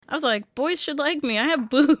I was like, boys should like me. I have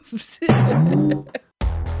boobs.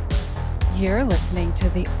 You're listening to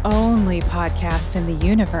the only podcast in the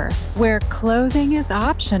universe where clothing is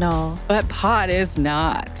optional, but pot is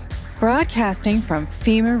not. Broadcasting from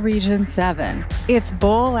FEMA Region 7, it's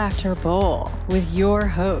Bowl After Bowl with your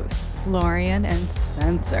hosts, Lorian and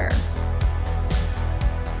Spencer.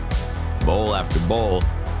 Bowl After Bowl.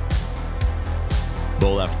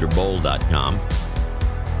 BowlAfterBowl.com.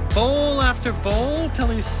 Bowl after bowl till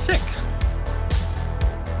he's sick.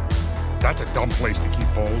 That's a dumb place to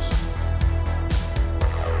keep bowls.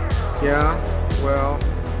 Yeah, well,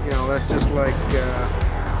 that's just like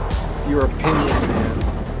your opinion, man.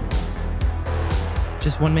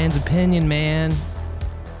 Just one man's opinion, man.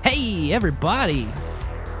 Hey, everybody.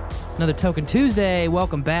 Another Token Tuesday.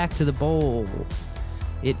 Welcome back to the Bowl.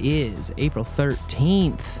 It is April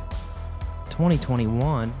 13th,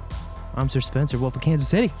 2021. I'm Sir Spencer, Wolf of Kansas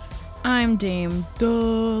City. I'm Dame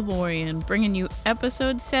DeLorean, bringing you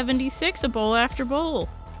episode 76 of Bowl After Bowl.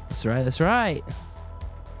 That's right.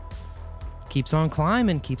 Keeps on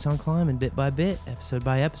climbing bit by bit, episode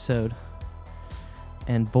by episode.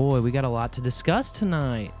 And boy, we got a lot to discuss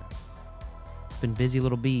tonight. Been busy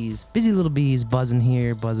little bees buzzing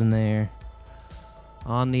here, buzzing there.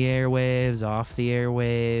 On the airwaves, off the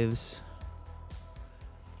airwaves.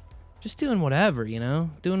 Just doing whatever,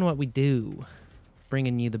 doing what we do.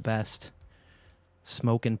 Bringing you the best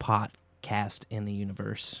smoking podcast in the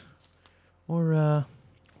universe. Or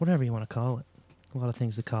whatever you want to call it. A lot of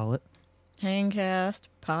things to call it. Hangcast,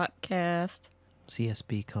 podcast.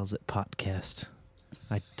 CSB calls it podcast.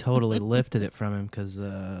 I totally lifted it from him because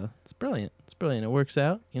it's brilliant. It works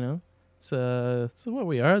out, It's what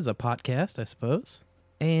we are as a podcast, I suppose.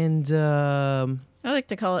 And I like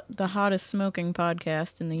to call it the hottest smoking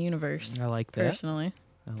podcast in the universe. I like that. Personally.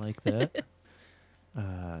 I like that.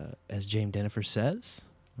 As James Dennifer says,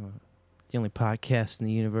 the only podcast in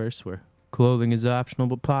the universe where clothing is optional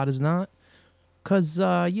but pot is not. Because,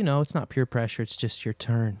 it's not peer pressure, it's just your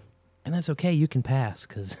turn. And that's okay, you can pass,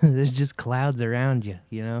 because there's just clouds around you,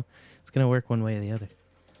 It's going to work one way or the other.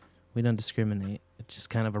 We don't discriminate. It's just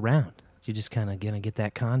kind of around. You're just kind of going to get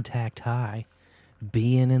that contact high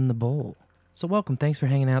being in the bowl. So welcome. Thanks for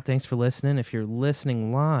hanging out. Thanks for listening. If you're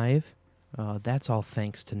listening live, that's all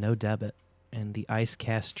thanks to No Debit and the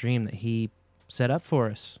IceCast stream that he set up for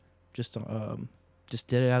us. Just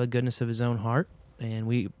did it out of the goodness of his own heart. And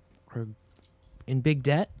we are in big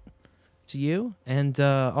debt to you. And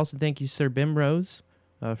also thank you, Sir Bimrose,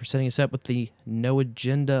 for setting us up with the No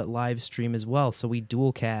Agenda live stream as well. So we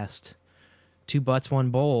dual cast 2 butts,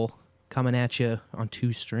 1 bowl coming at you on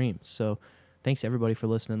 2 streams. So thanks everybody for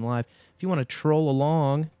listening live. If you want to troll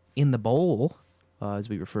along in the bowl, as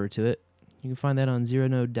we refer to it, you can find that on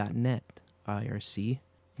zeronode.net, IRC.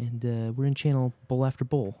 And we're in channel Bowl After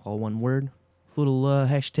Bowl, all one word. Little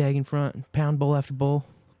hashtag in front, pound Bowl After Bowl.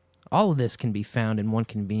 All of this can be found in one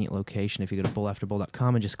convenient location if you go to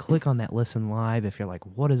bowlafterbowl.com and just click on that listen live. If you're like,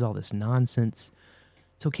 what is all this nonsense?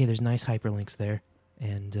 It's okay, there's nice hyperlinks there.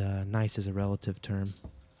 And nice is a relative term.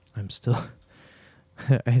 I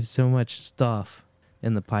have so much stuff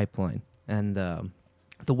in the pipeline. And the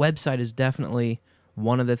website is definitely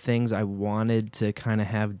one of the things I wanted to kind of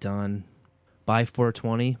have done by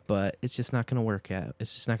 420, but it's just not going to work out.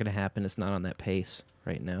 It's just not going to happen. It's not on that pace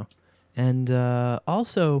right now. And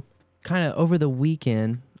also, kind of over the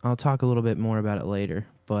weekend, I'll talk a little bit more about it later,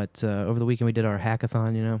 but over the weekend we did our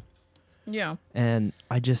hackathon, Yeah. And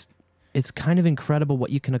it's kind of incredible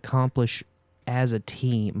what you can accomplish as a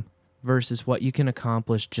team versus what you can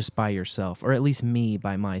accomplish just by yourself, or at least me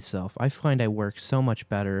by myself. I find I work so much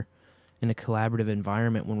better in a collaborative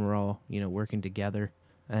environment when we're all, working together,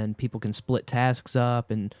 and people can split tasks up,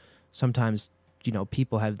 and sometimes,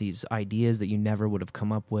 people have these ideas that you never would have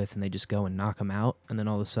come up with, and they just go and knock them out, and then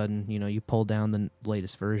all of a sudden, you pull down the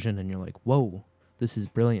latest version, and you're like, whoa, this is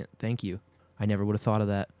brilliant, thank you. I never would have thought of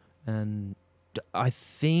that. And I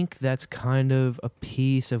think that's kind of a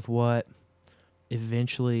piece of what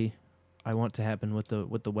eventually I want to happen with the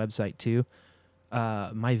website too.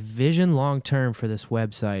 My vision long term for this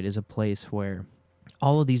website is a place where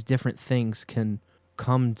all of these different things can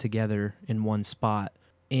come together in one spot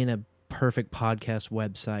in a perfect podcast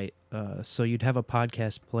website. So you'd have a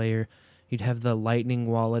podcast player, you'd have the Lightning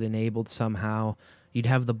wallet enabled somehow, you'd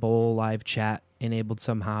have the Bowl live chat enabled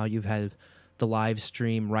somehow, you've had the live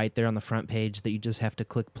stream right there on the front page that you just have to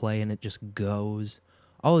click play and it just goes.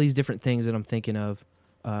 All of these different things that I'm thinking of,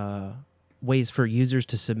 ways for users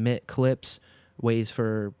to submit clips, ways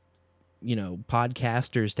for,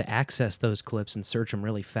 podcasters to access those clips and search them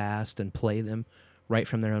really fast and play them right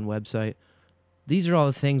from their own website. These are all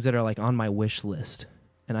the things that are like on my wish list.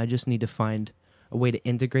 and I just need to find a way to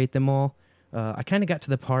integrate them all. I kind of got to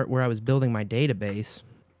the part where I was building my database,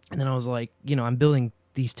 and then I was like, I'm building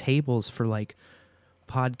these tables for like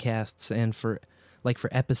podcasts and for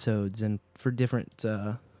episodes and for different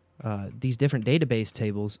these different database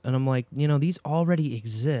tables, and I'm like, these already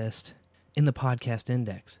exist in the podcast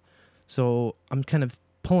index. So I'm kind of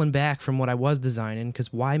pulling back from what I was designing,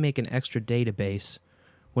 because why make an extra database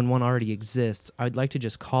when one already exists? I'd like to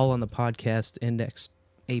just call on the podcast index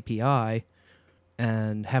API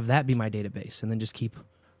and have that be my database, and then just keep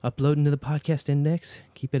uploading to the podcast index,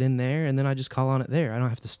 keep it in there, and then I just call on it there. I don't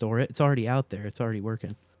have to store it. It's already out there. It's already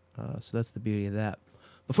working. So that's the beauty of that.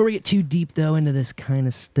 Before we get too deep, though, into this kind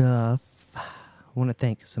of stuff, I want to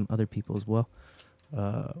thank some other people as well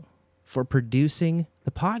for producing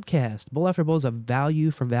the podcast. Bowl After Bowl is a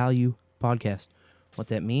value for value podcast. What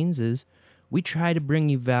that means is we try to bring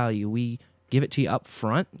you value. We give it to you up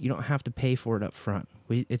front. You don't have to pay for it up front.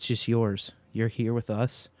 It's just yours. You're here with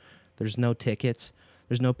us. There's no tickets.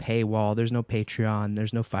 There's no paywall. There's no Patreon.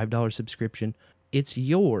 There's no $5 subscription. It's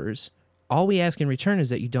yours. All we ask in return is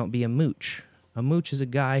that you don't be a mooch. A mooch is a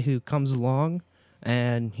guy who comes along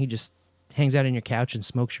and he just hangs out on your couch and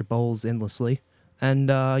smokes your bowls endlessly. And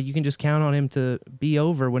you can just count on him to be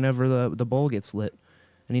over whenever the bowl gets lit.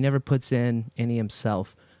 And he never puts in any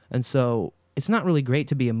himself. And so it's not really great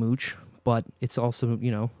to be a mooch, but it's also,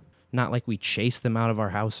 not like we chase them out of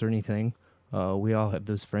our house or anything. We all have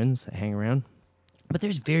those friends that hang around. But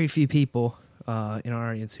there's very few people in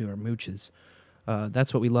our audience who are mooches.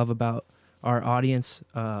 That's what we love about our audience.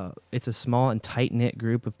 It's a small and tight-knit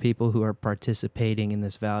group of people who are participating in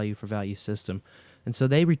this value for value system. And so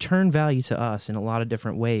they return value to us in a lot of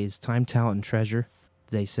different ways. Time, talent, and treasure.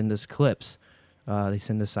 They send us clips. They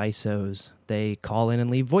send us ISOs. They call in and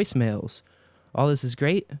leave voicemails. All this is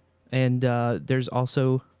great. And there's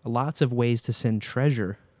also lots of ways to send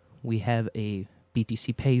treasure. We have a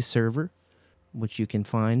BTC Pay server, which you can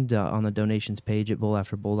find on the donations page at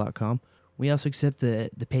bowlafterbowl.com. We also accept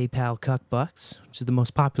the PayPal Cuck Bucks, which is the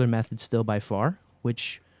most popular method still by far,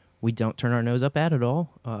 which we don't turn our nose up at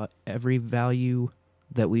all. Every value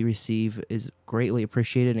that we receive is greatly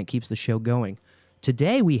appreciated, and it keeps the show going.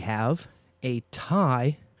 Today we have a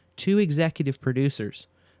tie, 2 executive producers,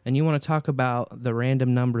 and you want to talk about the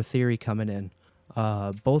random number theory coming in.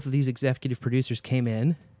 Both of these executive producers came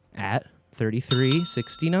in at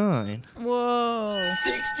 3369. Whoa.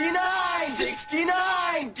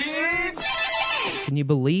 69, dudes! Can you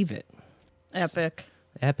believe it? Epic.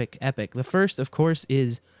 Epic. The first, of course,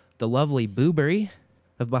 is the lovely Booberry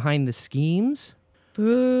of Behind the Schemes.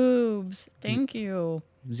 Boobs. Thank you.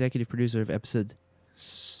 Executive producer of episode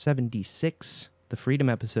 76, the Freedom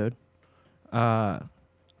episode.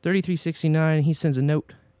 3369, he sends a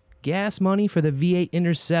note. Gas money for the V8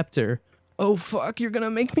 Interceptor. Oh, fuck, you're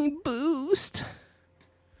gonna make me boost.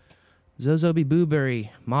 Zozobi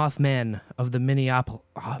Booberry, Mothman of the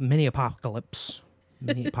Mini-apocalypse.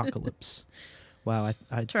 Mini-apocalypse. Wow,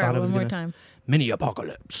 I Try thought it I was one more gonna... time.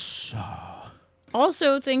 Mini-apocalypse.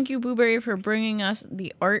 Also, thank you, Booberry, for bringing us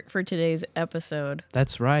the art for today's episode.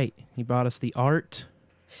 That's right. He brought us the art.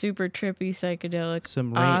 Super trippy, psychedelic,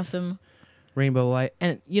 Some awesome. Rainbow light.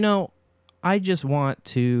 And, I just want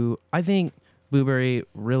to... I think Booberry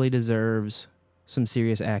really deserves some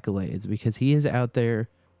serious accolades because he is out there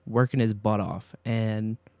working his butt off.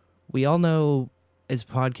 And we all know as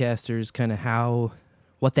podcasters kind of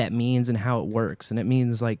what that means and how it works. And it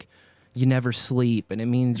means like you never sleep, and it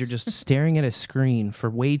means you're just staring at a screen for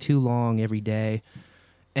way too long every day.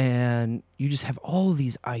 And you just have all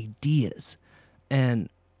these ideas. And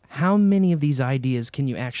how many of these ideas can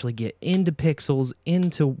you actually get into pixels,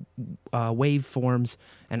 into waveforms,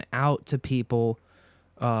 and out to people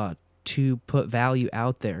to put value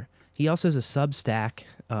out there? He also has a Substack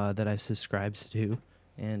that I've subscribed to,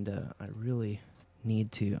 and I really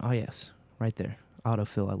need to... Oh, yes, right there.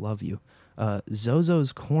 Autofill, I love you.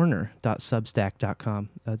 zozoscorner.substack.com.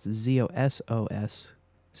 That's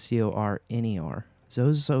ZOSOSCORNER.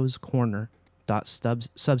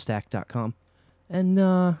 zozoscorner.substack.com.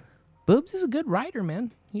 And Boobs is a good writer,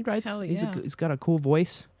 man. He writes. Hell yeah. He's got a cool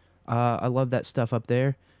voice. I love that stuff up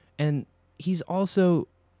there. And he's also,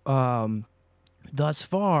 thus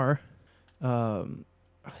far,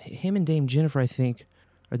 him and Dame Jennifer, I think,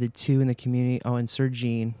 are the two in the community. Oh, and Sir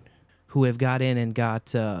Gene, who have got in and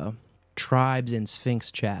got tribes in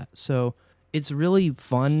Sphinx chat. So it's really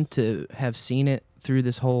fun to have seen it through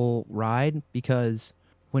this whole ride, because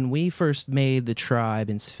when we first made the tribe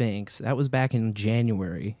in Sphinx, that was back in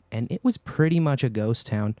January, and it was pretty much a ghost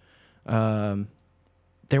town.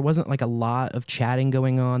 There wasn't like a lot of chatting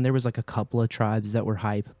going on. There was like a couple of tribes that were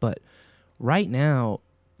hype, but right now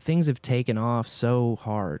things have taken off so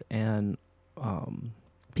hard, and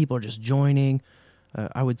people are just joining.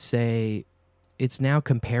 I would say it's now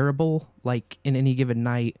comparable, like in any given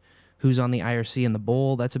night, who's on the IRC and the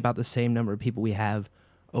Bowl. That's about the same number of people we have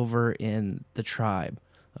over in the Tribe.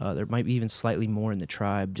 There might be even slightly more in the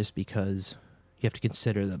Tribe, just because you have to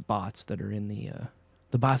consider the bots that are in the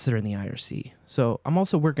IRC. So I'm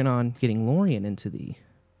also working on getting Lorian into the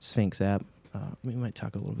Sphinx app. We might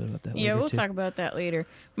talk a little bit about that later. Yeah, we'll too. talk about that later.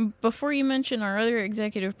 Before you mention our other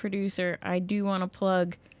executive producer, I do want to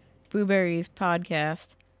plug Blueberry's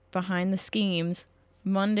podcast, Behind the Schemes,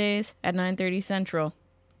 Mondays at 9:30 Central.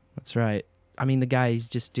 That's right. I mean, the guy's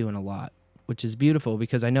just doing a lot, which is beautiful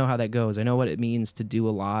because I know how that goes. I know what it means to do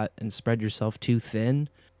a lot and spread yourself too thin.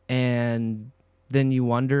 And then you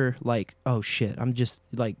wonder, like, oh shit, I'm just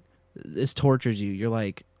like, this tortures you. You're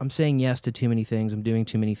like, I'm saying yes to too many things. I'm doing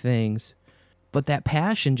too many things. But that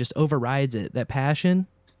passion just overrides it. That passion,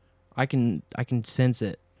 I can sense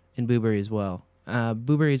it in Booberry as well.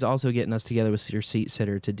 Booberry is also getting us together with your seat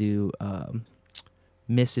sitter to do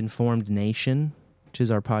Misinformed Nation, which is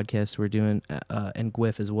our podcast we're doing, and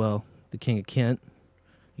Gwyff as well, the King of Kent.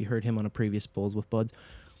 You heard him on a previous Bowls with Buds.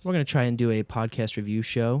 We're going to try and do a podcast review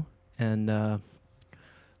show, and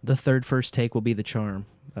the third first take will be the charm.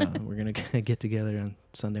 We're going to get together on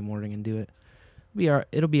Sunday morning and do it.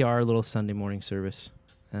 It'll be our little Sunday morning service.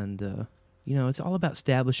 And, it's all about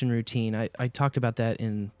establishing routine. I talked about that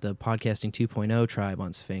in the Podcasting 2.0 Tribe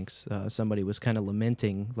on Sphinx. Somebody was kind of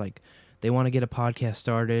lamenting, like, they want to get a podcast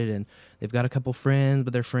started, and they've got a couple friends,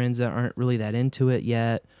 but they're friends that aren't really that into it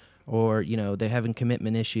yet, or, they're having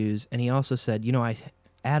commitment issues. And he also said,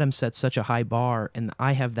 Adam set such a high bar, and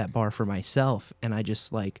I have that bar for myself, and I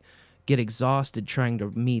just, like, get exhausted trying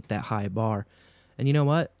to meet that high bar. And you know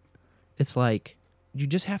what? It's like, you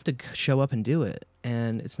just have to show up and do it.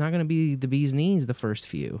 And it's not going to be the bee's knees the first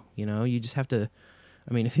few, You just have to,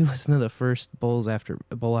 if you listen to the first Bowl After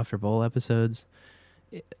Bowl episodes,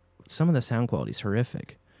 some of the sound quality is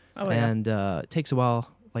horrific. Oh, yeah. And it takes a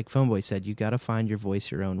while, like Phoneboy said, you got to find your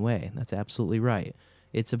voice your own way. That's absolutely right.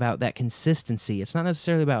 It's about that consistency. It's not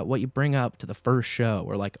necessarily about what you bring up to the first show,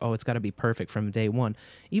 or like, oh, it's got to be perfect from day one.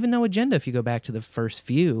 Even No Agenda, if you go back to the first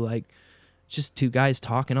few, like, it's just two guys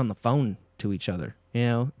talking on the phone to each other.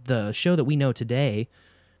 The show that we know today,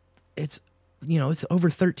 it's over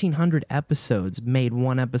 1,300 episodes made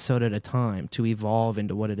one episode at a time to evolve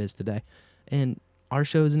into what it is today. And our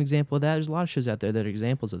show is an example of that. There's a lot of shows out there that are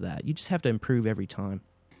examples of that. You just have to improve every time.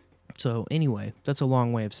 So anyway, that's a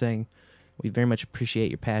long way of saying we very much appreciate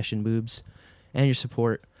your passion, boobs, and your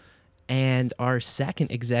support. And our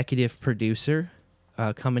second executive producer,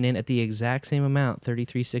 coming in at the exact same amount,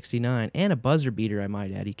 $33.69, and a buzzer beater, I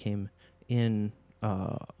might add. He came in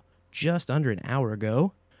just under an hour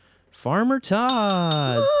ago. Farmer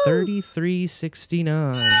Todd,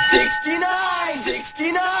 $33.69.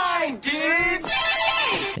 69, dudes!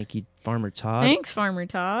 Thank you, Farmer Todd. Thanks, Farmer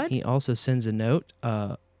Todd. He also sends a note.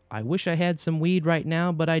 I wish I had some weed right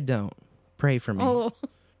now, but I don't. Pray for me. Oh,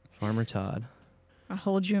 Farmer Todd. I'll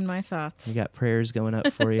hold you in my thoughts. We got prayers going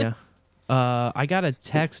up for you. I got a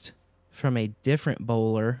text from a different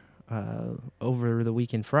bowler over the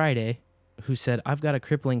weekend Friday who said, I've got a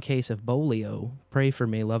crippling case of bolio. Pray for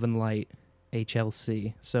me, love and light,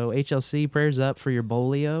 HLC. So HLC, prayers up for your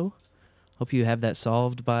bolio. Hope you have that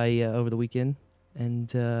solved by over the weekend. And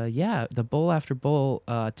the Bowl After Bowl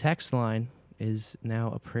text line is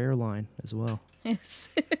now a prayer line as well. Yes.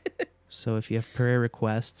 So if you have prayer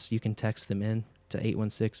requests, you can text them in to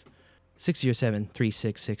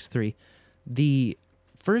 816-607-3663. The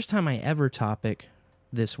first time I ever topic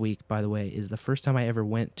this week, by the way, is the first time I ever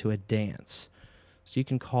went to a dance. So you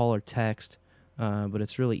can call or text, but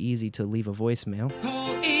it's really easy to leave a voicemail.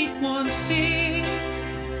 Call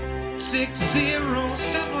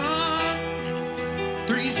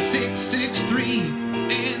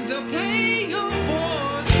 816-607-3663 and they'll play your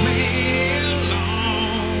voicemail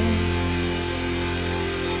long.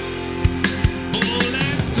 Bowl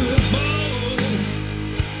after bowl.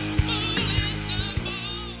 Bowl after bowl.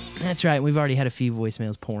 That's right. We've already had a few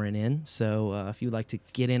voicemails pouring in. So if you'd like to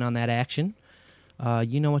get in on that action,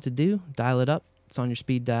 you know what to do. Dial it up. It's on your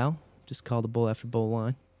speed dial. Just call the Bowl After Bowl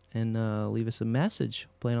line and leave us a message.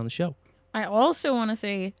 Play it on the show. I also want to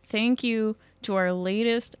say thank you to our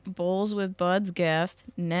latest Bowls with Buds guest,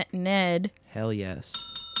 Ned. Hell yes.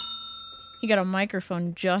 He got a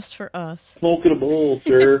microphone just for us. Smoke in a bowl,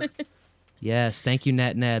 sir. Yes, thank you,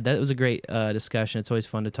 Ned. That was a great discussion. It's always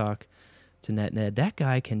fun to talk to Ned. That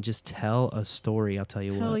guy can just tell a story, I'll tell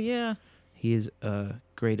you what. Hell yeah. He is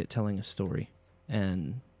great at telling a story.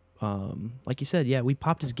 And like you said, yeah, we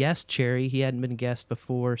popped his guest, Cherry. He hadn't been a guest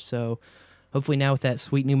before, so hopefully now with that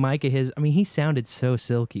sweet new mic of his, I mean, he sounded so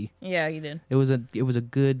silky. Yeah, you did. It was a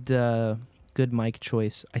good good mic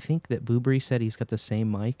choice. I think that Boobery said he's got the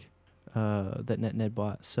same mic that NetNed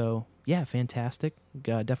bought. So yeah, fantastic.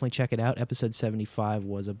 Definitely check it out. Episode 75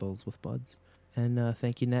 was a Bulls with Buds, and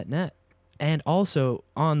thank you NetNet. And also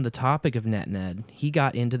on the topic of NetNed, he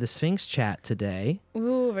got into the Sphinx chat today.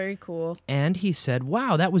 Ooh, very cool. And he said,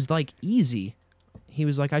 wow, that was like easy. He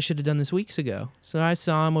was like, I should have done this weeks ago. So I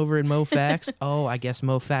saw him over in MoFax. Oh, I guess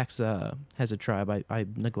MoFax has a tribe. I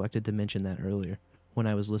neglected to mention that earlier when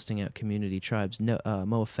I was listing out community tribes. No,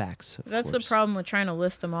 MoFax, of That's course. the problem with trying to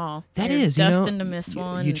list them all. That You're is, you know, destined to miss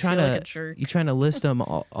one. you and trying feel to like a jerk. you trying to list them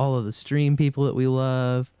all of the stream people that we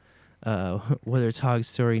love, whether it's Hog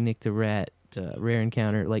Story, Nick the Rat, Rare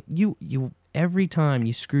Encounter. Like you every time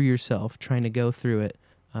you screw yourself trying to go through it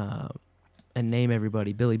and name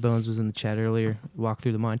everybody. Billy Bones was in the chat earlier. Walk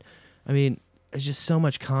through the mind. I mean, there's just so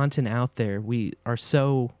much content out there. We are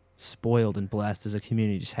so spoiled and blessed as a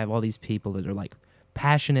community. Just have all these people that are like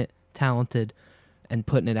passionate, talented, and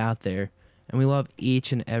putting it out there. And we love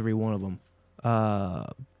each and every one of them.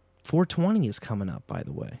 420 is coming up, by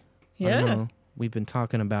the way. I Yeah. know we've been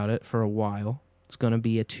talking about it for a while. It's going to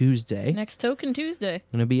be a Tuesday. Next Token Tuesday.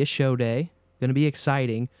 Going to be a show day. Going to be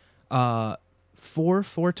exciting. For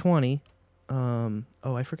 420.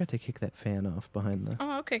 I forgot to kick that fan off behind Oh,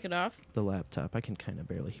 I'll kick it off. the laptop. I can kind of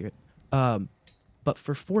barely hear it. But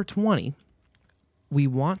for 420, we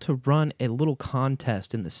want to run a little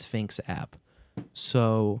contest in the Sphinx app.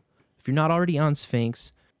 So if you're not already on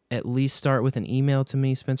Sphinx, at least start with an email to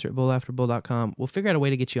me, Spencer@bowlafterbowl.com. We'll figure out a way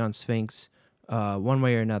to get you on Sphinx one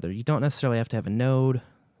way or another. You don't necessarily have to have a node.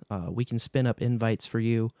 We can spin up invites for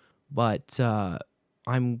you. But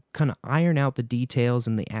I'm kind of iron out the details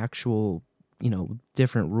and the actual,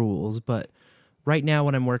 different rules. But right now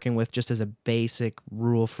what I'm working with just as a basic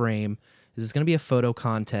rule frame is it's going to be a photo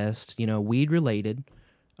contest, weed related.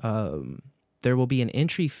 There will be an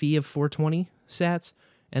entry fee of 420 sats,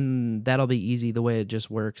 and that'll be easy. The way it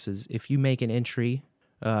just works is if you make an entry,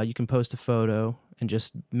 you can post a photo and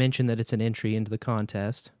just mention that it's an entry into the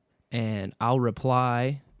contest, and I'll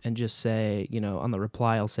reply and just say, on the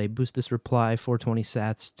reply, I'll say, boost this reply 420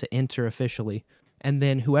 sats to enter officially. And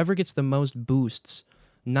then whoever gets the most boosts,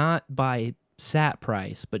 not by sat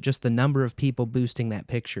price, but just the number of people boosting that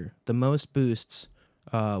picture, the most boosts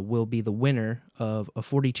will be the winner of a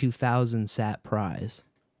 42,000 sat prize.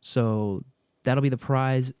 So that'll be the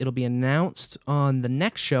prize. It'll be announced on the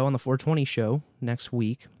next show, on the 420 show next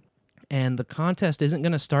week. And the contest isn't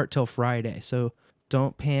going to start till Friday. So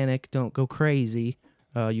don't panic. Don't go crazy.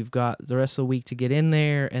 You've got the rest of the week to get in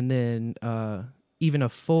there, and then even a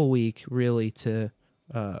full week, really, to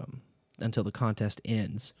until the contest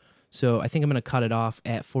ends. So I think I'm going to cut it off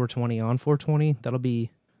at 420 on 420. That'll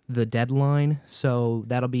be the deadline. So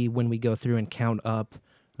that'll be when we go through and count up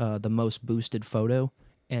the most boosted photo,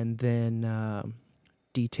 and then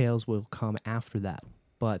details will come after that.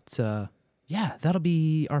 But yeah, that'll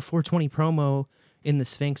be our 420 promo in the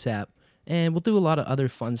Sphinx app. And we'll do a lot of other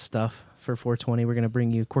fun stuff for 420. We're going to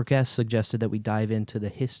bring you, Corkess suggested that we dive into the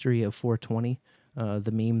history of 420,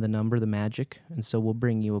 the meme, the number, the magic. And so we'll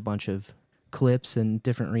bring you a bunch of clips and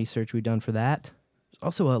different research we've done for that. There's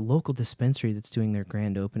also a local dispensary that's doing their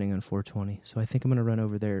grand opening on 420. So I think I'm going to run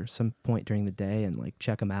over there some point during the day and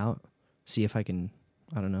check them out, see if I can,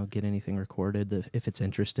 get anything recorded if it's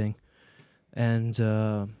interesting. And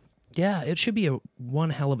yeah, it should be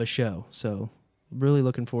one hell of a show. So really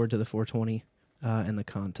looking forward to the 420 and the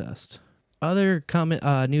contest. Other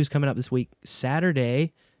news coming up this week.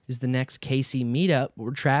 Saturday is the next KC meetup.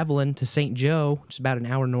 We're traveling to St. Joe, which is about an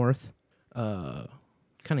hour north, kind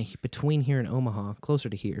of between here and Omaha, closer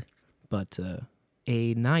to here. But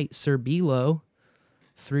a night, Sir Bilo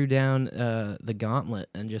threw down the gauntlet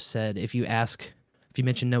and just said, if you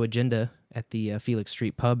mention No Agenda at the Felix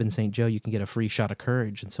Street Pub in St. Joe, you can get a free shot of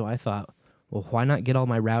courage. And so I thought, well, why not get all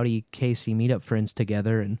my rowdy KC meetup friends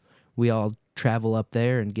together and we all travel up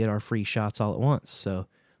there and get our free shots all at once. So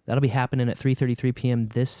that'll be happening at 3:33 p.m.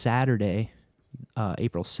 this Saturday,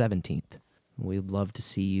 April 17th. We'd love to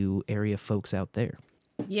see you area folks out there.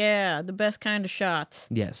 Yeah, the best kind of shots.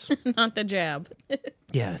 Yes. Not the jab.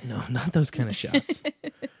 Yeah, no, not those kind of shots.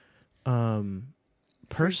 Personal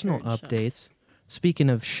Pre-card updates. Speaking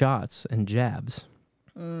of shots and jabs,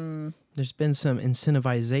 there's been some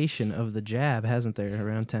incentivization of the jab, hasn't there,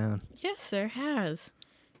 around town? Yes, there has.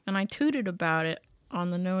 And I tooted about it on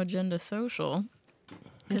the No Agenda social.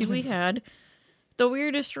 Because we had the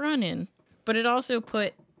weirdest run-in. But it also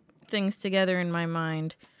put things together in my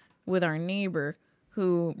mind with our neighbor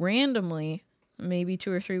who randomly, maybe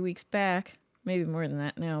 2 or 3 weeks back, maybe more than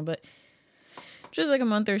that now, but just like a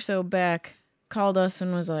month or so back, called us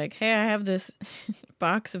and was like, hey, I have this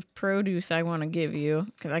box of produce I want to give you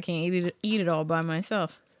because I can't eat it all by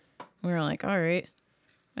myself. We were like, all right.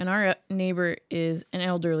 And our neighbor is an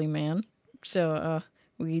elderly man, so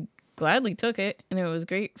we gladly took it, and it was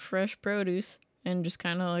great fresh produce, and just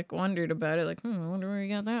kind of like wondered about it, like, I wonder where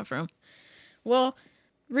you got that from. Well,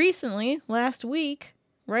 recently, last week,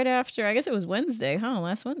 right after, I guess it was Wednesday,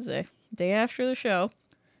 last Wednesday, day after the show,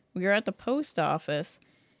 we were at the post office,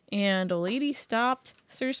 and a lady stopped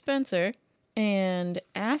Sir Spencer and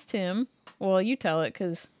asked him, well, you tell it,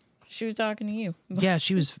 because she was talking to you. Yeah,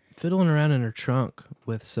 she was fiddling around in her trunk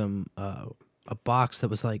with some, a box that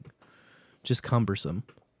was like just cumbersome.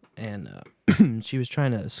 And she was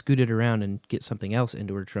trying to scoot it around and get something else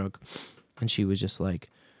into her trunk. And she was just like,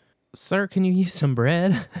 sir, can you use some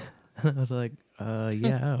bread? And I was like,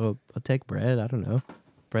 yeah, I'll take bread. I don't know.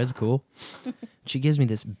 Bread's cool. She gives me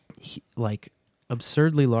this like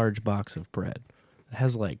absurdly large box of bread. It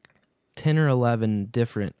has like 10 or 11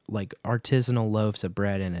 different like artisanal loaves of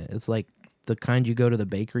bread in it. It's like the kind you go to the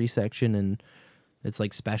bakery section and it's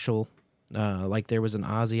like special. Like there was an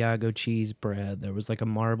Asiago cheese bread. There was like a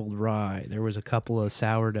marbled rye. There was a couple of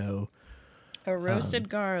sourdough. A roasted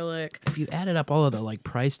garlic. If you added up all of the like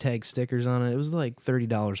price tag stickers on it, it was like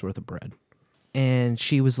 $30 worth of bread. And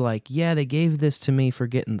she was like, yeah, they gave this to me for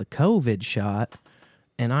getting the COVID shot.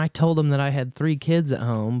 And I told them that I had 3 kids at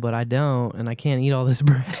home, but I don't, and I can't eat all this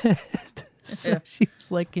bread. So she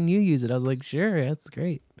was like, can you use it? I was like, sure, that's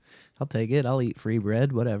great. I'll take it. I'll eat free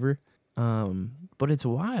bread, whatever. But it's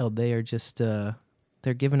wild. They are just,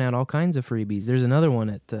 they're giving out all kinds of freebies. There's another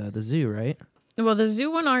one at the zoo, right? Well, the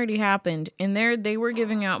zoo one already happened. And there they were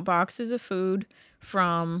giving out boxes of food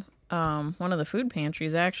from one of the food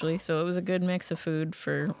pantries, actually. So it was a good mix of food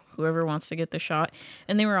for whoever wants to get the shot.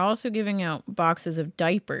 And they were also giving out boxes of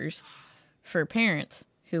diapers for parents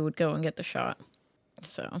who would go and get the shot.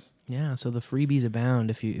 So yeah, so the freebies abound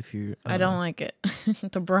if you I don't like it.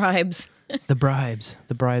 The bribes. The bribes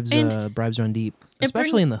run deep,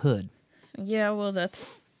 especially in the hood. Yeah, well, that's,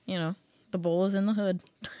 the bowl is in the hood.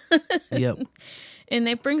 Yep. And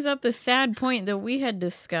it brings up the sad point that we had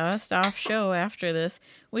discussed off show after this,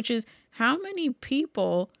 which is how many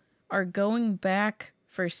people are going back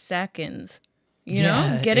for seconds,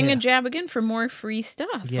 getting a jab again for more free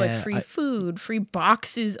stuff, like free food, free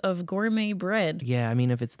boxes of gourmet bread. Yeah, I mean,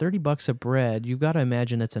 if it's $30 a bread, you've got to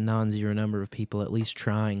imagine it's a non-zero number of people at least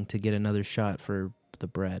trying to get another shot for the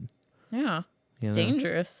bread. Yeah, it's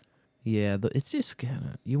dangerous. Yeah, it's just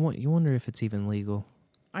kind of, you wonder if it's even legal.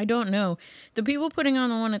 I don't know. The people putting on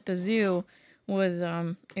the one at the zoo was,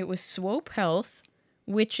 it was Swope Health,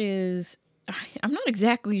 which is, I'm not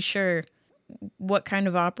exactly sure what kind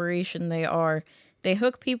of operation they are. They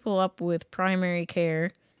hook people up with primary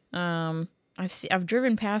care. I've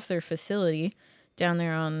driven past their facility down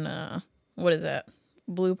there on, what is that?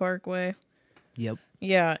 Blue Parkway? Yep.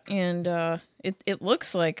 Yeah, and it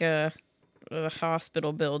looks like a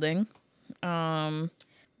hospital building.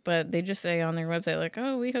 But they just say on their website, like,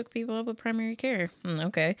 oh, we hook people up with primary care.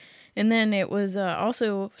 Okay. And then it was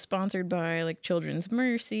also sponsored by, like, Children's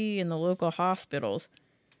Mercy and the local hospitals.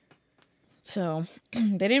 So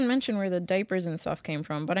they didn't mention where the diapers and stuff came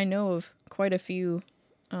from, but I know of quite a few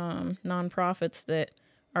nonprofits that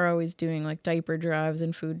are always doing, like, diaper drives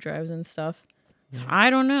and food drives and stuff. So I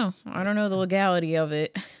don't know. I don't know the legality of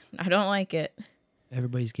it. I don't like it.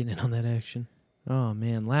 Everybody's getting in on that action. Oh,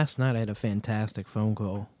 man. Last night I had a fantastic phone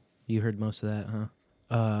call. You heard most of that,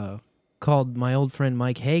 huh? Called my old friend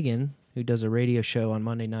Mike Hagan, who does a radio show on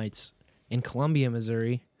Monday nights in Columbia,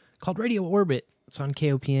 Missouri, called Radio Orbit. It's on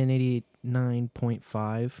KOPN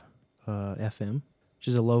 89.5 FM, which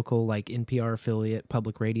is a local, like, NPR affiliate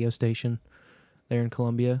public radio station there in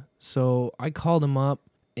Columbia. So I called him up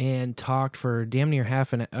and talked for damn near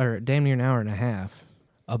an hour and a half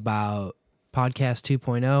about Podcast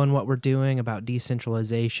 2.0 and what we're doing, about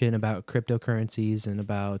decentralization, about cryptocurrencies, and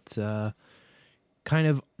about kind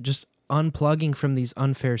of just unplugging from these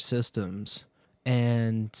unfair systems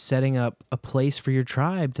and setting up a place for your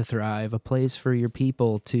tribe to thrive, a place for your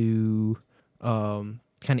people to kind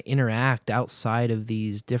of interact outside of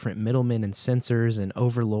these different middlemen and censors and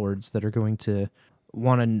overlords that are going to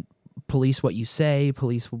want to police what you say,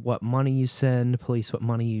 police what money you send, police what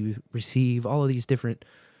money you receive, all of these different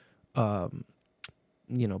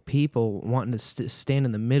people wanting to stand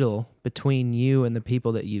in the middle between you and the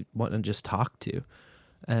people that you want to just talk to.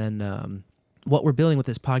 And what we're building with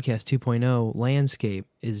this Podcast 2.0 landscape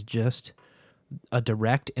is just a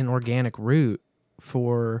direct and organic route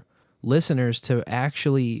for listeners to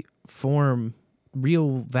actually form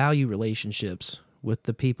real value relationships with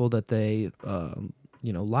the people that they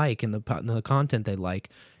like and the content they like,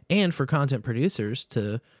 and for content producers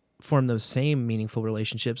to form those same meaningful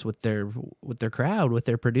relationships with their crowd, with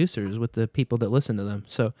their producers, with the people that listen to them.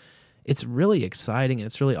 So it's really exciting and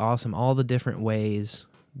it's really awesome, all the different ways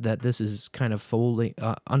that this is kind of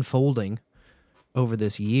unfolding over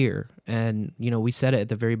this year. And we said it at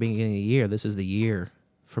the very beginning of the year, this is the year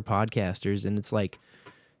for podcasters, and it's like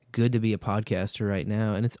good to be a podcaster right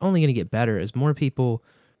now, and it's only going to get better as more people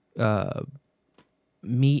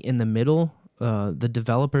meet in the middle. The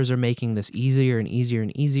developers are making this easier and easier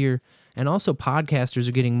and easier, and also podcasters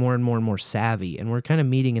are getting more and more and more savvy, and we're kind of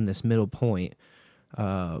meeting in this middle point.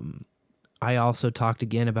 I also talked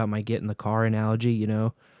again about my get in the car analogy.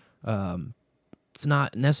 It's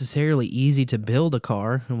not necessarily easy to build a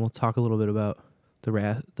car, and we'll talk a little bit about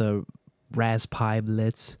the Raspberry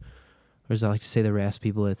Blitz, or as I like to say, the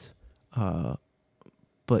Raspy Blitz.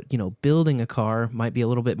 But building a car might be a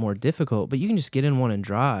little bit more difficult, but you can just get in one and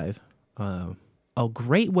drive. A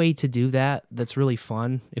great way to do that that's really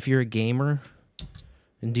fun, if you're a gamer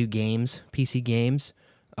and do games, PC games,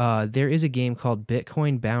 there is a game called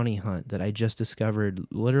Bitcoin Bounty Hunt that I just discovered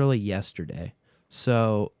literally yesterday.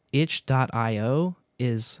 So itch.io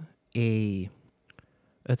is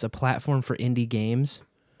it's a platform for indie games.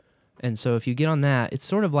 And so if you get on that, it's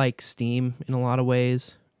sort of like Steam in a lot of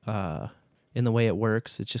ways, in the way it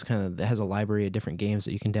works. It's just it has a library of different games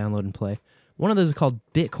that you can download and play. One of those is called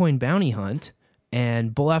Bitcoin Bounty Hunt,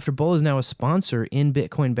 and Bowl After Bowl is now a sponsor in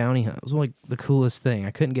Bitcoin Bounty Hunt. It was like the coolest thing.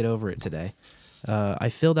 I couldn't get over it today. I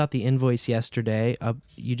filled out the invoice yesterday.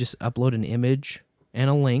 You just upload an image and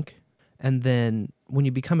a link, and then when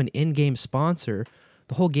you become an in-game sponsor,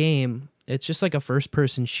 the whole game, it's just like a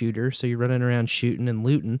first-person shooter, so you're running around shooting and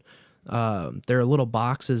looting. There are little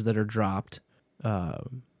boxes that are dropped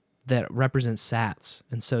that represent sats,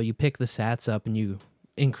 and so you pick the sats up and you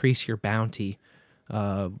increase your bounty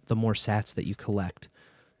the more sats that you collect.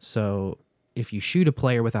 So if you shoot a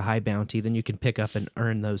player with a high bounty, then you can pick up and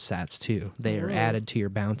earn those sats too. They are added to your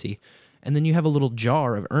bounty. And then you have a little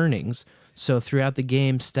jar of earnings. So throughout the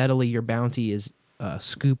game, steadily your bounty is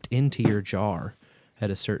scooped into your jar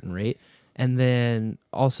at a certain rate. And then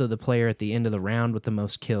also the player at the end of the round with the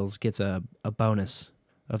most kills gets a bonus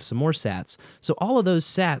of some more sats. So all of those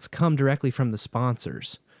sats come directly from the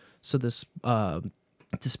sponsors. So this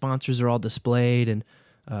the sponsors are all displayed, and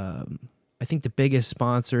I think the biggest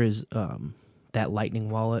sponsor is that Lightning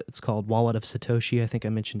wallet. It's called Wallet of Satoshi. I think I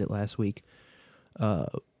mentioned it last week.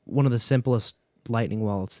 One of the simplest Lightning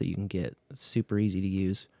wallets that you can get. It's super easy to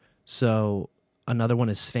use. So another one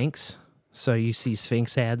is Sphinx. So you see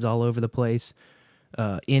Sphinx ads all over the place.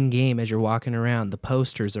 In-game, as you're walking around, the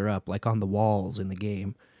posters are up like on the walls in the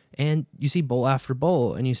game. And you see Bowl After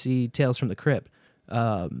Bowl, and you see Tales from the Crypt.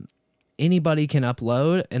 Anybody can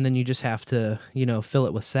upload, and then you just have to, fill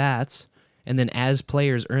it with sats. And then as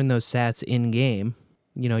players earn those sats in-game,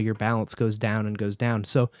 your balance goes down and goes down.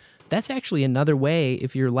 So that's actually another way,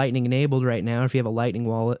 if you're Lightning enabled right now, if you have a Lightning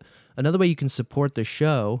wallet, another way you can support the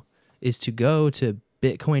show is to go to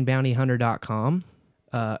bitcoinbountyhunter.com.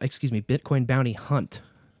 Bitcoin Bounty Hunt,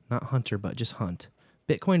 not Hunter, but just Hunt.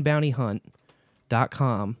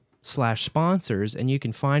 bitcoinbountyhunt.com/sponsors, and you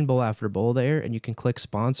can find Bowl After Bowl there, and you can click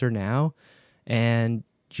sponsor now, and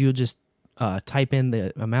you'll just type in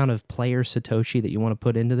the amount of player Satoshi that you want to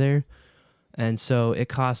put into there. And so it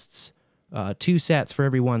costs 2 sats for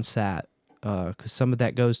every 1 sat, because some of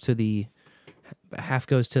that goes to half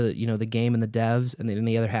goes to the game and the devs, and then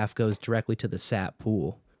the other half goes directly to the sat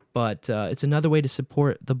pool. But it's another way to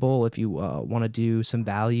support the bowl if you want to do some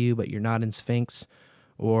value, but you're not in Sphinx,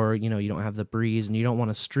 or you don't have the breeze and you don't want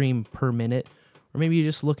to stream per minute, or maybe you're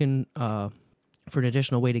just looking for an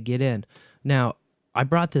additional way to get in. Now, I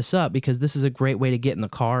brought this up because this is a great way to get in the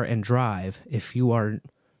car and drive if you are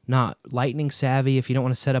not Lightning savvy, if you don't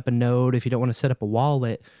want to set up a node, if you don't want to set up a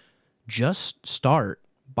wallet. Just start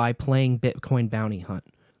by playing Bitcoin Bounty Hunt.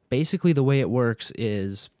 Basically, the way it works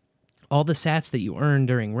is all the sats that you earn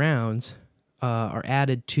during rounds are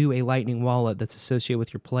added to a Lightning wallet that's associated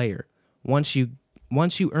with your player. Once you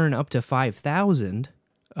earn up to 5,000,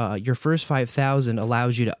 your first 5,000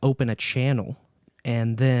 allows you to open a channel,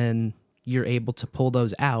 and then you're able to pull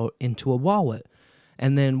those out into a wallet.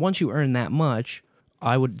 And then once you earn that much,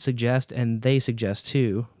 I would suggest, and they suggest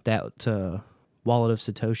too, that Wallet of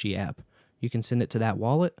Satoshi app. You can send it to that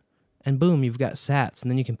wallet, and boom, you've got sats, and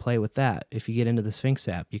then you can play with that. If you get into the Sphinx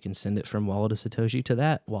app, you can send it from Wallet of Satoshi to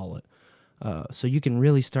that wallet. So you can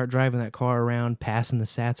really start driving that car around, passing the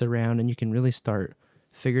sats around, and you can really start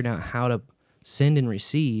figuring out how to send and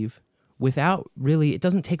receive without really, it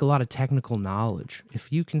doesn't take a lot of technical knowledge.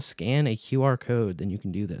 If you can scan a QR code, then you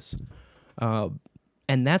can do this.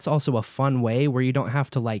 And that's also a fun way where you don't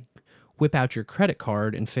have to like whip out your credit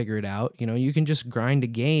card and figure it out. You know, you can just grind a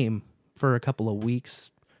game for a couple of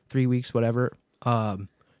weeks, 3 weeks, whatever.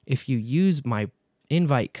 If you use my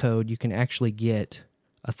invite code, you can actually get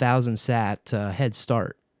 1,000 sat head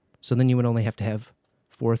start. So then you would only have to have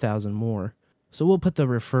 4,000 more. So we'll put the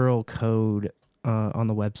referral code on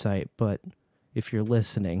the website, but if you're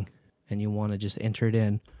listening and you want to just enter it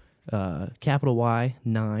in, capital Y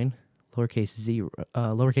 9,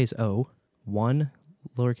 lowercase O 1,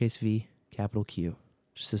 lowercase v, capital Q,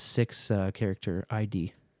 just a 6 character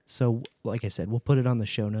ID. So like I said, we'll put it on the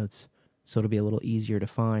show notes so it'll be a little easier to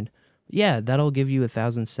find. But yeah, that'll give you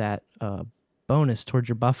 1,000 sat bonus towards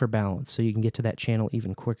your buffer balance, so you can get to that channel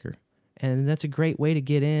even quicker. And that's a great way to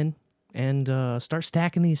get in and start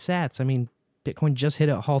stacking these sats. I mean, Bitcoin just hit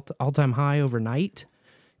a all-time high overnight.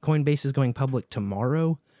 Coinbase is going public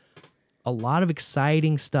tomorrow. A lot of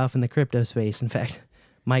exciting stuff in the crypto space. In fact,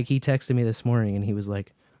 Mike, he texted me this morning and he was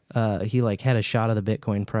like, he like had a shot of the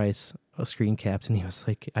Bitcoin price, screen capped, and he was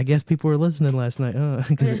like, I guess people were listening last night,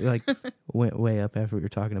 because it like went way up after we were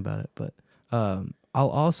talking about it. But I'll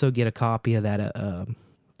also get a copy of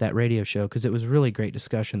that radio show, because it was really great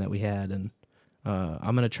discussion that we had, and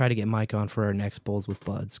I'm going to try to get Mike on for our next Bulls with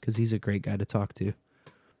Buds, because he's a great guy to talk to.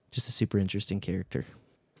 Just a super interesting character.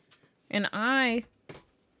 And I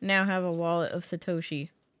now have a wallet of Satoshi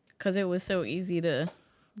because it was so easy to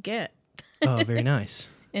get. Oh, very nice.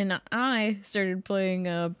 And I started playing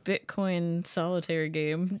a Bitcoin solitaire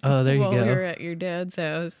game. Oh, there you while go. we were at your dad's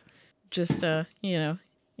house. Just, in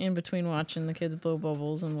between watching the kids blow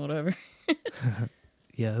bubbles and whatever.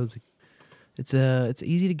 Yeah, it's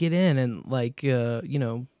easy to get in, and like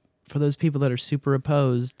for those people that are super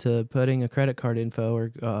opposed to putting a credit card info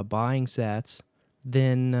or buying sats,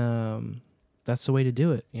 then that's the way to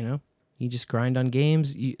do it. You just grind on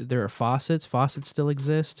games. There are faucets. Faucets still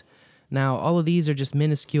exist. Now, all of these are just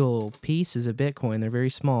minuscule pieces of Bitcoin. They're very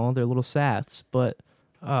small. They're little sats, but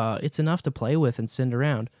it's enough to play with and send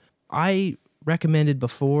around. I recommended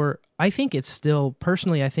before. I think it's still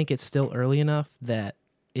early enough that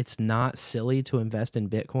it's not silly to invest in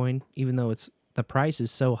Bitcoin, even though the price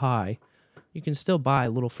is so high. You can still buy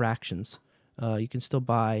little fractions. You can still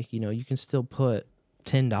buy, you can still put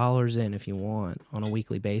 $10 in if you want on a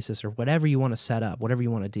weekly basis, or whatever you want to set up, whatever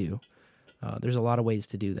you want to do. There's a lot of ways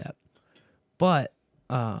to do that. But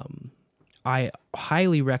I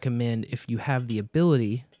highly recommend, if you have the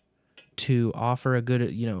ability to offer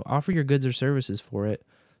offer your goods or services for it,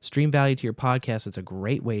 stream value to your podcast. It's a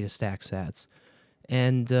great way to stack sats.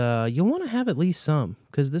 And you'll want to have at least some,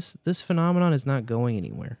 because this phenomenon is not going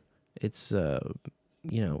anywhere. It's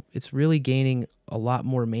it's really gaining a lot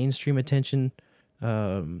more mainstream attention,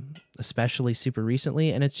 especially super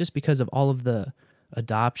recently, and it's just because of all of the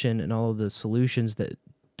adoption and all of the solutions that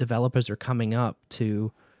developers are coming up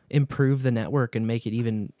to improve the network and make it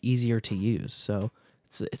even easier to use. So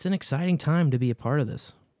it's an exciting time to be a part of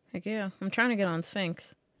this. Heck yeah. I'm trying to get on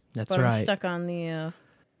Sphinx. That's but right. I'm stuck on the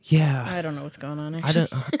Yeah. I don't know what's going on, actually.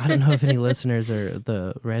 I don't know if any listeners are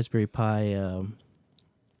the Raspberry Pi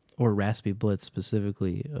or Raspberry Blitz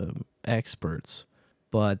specifically experts,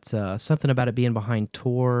 but something about it being behind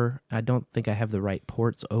Tor, I don't think I have the right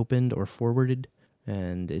ports opened or forwarded,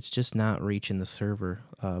 and it's just not reaching the server.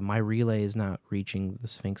 My relay is not reaching the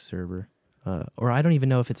Sphinx server. Or I don't even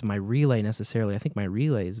know if it's my relay necessarily. I think my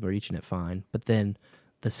relay is reaching it fine, but then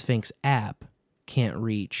the Sphinx app can't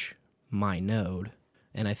reach my node.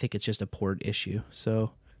 And I think it's just a port issue.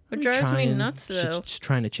 So What drives me nuts, though, just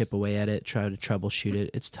trying to chip away at it, try to troubleshoot it.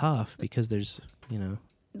 It's tough because there's,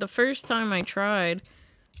 the first time I tried,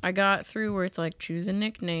 I got through where it's like, choose a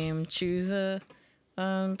nickname, choose a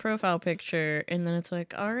profile picture, and then it's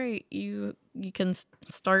like, all right, you can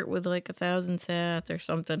start with like 1,000 sats or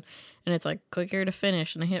something, and it's like, click here to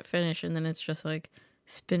finish, and I hit finish, and then it's just like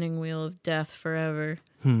spinning wheel of death forever.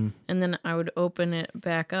 And then I would open it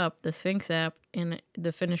back up, the Sphinx app, and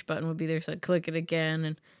the finish button would be there, so I'd click it again,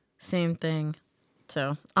 and same thing.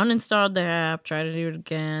 So uninstalled the app, tried to do it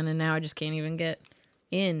again, and now I just can't even get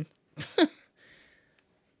in.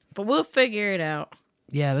 But we'll figure it out.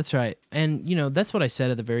 Yeah, that's right. And, that's what I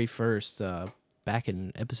said at the very first, back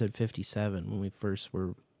in episode 57, when we first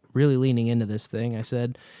were really leaning into this thing. I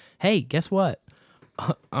said, hey, guess what?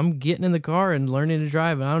 I'm getting in the car and learning to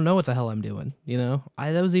drive, and I don't know what the hell I'm doing,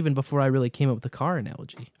 That was even before I really came up with the car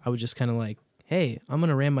analogy. I was just kind of like, hey, I'm going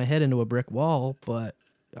to ram my head into a brick wall, but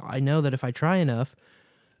I know that if I try enough,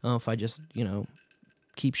 if I just,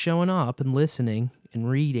 keep showing up and listening and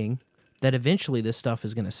reading, that eventually this stuff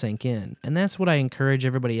is going to sink in. And that's what I encourage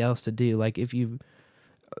everybody else to do. Like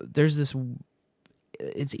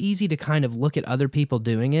it's easy to kind of look at other people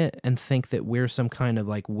doing it and think that we're some kind of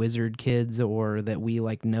like wizard kids, or that we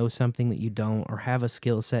like know something that you don't, or have a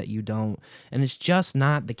skill set you don't. And it's just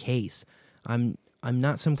not the case. I'm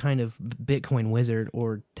not some kind of Bitcoin wizard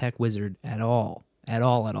or tech wizard at all.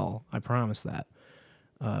 I promise that.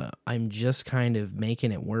 I'm just kind of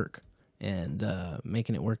making it work, and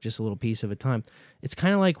making it work just a little piece of a time. It's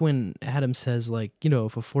kind of like when Adam says, like, you know,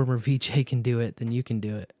 if a former VJ can do it, then you can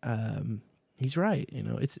do it. He's right. You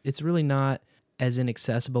know, it's really not as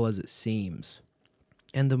inaccessible as it seems.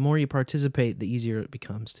 And the more you participate, the easier it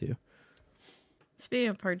becomes too. Speaking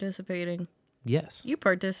of participating, yes, you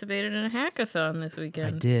participated in a hackathon this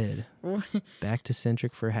weekend. I did. Back to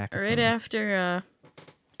Centric for hackathon. Right after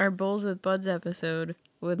our Bowls with Buds episode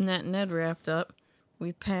with Nat and Ned wrapped up,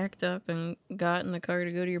 we packed up and got in the car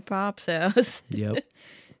to go to your pop's house. Yep.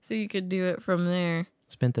 So you could do it from there.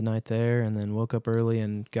 Spent the night there, and then woke up early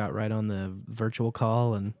and got right on the virtual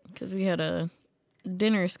call. And because we had a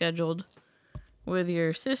dinner scheduled with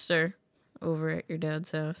your sister over at your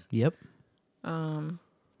dad's house. Yep. And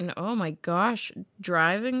oh my gosh,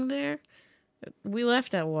 driving there, we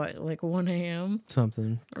left at what, like 1 a.m.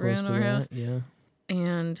 Something close around to our that. house. Yeah.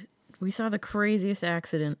 And we saw the craziest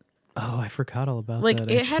accident. Oh, I forgot all about Like, that.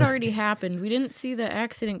 it had actually. already happened. We didn't see the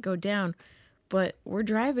accident go down, but we're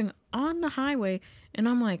driving on the highway, and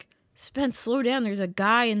I'm like, Spence, slow down. There's a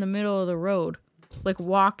guy in the middle of the road, like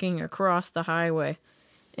walking across the highway.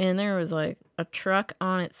 And there was like a truck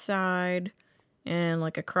on its side and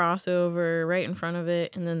like a crossover right in front of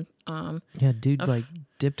it. And then, Yeah, dude, like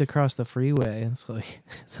dipped across the freeway. It's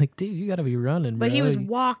like, dude, you gotta be running, bro. but he was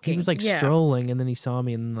walking. He was like yeah. strolling, and then he saw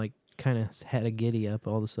me and like kind of had a giddy up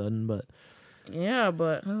all of a sudden. But Yeah,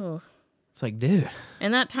 but, oh. it's like, dude.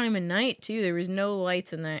 And that time of night, too, there was no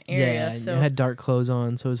lights in that area. Yeah, so I had dark clothes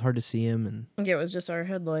on, so it was hard to see him. And yeah, it was just our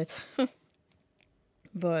headlights.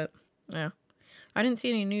 But, yeah. I didn't see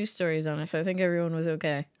any news stories on it, so I think everyone was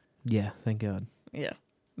okay. yeah, thank God. Yeah.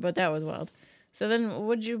 But that was wild. So then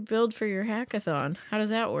what'd you build for your hackathon? How does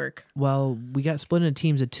that work? Well, we got split into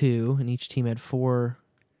teams of 2, and each team had 4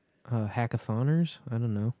 hackathoners. I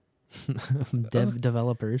don't know.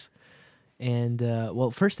 Developers. And,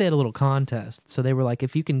 well, first they had a little contest. So they were like,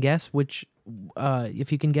 if you can guess the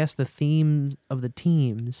themes of the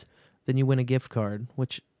teams, then you win a gift card,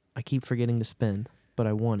 which I keep forgetting to spend, but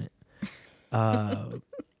I won it.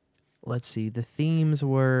 Let's see. The themes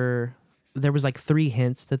were, there was like 3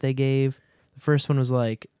 hints that they gave. The first one was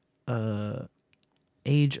like,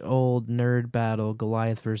 age-old nerd battle,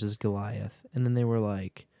 Goliath versus Goliath. And then they were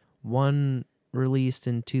like, one released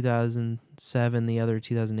in 2007, the other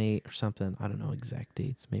 2008 or something. I don't know exact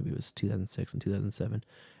dates. Maybe it was 2006 and 2007.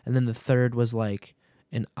 And then the third was like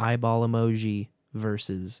an eyeball emoji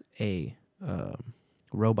versus a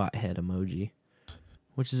robot head emoji,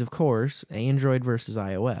 which is, of course, Android versus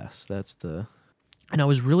iOS. And I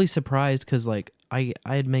was really surprised because like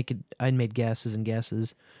I'd made guesses and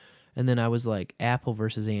guesses, and then I was like Apple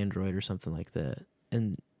versus Android or something like that,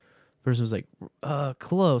 and the person was like,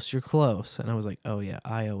 close, you're close. And I was like, oh yeah,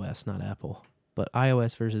 iOS, not Apple. But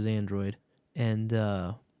iOS versus Android. And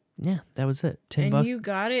yeah, that was it. $10. And you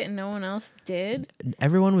got it and no one else did?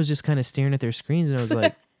 Everyone was just kind of staring at their screens, and I was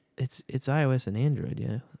like, it's iOS and Android,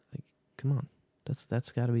 yeah. Like, come on.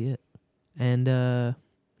 That's gotta be it. And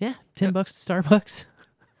yeah, $10 to Starbucks.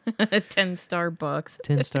 10 Starbucks.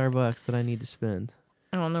 10 Starbucks that I need to spend.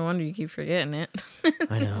 Oh, no wonder you keep forgetting it.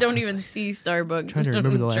 I know. Don't It's even like, see Starbucks. trying to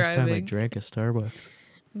remember the last time I driving. drank a Starbucks.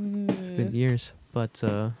 It's been years. But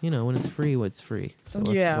when it's free, it's free. So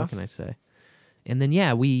what can I say? And then yeah,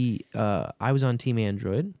 I was on Team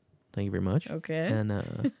Android. Thank you very much. Okay.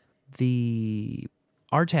 And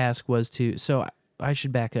our task was to, so I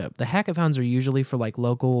should back up. The hackathons are usually for like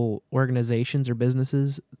local organizations or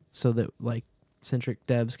businesses, so that like Centric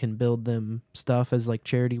devs can build them stuff as like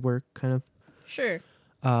charity work kind of. Sure.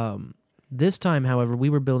 This time, however,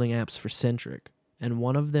 we were building apps for Centric, and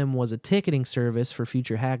one of them was a ticketing service for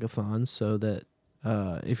future hackathons, so that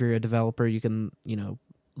if you're a developer, you can,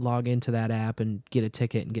 log into that app and get a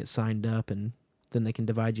ticket and get signed up, and then they can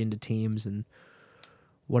divide you into teams and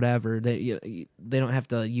whatever. They don't have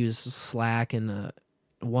to use Slack and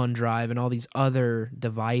OneDrive and all these other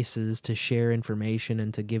devices to share information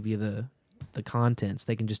and to give you the contents.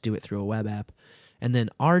 They can just do it through a web app. And then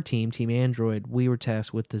our team, Team Android, we were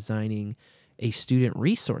tasked with designing a student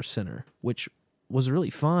resource center, which was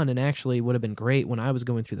really fun and actually would have been great when I was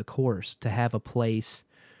going through the course, to have a place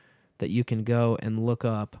that you can go and look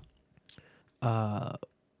up all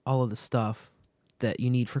of the stuff that you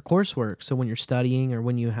need for coursework. So when you're studying or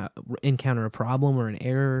when you encounter a problem or an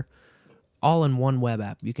error, all in one web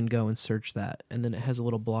app, you can go and search that. And then it has a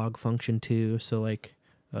little blog function too. So like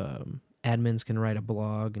admins can write a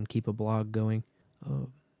blog and keep a blog going.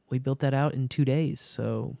 We built that out in 2 days.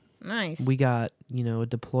 So Nice. we got, a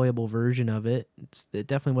deployable version of it. It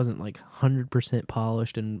definitely wasn't like 100%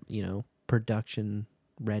 polished and, production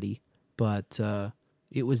ready, but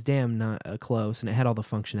it was damn not close, and it had all the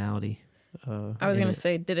functionality. I was going to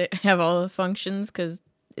say, did it have all the functions? Because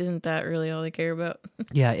isn't that really all they care about?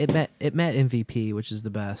 Yeah, it met MVP, which is the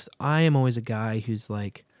best. I am always a guy who's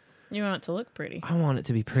like, You want it to look pretty. I want it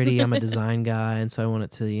to be pretty. I'm a design guy, and so I want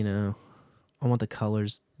it to, I want the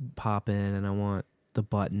colors popping, and I want the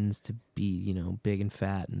buttons to be, big and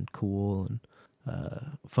fat and cool.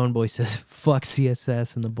 And Phone Boy says, "Fuck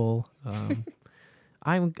CSS in the bowl."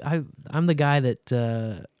 I'm the guy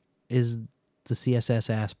that is the CSS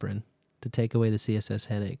aspirin to take away the CSS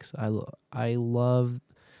headaches. I love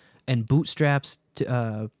and bootstraps,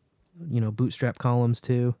 bootstrap columns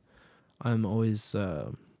too. I'm always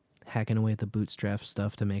hacking away at the bootstrap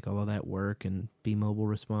stuff to make all of that work and be mobile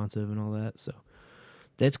responsive and all that. So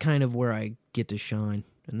that's kind of where I get to shine,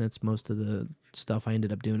 and that's most of the stuff I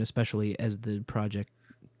ended up doing, especially as the project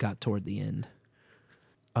got toward the end.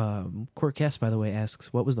 Courtcast, by the way,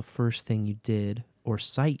 asks, what was the first thing you did or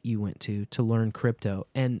site you went to learn crypto?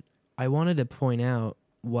 And I wanted to point out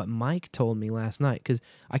what Mike told me last night, because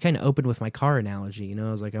I kind of opened with my car analogy.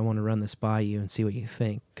 I was like, I want to run this by you and see what you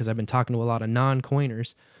think, because I've been talking to a lot of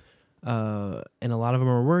non-coiners, and a lot of them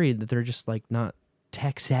are worried that they're just like not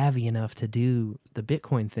tech savvy enough to do the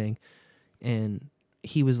Bitcoin thing. And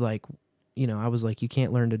he was like, I was like, you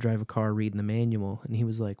can't learn to drive a car reading the manual. And he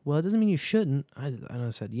was like, well, it doesn't mean you shouldn't. And I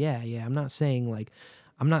said, yeah. I'm not saying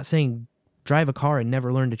drive a car and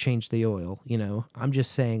never learn to change the oil. I'm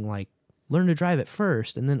just saying like learn to drive it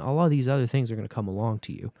first, and then all of these other things are going to come along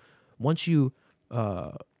to you. Once you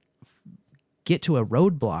get to a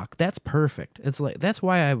roadblock, that's perfect. It's like, that's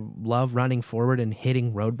why I love running forward and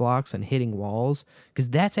hitting roadblocks and hitting walls, because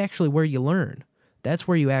that's actually where you learn. That's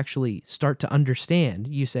where you actually start to understand.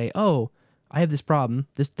 You say, oh, I have this problem.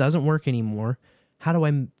 This doesn't work anymore. How do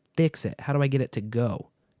I fix it? How do I get it to go?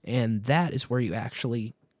 And that is where you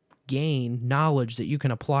actually gain knowledge that you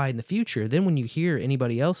can apply in the future. Then when you hear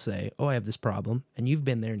anybody else say, oh, I have this problem, and you've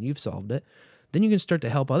been there and you've solved it, then you can start to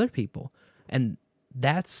help other people. And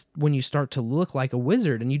that's when you start to look like a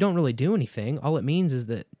wizard, and you don't really do anything. All it means is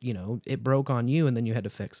that, it broke on you and then you had to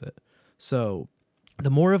fix it. So the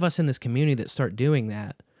more of us in this community that start doing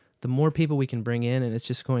that, the more people we can bring in, and it's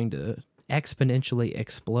just going to exponentially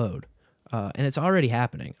explode. And it's already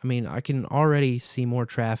happening. I mean, I can already see more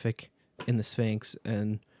traffic in the Sphinx,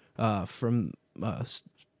 and from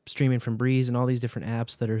streaming from Breeze and all these different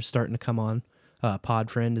apps that are starting to come on,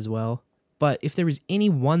 Podfriend as well. But if there was any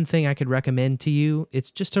one thing I could recommend to you, it's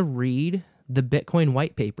just to read the Bitcoin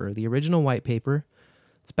white paper, the original white paper.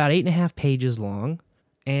 It's about 8.5 pages long,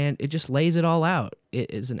 and it just lays it all out. It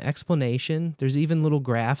is an explanation. There's even little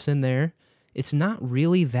graphs in there. It's not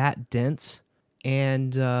really that dense,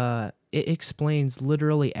 and it explains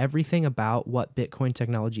literally everything about what Bitcoin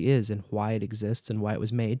technology is and why it exists and why it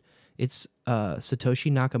was made. It's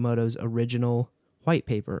Satoshi Nakamoto's original white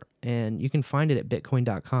paper, and you can find it at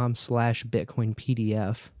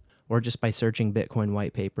bitcoin.com/bitcoinpdf, or just by searching Bitcoin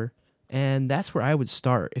white paper. And that's where I would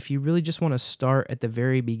start. If you really just want to start at the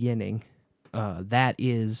very beginning, that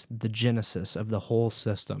is the genesis of the whole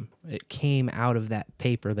system. It came out of that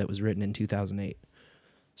paper that was written in 2008.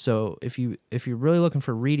 So if you're really looking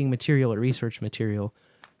for reading material or research material,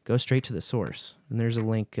 go straight to the source. And there's a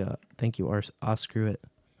link. Thank you, Oscruit.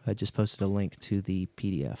 I just posted a link to the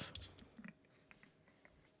PDF.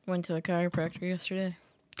 Went to the chiropractor yesterday.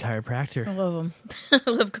 Chiropractor. I love them. I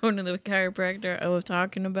love going to the chiropractor. I love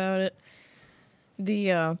talking about it. They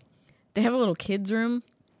have a little kids room,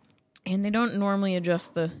 and they don't normally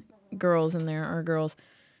adjust the girls in there, our girls.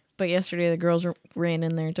 But yesterday the girls ran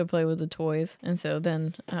in there to play with the toys, and so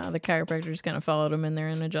then the chiropractor just kind of followed them in there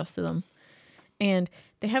and adjusted them. And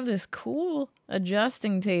they have this cool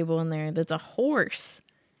adjusting table in there that's a horse.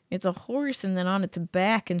 It's a horse, and then on its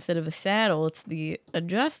back, instead of a saddle, it's the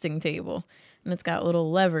adjusting table. And it's got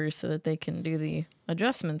little levers so that they can do the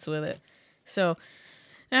adjustments with it. So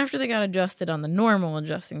after they got adjusted on the normal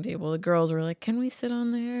adjusting table, the girls were like, can we sit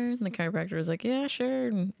on there? And the chiropractor was like, yeah, sure.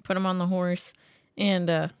 And put them on the horse. And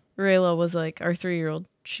Rayla was like, our 3-year-old,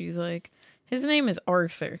 she's like, his name is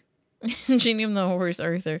Arthur. And she named the horse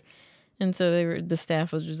Arthur. And so the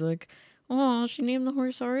staff was just like, oh, she named the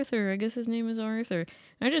horse Arthur. I guess his name is Arthur.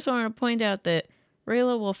 And I just wanted to point out that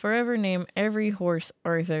Rayla will forever name every horse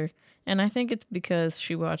Arthur. And I think it's because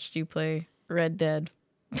she watched you play Red Dead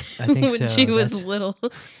I think when so. she was That's- little.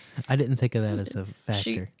 I didn't think of that as a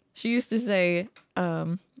factor. She used to say,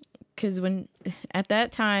 because when at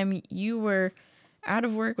that time you were out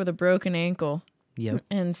of work with a broken ankle. Yep.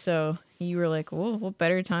 And so you were like, well, what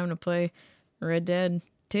better time to play Red Dead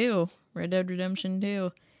 2, Red Dead Redemption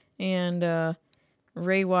 2. And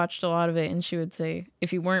Ray watched a lot of it, and she would say,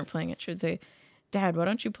 if you weren't playing it, she would say, Dad, why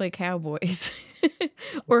don't you play cowboys?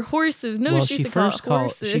 Or horses. No, well, she she used to call it first called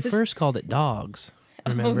horses. she first called it dogs.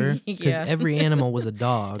 Remember? Because yeah. every animal was a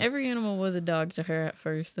dog, Every animal was a dog to her at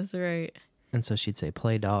first. That's right. and so she'd say,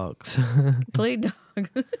 "Play dogs." Play dogs.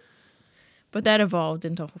 But that evolved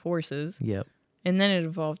into horses. Yep. And then it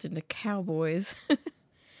evolved into cowboys.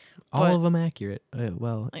 All But- of them accurate.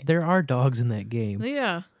 Well, there are dogs in that game.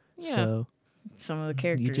 Yeah. Yeah. So Some of the you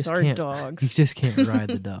characters just are can't, dogs. You just can't ride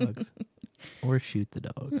the dogs or shoot the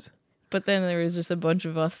dogs. But then there was just a bunch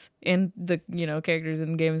of us and the, characters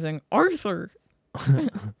in the game saying, Arthur.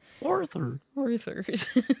 Arthur. Arthur.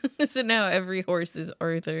 So now every horse is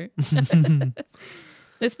Arthur.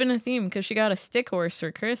 It's been a theme because she got a stick horse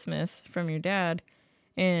for Christmas from your dad.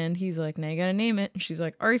 And he's like, now you got to name it. And she's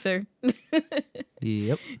like, Arthur.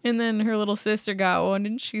 Yep. And then her little sister got one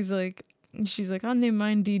and she's like, I'll name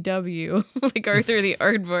mine DW. Like Arthur the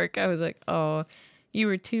Aardvark. I was like, oh, you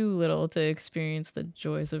were too little to experience the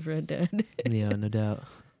joys of Red Dead. Yeah, no doubt.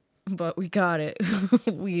 But we got it.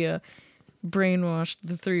 We brainwashed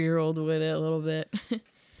the 3-year-old with it a little bit.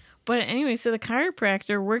 But anyway, so the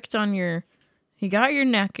chiropractor worked on he got your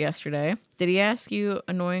neck yesterday. Did he ask you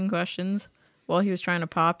annoying questions while he was trying to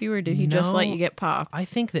pop you, or did he just let No, you get popped? I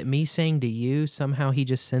think that me saying to you, somehow he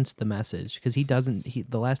just sensed the message because he doesn't.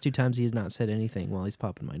 The last 2 times he has not said anything while he's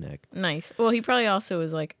popping my neck. Nice. Well, he probably also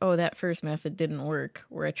was like, oh, that first method didn't work,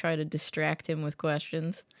 where I try to distract him with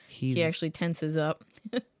questions. He actually tenses up.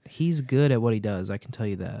 He's good at what he does. I can tell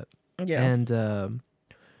you that. Yeah. And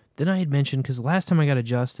then I had mentioned because the last time I got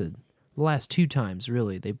adjusted, the last 2 times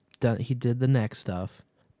really, he did the neck stuff,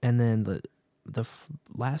 and then the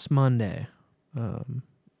last Monday,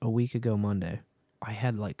 a week ago Monday, I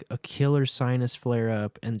had like a killer sinus flare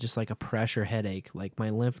up and just like a pressure headache. Like my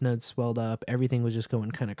lymph nodes swelled up, everything was just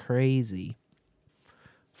going kind of crazy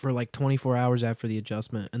for like 24 hours after the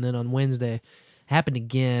adjustment, and then on Wednesday, happened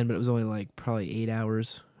again, but it was only like probably 8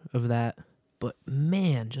 hours of that. But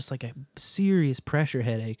man, just like a serious pressure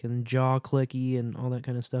headache and jaw clicky and all that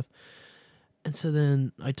kind of stuff. And so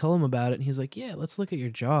then I told him about it, and he's like, yeah, let's look at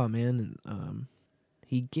your jaw, man. And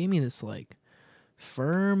he gave me this like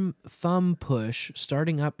firm thumb push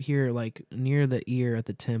starting up here like near the ear at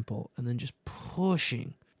the temple, and then just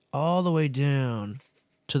pushing all the way down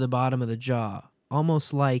to the bottom of the jaw.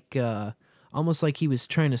 Almost like he was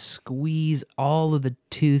trying to squeeze all of the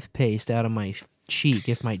toothpaste out of my cheek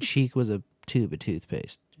if my cheek was a tube of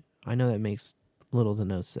toothpaste. I know that makes little to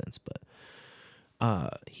no sense, but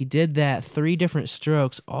he did that 3 different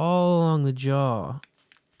strokes all along the jaw,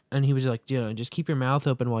 and he was like, just keep your mouth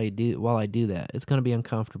open while I do that. It's gonna be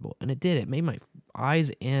uncomfortable, and it did. It made my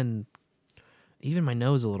eyes and even my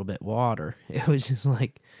nose a little bit water. It was just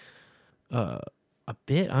like a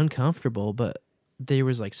bit uncomfortable, but there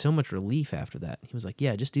was like so much relief after that. He was like,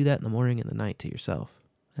 yeah, just do that in the morning and the night to yourself.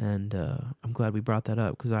 And I'm glad we brought that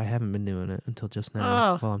up because I haven't been doing it until just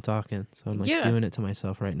now while I'm talking. So I'm like doing it to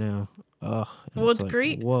myself right now. Ugh. Well, it's like,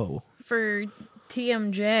 great Whoa. for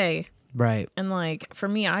TMJ. Right. And like for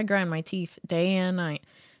me, I grind my teeth day and night.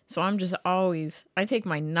 So I'm just I take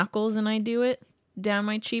my knuckles and I do it down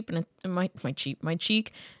my cheek and my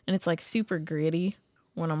cheek, and it's like super gritty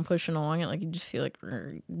when I'm pushing along it. Like you just feel like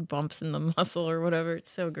bumps in the muscle or whatever.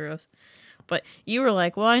 It's so gross. But you were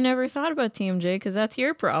like, well, I never thought about TMJ because that's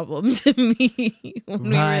your problem to me when we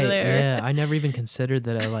were there. Yeah, I never even considered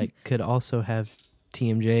that I like could also have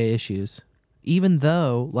TMJ issues. Even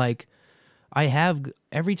though like I have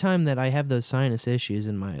every time that I have those sinus issues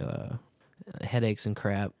and my headaches and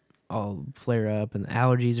crap all flare up, and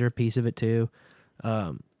allergies are a piece of it too.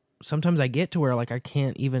 Sometimes I get to where like I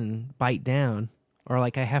can't even bite down, or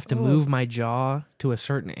like I have to move my jaw to a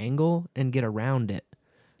certain angle and get around it,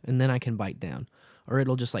 and then I can bite down, or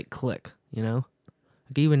it'll just like click, Like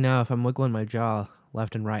even now, if I'm wiggling my jaw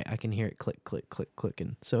left and right, I can hear it click, click, click,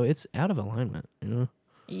 clicking. So it's out of alignment,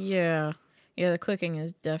 Yeah. Yeah, the clicking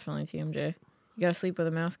is definitely TMJ. You gotta sleep with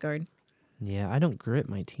a mouth guard. Yeah, I don't grit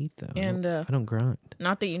my teeth though. And I don't grind.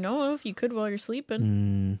 not that you know of. You could while you're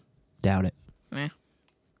sleeping. Doubt it.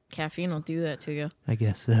 Caffeine will do that to you. I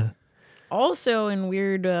guess so. Also, in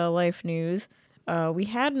weird life news, we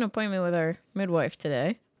had an appointment with our midwife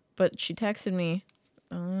today, but she texted me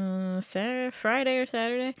Friday or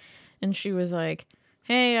Saturday, and she was like,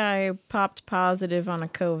 hey, I popped positive on a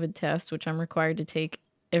COVID test, which I'm required to take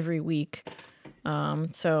every week.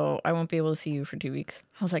 So I won't be able to see you for 2 weeks.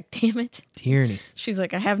 I was like, damn it. Tyranny. She's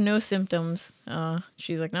like, I have no symptoms.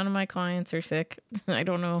 She's like, none of my clients are sick. I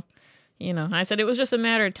don't know. I said it was just a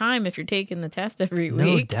matter of time if you're taking the test every No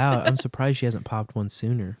week. doubt. I'm surprised she hasn't popped one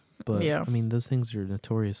sooner. But, Yeah. I mean, those things are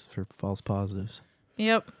notorious for false positives.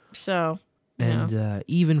 Yep. So, And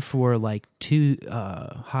even for, like, too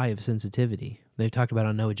high of sensitivity, they've talked about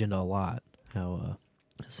on No Agenda a lot, how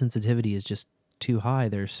sensitivity is just too high.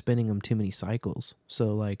 They're spinning them too many cycles.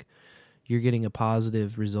 So, like, you're getting a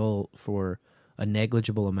positive result for a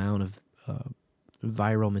negligible amount of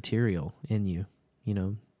viral material in you.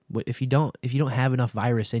 If you don't have enough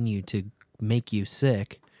virus in you to make you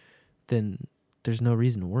sick, then there's no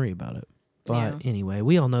reason to worry about it. But anyway,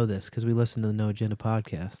 we all know this because we listen to the No Agenda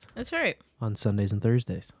podcast that's right. on Sundays and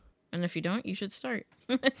Thursdays. And if you don't, you should start.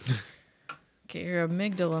 Get your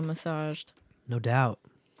amygdala massaged. No doubt.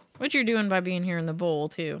 What you're doing by being here in the bowl,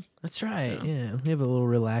 too. That's right. So. Yeah, we have a little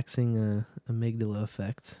relaxing amygdala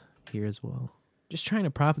effect here as well. Just trying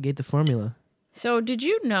to propagate the formula. So, did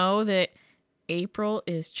you know that April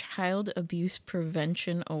is Child Abuse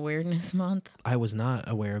Prevention Awareness Month? I was not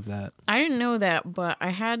aware of that. I didn't know that, but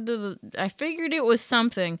I figured it was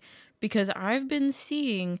something because I've been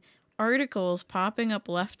seeing articles popping up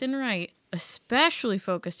left and right, especially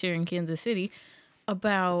focused here in Kansas City,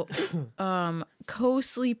 about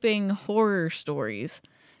co-sleeping horror stories.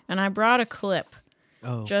 And I brought a clip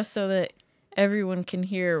just so that everyone can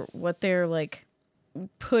hear what they're like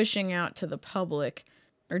pushing out to the public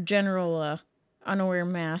or general unaware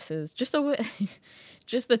masses. Just the way,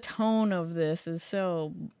 just the tone of this is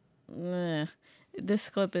so. This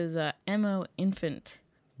clip is Emo Infant.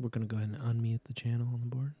 We're going to go ahead and unmute the channel on the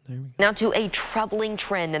board. There we go. Now to a troubling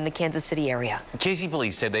trend in the Kansas City area. KC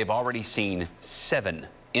police say they've already seen 7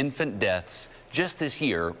 infant deaths just this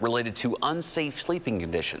year related to unsafe sleeping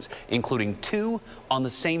conditions, including 2 on the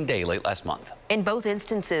same day late last month. In both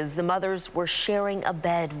instances, the mothers were sharing a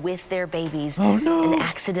bed with their babies and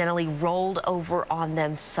accidentally rolled over on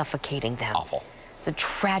them, suffocating them. Awful. It's a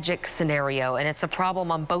tragic scenario, and it's a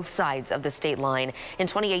problem on both sides of the state line. In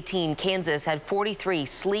 2018, Kansas had 43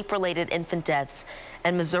 sleep-related infant deaths,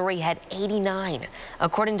 and Missouri had 89.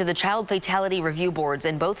 According to the Child Fatality Review Boards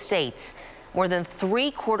in both states, more than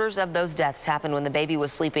 3/4 of those deaths happened when the baby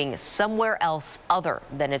was sleeping somewhere else other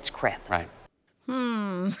than its crib. Right.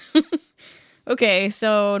 Okay,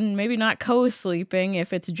 so maybe not co-sleeping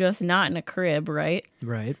if it's just not in a crib, right?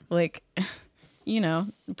 Right. Like,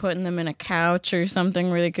 putting them in a couch or something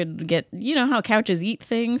where they could get, how couches eat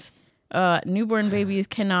things? Newborn babies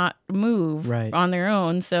cannot move on their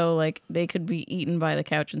own, so, like, they could be eaten by the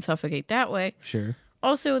couch and suffocate that way. Sure.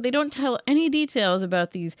 Also, they don't tell any details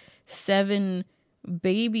about these 7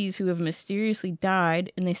 babies who have mysteriously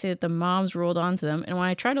died, and they say that the moms rolled onto them. And when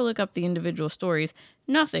I try to look up the individual stories,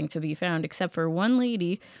 nothing to be found except for one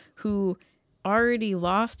lady who already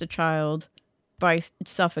lost a child by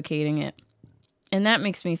suffocating it. And that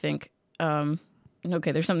makes me think,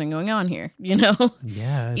 okay, there's something going on here,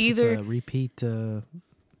 Yeah, either it's a repeat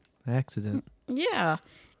accident. Yeah,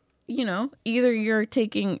 either you're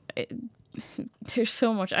taking. There's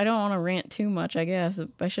so much. I don't want to rant too much, I guess.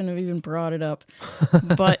 I shouldn't have even brought it up.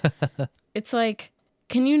 But it's like,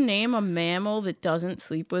 can you name a mammal that doesn't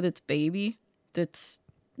sleep with its baby that's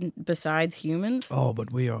besides humans? Oh,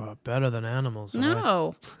 but we are better than animals.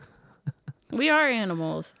 No. We are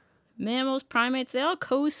animals. Mammals, primates, they all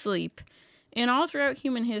co-sleep. And all throughout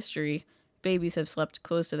human history, babies have slept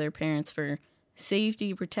close to their parents for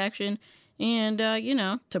safety, protection, and,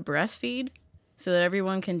 to breastfeed so that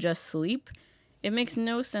everyone can just sleep. It makes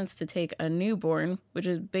no sense to take a newborn, which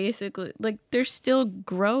is basically, like, they're still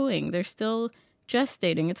growing. They're still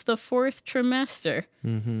gestating. It's the 4th trimester.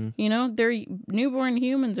 Mm-hmm. Their newborn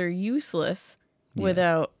humans are useless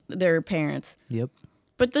without their parents. Yep.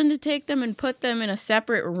 But then to take them and put them in a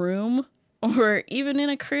separate room or even in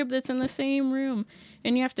a crib that's in the same room,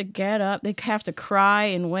 and you have to get up, they have to cry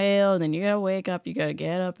and wail, and then you got to wake up, you got to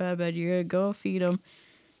get up out of bed, you got to go feed them.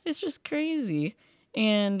 It's just crazy.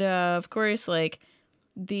 And, of course, like,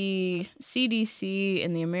 the CDC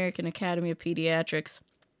and the American Academy of Pediatrics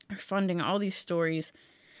are funding all these stories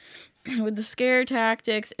with the scare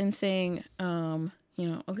tactics and saying,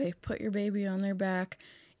 okay, put your baby on their back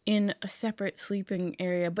in a separate sleeping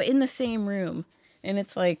area, but in the same room. And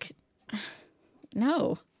it's like,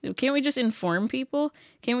 no. Can't we just inform people?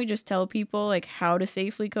 Can't we just tell people, like, how to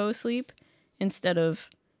safely co-sleep instead of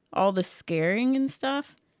all the scaring and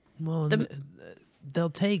stuff? Well, they'll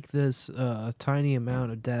take this tiny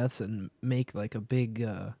amount of deaths and make like a big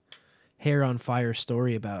hair on fire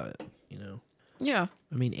story about it, you know? Yeah.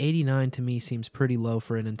 I mean, 89 to me seems pretty low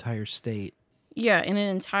for an entire state. Yeah, in an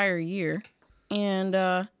entire year.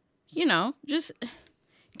 And, you know, just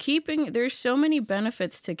there's so many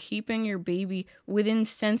benefits to keeping your baby within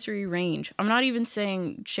sensory range. I'm not even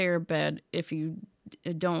saying share a bed if you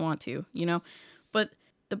don't want to, you know? But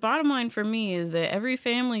the bottom line for me is that every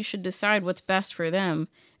family should decide what's best for them.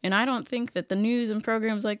 And I don't think that the news and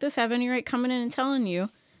programs like this have any right coming in and telling you,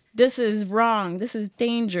 this is wrong, this is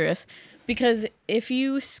dangerous. Because if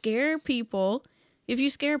you scare people, if you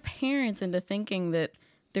scare parents into thinking that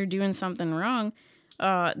they're doing something wrong,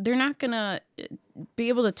 they're not going to be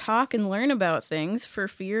able to talk and learn about things for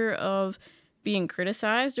fear of being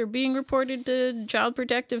criticized or being reported to Child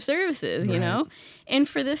Protective Services, you know? And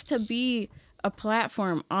for this to be a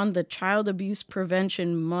platform on the Child Abuse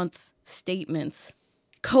Prevention Month statements,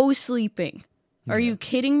 co-sleeping. Are you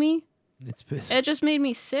kidding me? It just made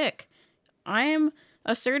me sick. I am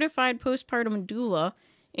a certified postpartum doula,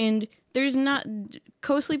 and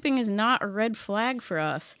co-sleeping is not a red flag for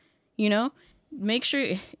us, you know? Make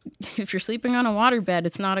sure if you're sleeping on a waterbed,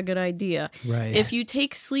 it's not a good idea. Right. If you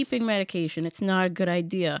take sleeping medication, it's not a good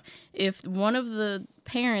idea. If one of the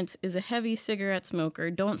parents is a heavy cigarette smoker,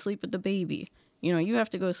 don't sleep with the baby. You know, you have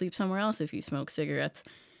to go sleep somewhere else if you smoke cigarettes.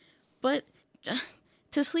 But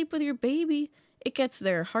to sleep with your baby, it gets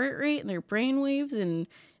their heart rate and their brain waves and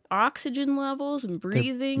oxygen levels and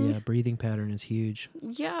breathing. Breathing pattern is huge.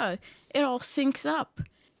 Yeah, it all syncs up.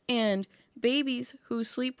 And babies who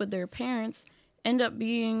sleep with their parents end up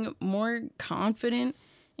being more confident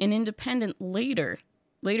and independent later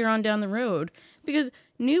on down the road, because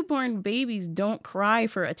newborn babies don't cry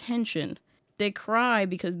for attention. They cry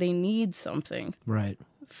because they need something. Right.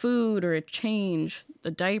 Food or a change, a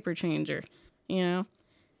diaper changer, you know?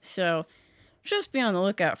 So just be on the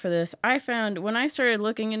lookout for this. When I started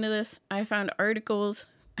looking into this, I found articles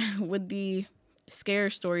with the scare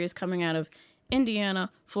stories coming out of Indiana,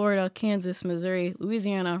 Florida, Kansas, Missouri,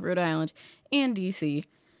 Louisiana, Rhode Island, and D.C.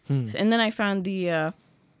 And then I found the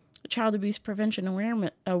Child Abuse Prevention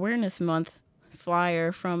Awareness Month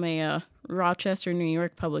flyer from a Rochester, New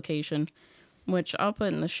York publication, which I'll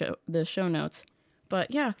put in the show notes.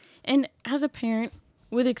 But yeah, and as a parent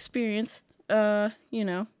with experience, you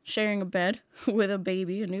know, sharing a bed with a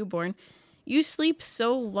baby, a newborn, you sleep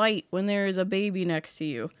so light when there is a baby next to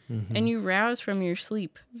you, and you rouse from your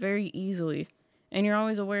sleep very easily, and you're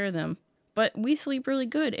always aware of them. But we sleep really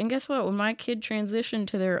good. And guess what? When my kid transitioned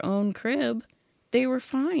to their own crib, they were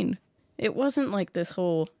fine. It wasn't like this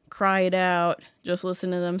whole cry it out, just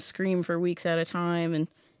listen to them scream for weeks at a time. And,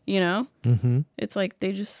 you know, it's like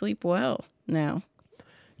they just sleep well now.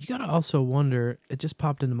 You got to also wonder, it just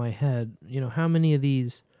popped into my head, you know, how many of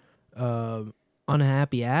these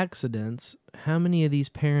unhappy accidents, how many of these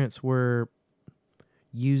parents were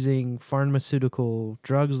using pharmaceutical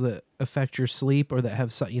drugs that affect your sleep or that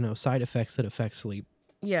have, you know, side effects that affect sleep?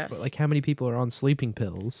 Yes. But like how many people are on sleeping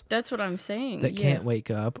pills? That's what I'm saying. That can't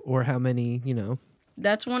wake up, or how many, you know.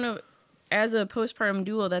 That's as a postpartum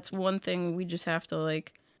doula, that's one thing we just have to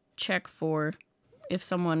like check for if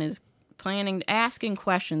someone is asking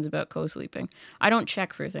questions about co-sleeping. I don't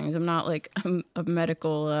check for things. I'm not like a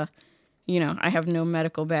medical, you know, I have no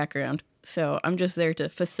medical background. So I'm just there to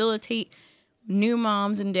facilitate new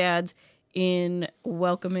moms and dads in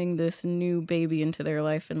welcoming this new baby into their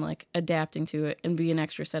life and like adapting to it and be an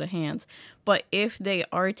extra set of hands. But if they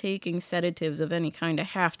are taking sedatives of any kind, I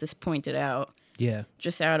have to point it out. Yeah.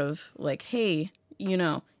 Just out of like, hey, you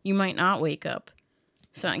know, you might not wake up.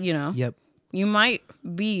 So, you know. Yep. You might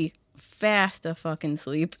be fast a fucking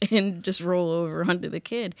sleep and just roll over onto the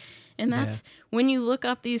kid. And that's when you look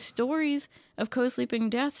up these stories of co-sleeping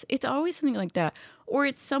deaths, it's always something like that. Or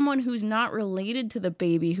it's someone who's not related to the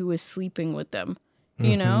baby who is sleeping with them,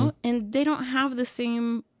 you know? And they don't have the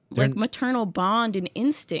same like maternal bond and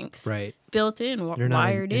instincts built in, They're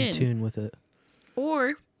wired not in tune with it.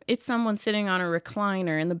 Or it's someone sitting on a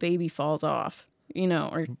recliner and the baby falls off, you know,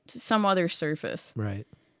 or some other surface. Right.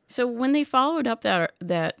 So when they followed up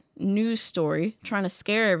that news story, trying to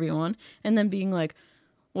scare everyone, and then being like,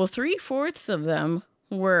 well, 3/4 of them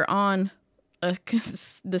were on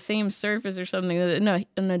the same surface or something, an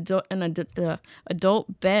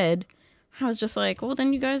adult bed, I was just like, well,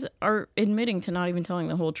 then you guys are admitting to not even telling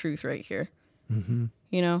the whole truth right here.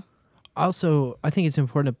 You know? Also, I think it's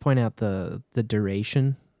important to point out the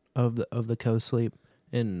duration of the co-sleep.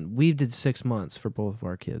 And we did 6 months for both of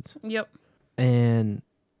our kids. Yep. And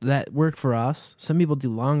that worked for us. Some people do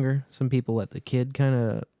longer. Some people let the kid kind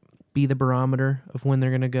of be the barometer of when they're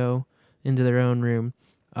going to go. into their own room.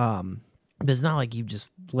 But it's not like you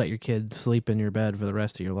just let your kid sleep in your bed for the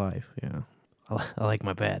rest of your life. I like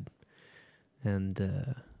my bed.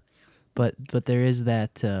 And but there is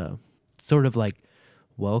that sort of like,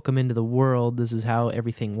 welcome into the world. This is how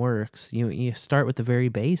everything works. You start with the very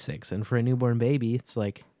basics, and for a newborn baby, it's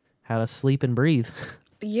like how to sleep and breathe.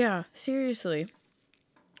 Yeah, seriously.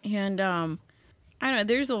 And I don't know,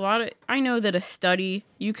 there's a lot of, I know that a study,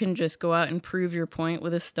 you can just go out and prove your point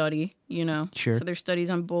with a study, you know. Sure. So there's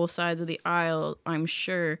studies on both sides of the aisle, I'm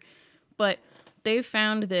sure. But they've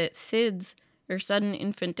found that SIDS, or sudden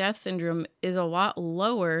infant death syndrome, is a lot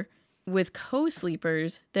lower with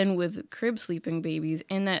co-sleepers than with crib sleeping babies,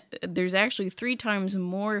 and that there's actually 3 times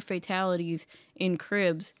more fatalities in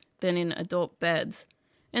cribs than in adult beds.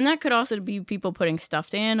 And that could also be people putting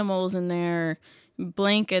stuffed animals in there,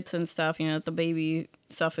 blankets and stuff, you know, that the baby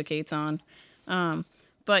suffocates on.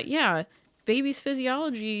 But yeah, baby's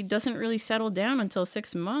physiology doesn't really settle down until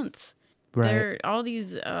 6 months. Right. There, all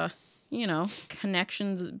these, you know,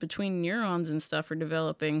 connections between neurons and stuff are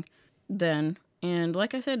developing then. And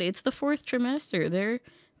like I said, it's the 4th trimester.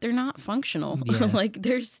 They're not functional. Yeah. Like,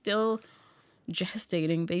 they're still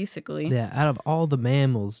gestating, basically. Yeah, out of all the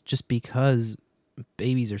mammals, just because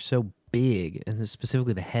babies are so big, and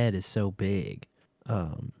specifically the head is so big,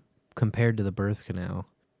 compared to the birth canal,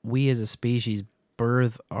 we as a species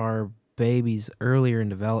birth our babies earlier in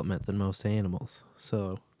development than most animals.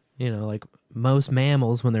 So, you know, like most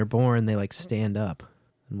mammals, when they're born, they like stand up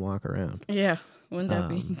and walk around. Yeah, wouldn't that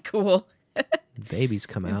be cool? Babies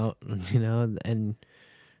come out, you know, and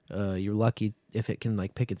you're lucky if it can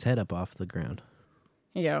like pick its head up off the ground.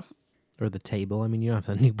 Yeah. Or the table. I mean, you don't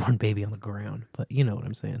have a newborn baby on the ground, but you know what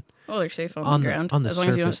I'm saying. Well, they're safe on the ground, on the as long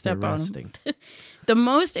as you don't surface, they're step on resting. them. The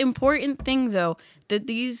most important thing, though, that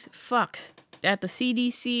these fucks at the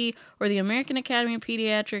CDC or the American Academy of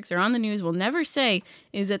Pediatrics or on the news will never say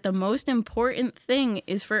is that the most important thing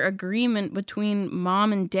is for agreement between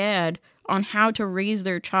mom and dad on how to raise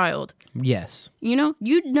their child. Yes. You know,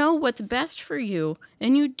 you know what's best for you,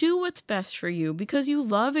 and you do what's best for you because you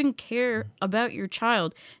love and care about your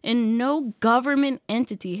child, and no government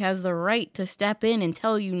entity has the right to step in and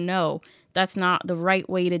tell you no, that's not the right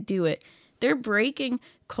way to do it. They're breaking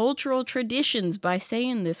cultural traditions by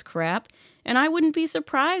saying this crap, and I wouldn't be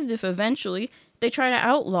surprised if eventually they try to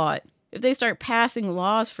outlaw it, if they start passing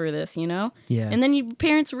laws for this, you know? Yeah. And then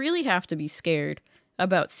parents really have to be scared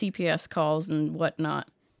about CPS calls and whatnot.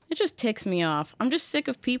 It just ticks me off. I'm just sick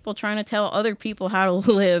of people trying to tell other people how to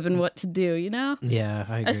live and what to do, you know? Yeah,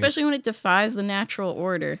 I agree. Especially when it defies the natural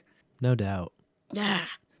order. No doubt. Yeah.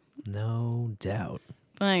 No doubt.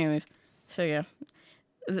 But anyways, so yeah.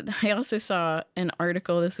 I also saw an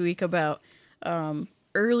article this week about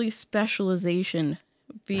early specialization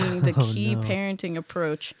being the key parenting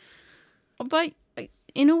approach. But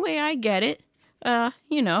in a way, I get it.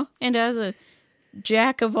 You know, and as a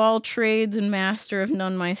jack of all trades and master of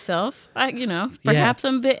none myself, perhaps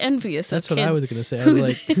I'm a bit envious. That's of what kids I was gonna say. I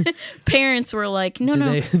was like, parents were like,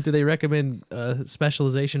 no. Do they recommend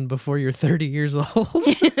specialization before you're 30 years old?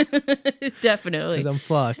 Definitely. Because I'm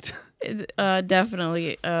fucked.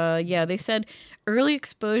 Definitely. Yeah, they said early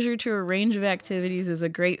exposure to a range of activities is a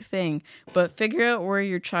great thing, but figure out where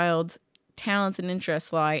your child's talents and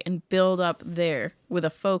interests lie and build up there with a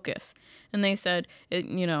focus. And they said,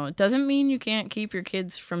 it doesn't mean you can't keep your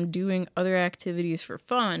kids from doing other activities for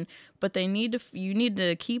fun, but you need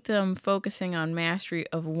to keep them focusing on mastery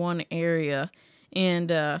of one area. And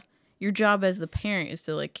your job as the parent is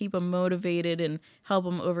to like keep them motivated and help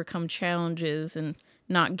them overcome challenges and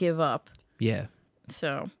not give up. Yeah.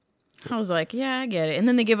 So I was like, yeah, I get it. And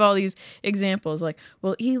then they give all these examples like,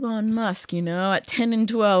 well, Elon Musk, at 10 and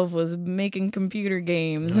 12 was making computer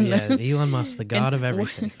games. Oh, yeah, Elon Musk, the god of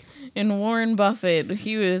everything. And Warren Buffett,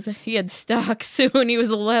 he had stocks when he was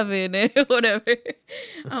 11 and whatever.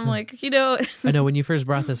 I'm like, I know when you first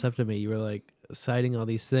brought this up to me, you were like citing all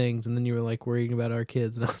these things, and then you were like worrying about our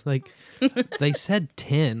kids, and I was like, they said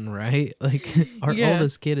 10, right? Like our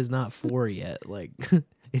oldest kid is not 4 yet. Like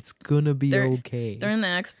it's gonna be okay. They're in the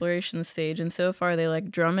exploration stage, and so far they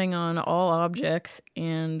like drumming on all objects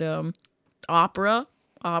and opera.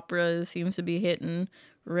 Opera seems to be hitting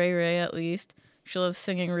Ray at least. She loves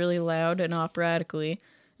singing really loud and operatically,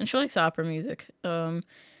 and she likes opera music.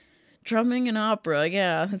 Drumming and opera,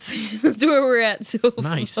 yeah, that's where we're at so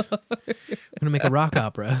nice. far. I'm gonna make a rock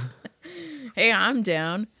opera. Hey, I'm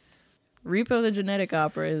down. Repo the Genetic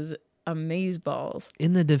Opera is amazeballs.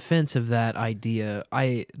 In the defense of that idea,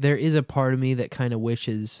 there is a part of me that kind of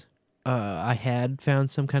wishes I had found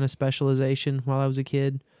some kind of specialization while I was a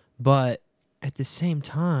kid, but at the same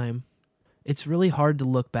time, it's really hard to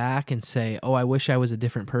look back and say, oh, I wish I was a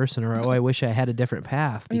different person, or oh, I wish I had a different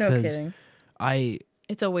path, No because kidding. I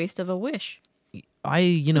It's a waste of a wish.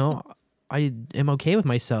 you know, I am okay with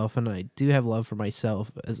myself, and I do have love for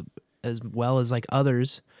myself as well as like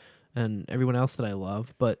others and everyone else that I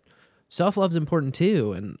love, but self-love's important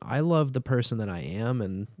too, and I love the person that I am,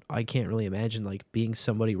 and I can't really imagine like being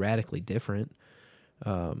somebody radically different.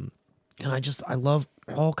 And I love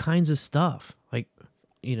all kinds of stuff. Like,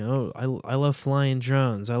 you know, I love flying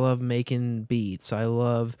drones. I love making beats. I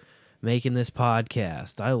love making this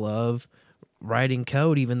podcast. I love writing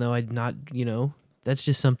code, even though I'm not, you know, that's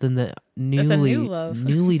just something that That's a new love.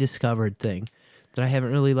 newly discovered thing that I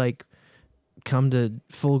haven't really like come to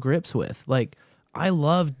full grips with. Like, I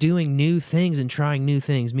love doing new things and trying new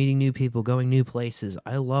things, meeting new people, going new places.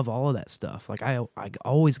 I love all of that stuff. Like, I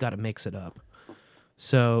always got to mix it up.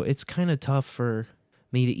 So it's kind of tough for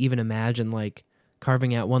me to even imagine like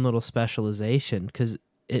carving out one little specialization, because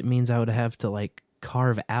it means I would have to like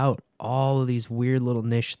carve out all of these weird little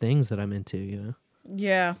niche things that I'm into, you know?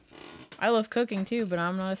 Yeah. I love cooking too, but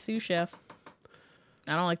I'm not a sous chef.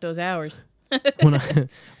 I don't like those hours.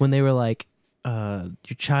 When they were like,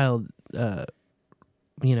 your child,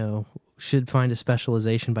 you know, should find a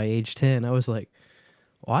specialization by age 10, I was like,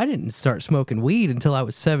 well, I didn't start smoking weed until I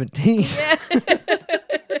was 17. Yeah.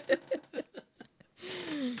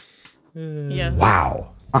 Yeah.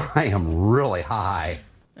 Wow. I am really high.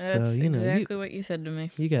 That's So, you know, exactly what you said to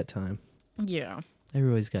me. You got time. Yeah.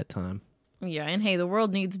 Everybody's got time. Yeah, and hey, the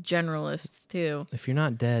world needs generalists too. If you're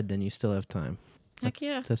not dead, then you still have time. Heck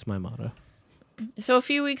yeah. That's my motto. So a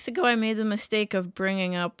few weeks ago, I made the mistake of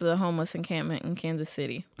bringing up the homeless encampment in Kansas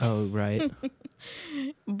City. Oh, right.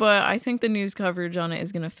 But I think the news coverage on it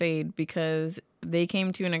is going to fade because they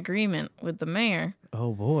came to an agreement with the mayor.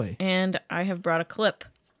 Oh, boy. And I have brought a clip.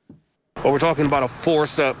 Well, we're talking about a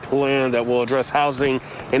 4-step plan that will address housing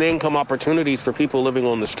and income opportunities for people living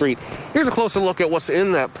on the street. Here's a closer look at what's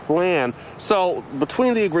in that plan. So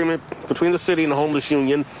between the agreement between the city and the homeless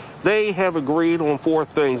union, they have agreed on 4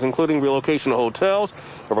 things, including relocation of hotels,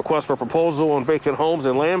 a request for proposal on vacant homes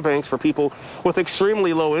and land banks for people with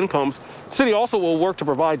extremely low incomes. The city also will work to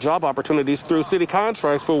provide job opportunities through city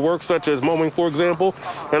contracts for work such as mowing, for example,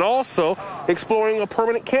 and also exploring a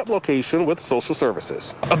permanent camp location with social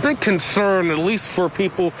services. A big concern, at least for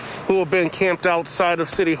people who have been camped outside of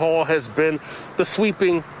City Hall, has been the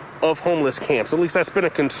sweeping of homeless camps. At least that's been a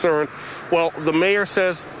concern. Well, the mayor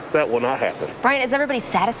says that will not happen. Brian, is everybody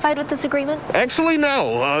satisfied with this agreement? Actually,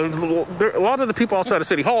 no. A lot of the people outside of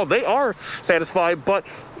City Hall, they are satisfied, but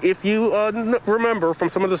if you remember from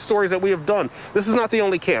some of the stories that we have done, this is not the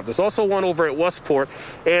only camp. There's also one over at Westport,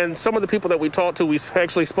 and some of the people that we talked to, we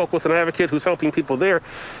actually spoke with an advocate who's helping people there.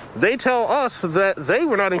 They tell us that they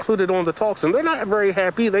were not included on the talks, and they're not very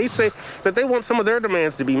happy. They say that they want some of their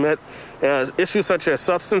demands to be met, as issues such as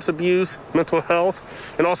substance abuse, mental health,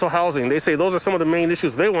 and also housing. They say those are some of the main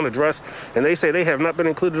issues they want to address, and they say they have not been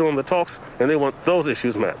included on the talks, and they want those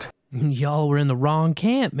issues met. Y'all were in the wrong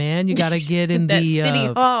camp, man. You gotta get in That the City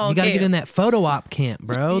Hall you gotta get camp. in that photo op camp,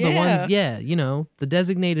 bro. The ones, Yeah. you know, the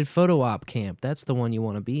designated photo op camp. That's the one you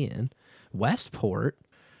want to be in. Westport.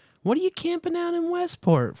 What are you camping out in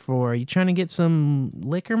Westport for? Are you trying to get some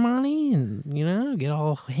liquor money and, you know, get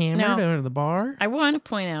all hammered Now, out of the bar? I want to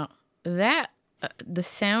point out that the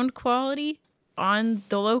sound quality on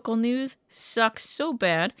the local news sucks so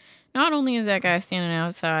bad. Not only is that guy standing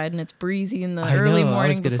outside and it's breezy in the early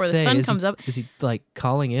morning before the sun comes up, Is he like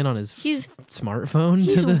calling in on his He's- smartphone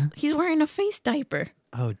to the? he's wearing a face diaper.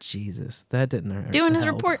 Oh Jesus, that didn't hurt. Doing his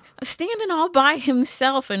help. report, standing all by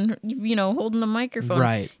himself and, you know, holding the microphone.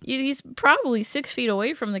 Right. He's probably 6 feet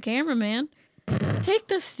away from the cameraman. Take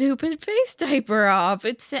the stupid face diaper off.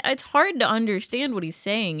 It's hard to understand what he's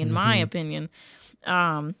saying, in my opinion.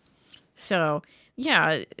 So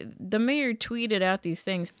yeah, the mayor tweeted out these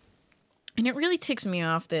things, and it really ticks me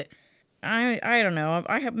off that I don't know.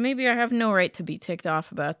 I have no right to be ticked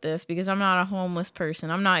off about this because I'm not a homeless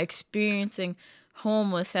person. I'm not experiencing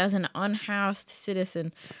homeless as an unhoused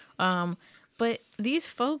citizen. But these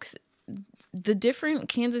folks, the different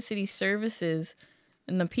Kansas City services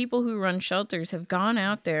and the people who run shelters have gone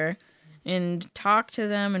out there and talked to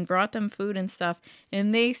them and brought them food and stuff.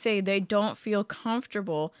 And they say they don't feel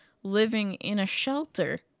comfortable living in a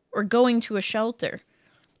shelter or going to a shelter.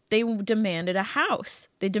 They demanded a house.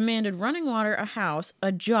 They demanded running water, a house,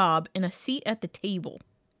 a job, and a seat at the table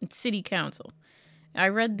in city council. I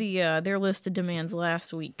read their list of demands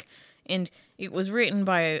last week, and it was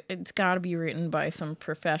it's got to be written by some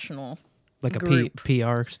professional Like group.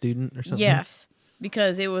 a PR student or something? Yes,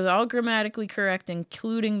 because it was all grammatically correct,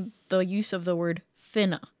 including the use of the word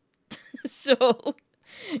finna. So,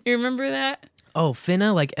 you remember that? Oh,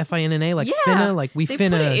 finna, like Finna, like Yeah, finna, like we they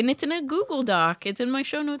put finna, it, and it's in a Google Doc. It's in my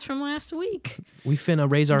show notes from last week. we finna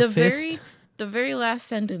raise our fist. The very last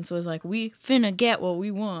sentence was like, "We finna get what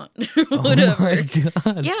we want." Oh Whatever. my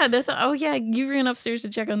God. Yeah, that's. Oh yeah, you ran upstairs to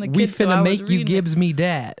check on the We kids. So I finna was make you reading it. Gibbs me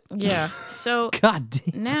dat. Yeah. So God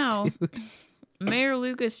damn. now, Mayor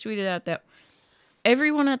Lucas tweeted out that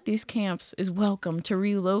everyone at these camps is welcome to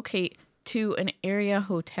relocate to an area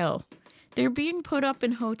hotel. They're being put up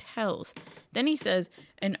in hotels. Then he says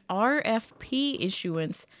an RFP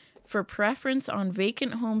issuance for preference on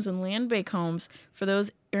vacant homes and land bank homes for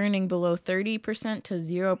those earning below 30% to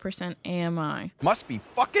 0% AMI. Must be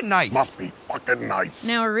fucking nice. Must be fucking nice.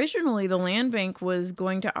 Now, originally, the land bank was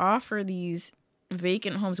going to offer these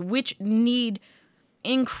vacant homes, which need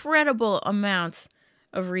incredible amounts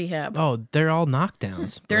of rehab. Oh, they're all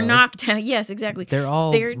knockdowns. They're bro. knocked down. Yes, exactly. They're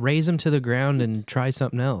all raze them to the ground and try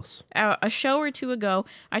something else. A show or two ago,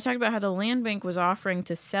 I talked about how the land bank was offering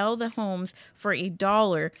to sell the homes for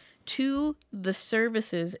 $1 to the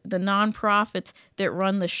services, the nonprofits that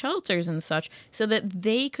run the shelters and such, so that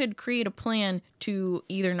they could create a plan to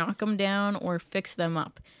either knock them down or fix them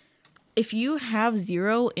up. If you have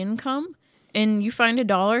zero income and you find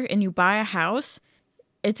 $1 and you buy a house,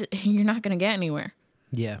 you're not going to get anywhere.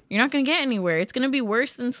 Yeah. You're not going to get anywhere. It's going to be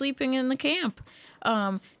worse than sleeping in the camp.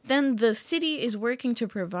 Then the city is working to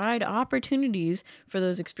provide opportunities for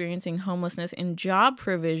those experiencing homelessness and job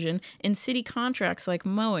provision in city contracts like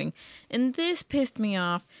mowing. And this pissed me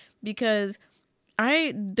off because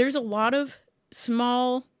there's a lot of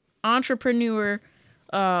small entrepreneur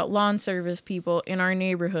lawn service people in our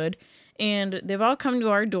neighborhood, and they've all come to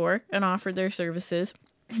our door and offered their services,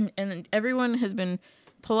 and everyone has been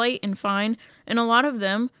polite and fine, and a lot of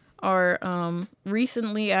them are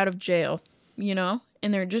recently out of jail, you know,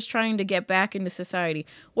 and they're just trying to get back into society.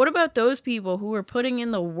 What about those people who are putting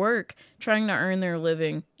in the work trying to earn their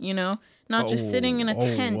living, you know, not just sitting in a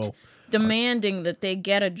tent demanding that they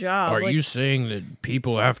get a job? Are you saying that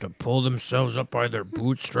people have to pull themselves up by their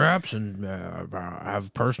bootstraps and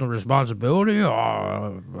have personal responsibility?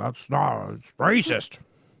 That's not, it's racist.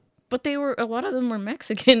 But a lot of them were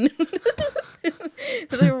Mexican.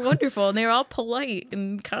 They were wonderful, and they were all polite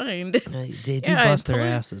and kind. They do bust their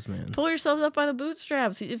asses, man. Pull yourselves up by the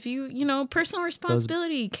bootstraps. If personal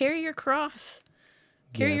responsibility, carry your cross,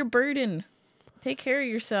 carry your burden, take care of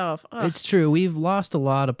yourself. Ugh. It's true. We've lost a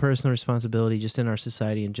lot of personal responsibility just in our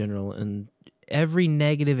society in general, and every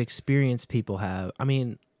negative experience people have. I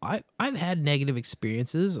mean, I've had negative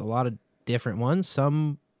experiences, a lot of different ones,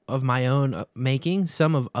 some of my own making,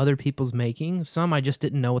 some of other people's making, some I just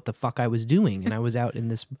didn't know what the fuck I was doing, and I was out in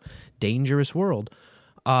this dangerous world.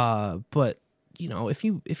 But you know, if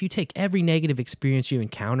you take every negative experience you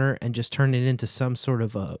encounter and just turn it into some sort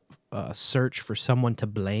of a search for someone to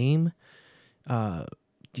blame,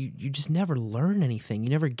 you just never learn anything. You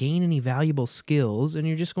never gain any valuable skills, and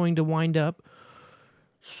you're just going to wind up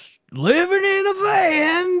living in a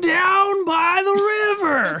van down by the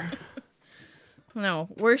river. No,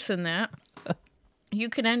 worse than that. You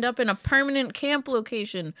could end up in a permanent camp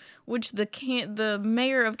location, which the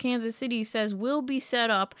mayor of Kansas City says will be set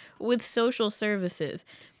up with social services.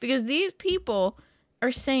 Because these people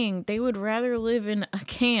are saying they would rather live in a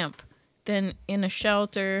camp than in a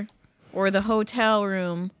shelter or the hotel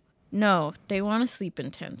room. No, they want to sleep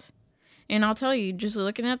in tents. And I'll tell you, just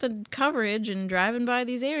looking at the coverage and driving by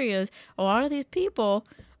these areas, a lot of these people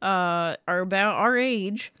are about our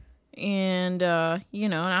age. And,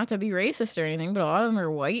 not to be racist or anything, but a lot of them are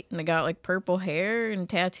white and they got like purple hair and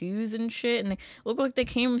tattoos and shit. And they look like they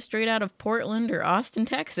came straight out of Portland or Austin,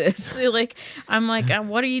 Texas. I'm like,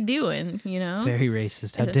 what are you doing? You know? Very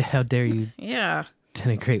racist. How dare you? Yeah.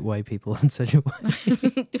 Denigrate white people in such a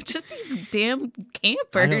way. Just these damn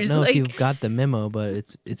campers. I don't know if you've got the memo, but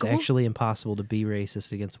it's actually impossible to be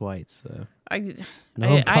racist against whites. So. I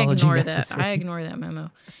ignore that. I ignore that memo.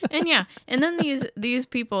 And yeah, and then these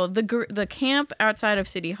people, the camp outside of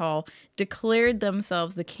City Hall declared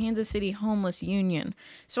themselves the Kansas City Homeless Union.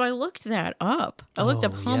 So I looked that up. I looked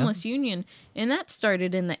up Homeless Union, and that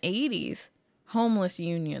started in the 80s. Homeless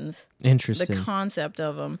unions. Interesting. The concept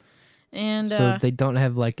of them. And so they don't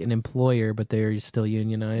have like an employer, but they're still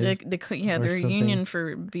unionized. They're union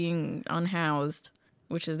for being unhoused,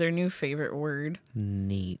 which is their new favorite word.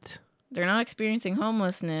 Neat. They're not experiencing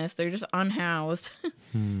homelessness. They're just unhoused.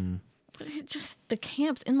 But it's just the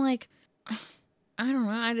camps and like, I don't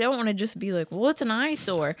know. I don't want to just be like, well, it's an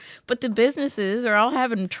eyesore. But the businesses are all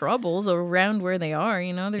having troubles around where they are.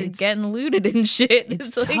 You know, they're getting looted and shit. It's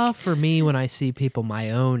tough for me when I see people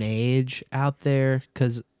my own age out there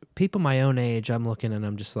because people my own age, I'm looking and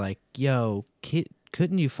I'm just like, yo,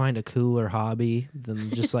 couldn't you find a cooler hobby than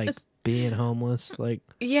just like being homeless? Like,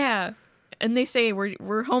 Yeah. And they say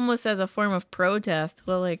we're homeless as a form of protest.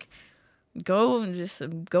 Well, like, go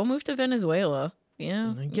move to Venezuela. You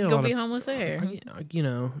know, go be homeless there. You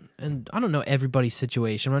know, and I don't know everybody's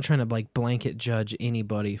situation. I'm not trying to like blanket judge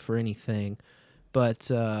anybody for anything, but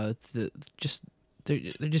there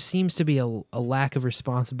just seems to be a lack of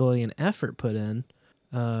responsibility and effort put in,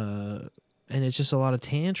 and it's just a lot of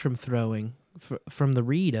tantrum throwing from the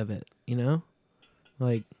read of it. You know,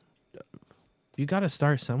 like, you got to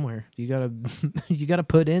start somewhere. You got to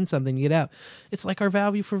put in something to get out. It's like our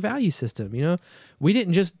value for value system. You know, we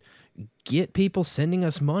didn't just get people sending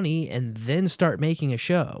us money and then start making a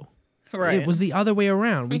show. Right. It was the other way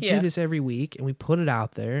around. We do this every week and we put it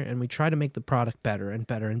out there and we try to make the product better and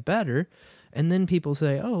better and better. And then people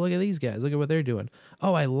say, oh, look at these guys. Look at what they're doing.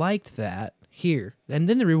 Oh, I liked that. Here. And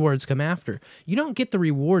then the rewards come after. You don't get the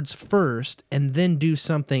rewards first and then do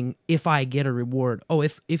something if I get a reward. Oh,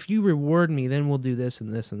 if you reward me, then we'll do this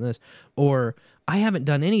and this and this. Or I haven't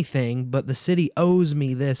done anything, but the city owes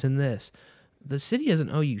me this and this. The city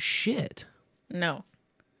doesn't owe you shit. No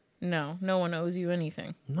one owes you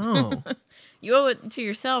anything. No. You owe it to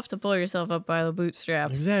yourself to pull yourself up by the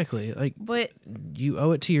bootstraps. Exactly. Like, but you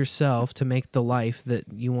owe it to yourself to make the life that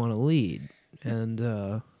you want to lead.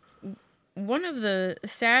 And one of the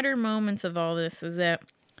sadder moments of all this is that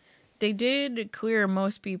they did clear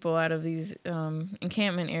most people out of these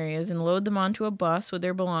encampment areas and load them onto a bus with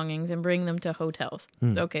their belongings and bring them to hotels.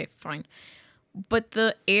 Okay, fine. But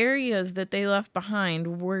the areas that they left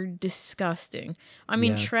behind were disgusting. I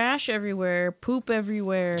mean, trash everywhere, poop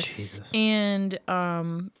everywhere. Jesus. And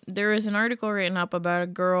there was an article written up about a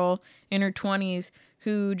girl in her 20s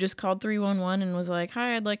who just called 311 and was like,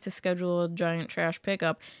 hi, I'd like to schedule a giant trash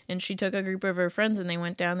pickup. And she took a group of her friends and they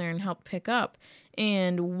went down there and helped pick up.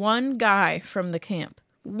 And one guy from the camp,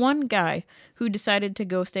 who decided to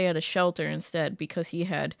go stay at a shelter instead because he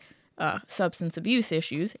had substance abuse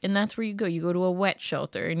issues, and that's where you go to a wet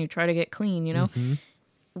shelter and you try to get clean, you know.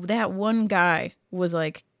 That one guy was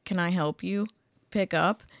like, can I help you pick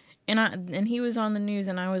up? And he was on the news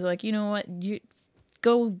and I was like, you know what, you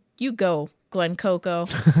go Glenn Coco.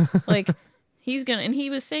 Like, and he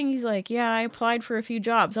was saying, he's like, yeah, I applied for a few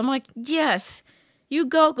jobs. I'm like, yes, you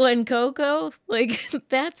go Glenn Coco. Like,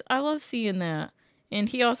 I love seeing that. And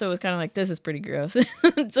he also was kind of like, this is pretty gross.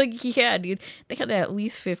 It's like, yeah, dude, they had at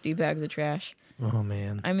least 50 bags of trash. Oh,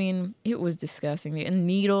 man. I mean, it was disgusting. And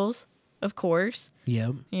needles, of course.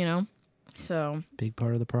 Yep. You know, so. Big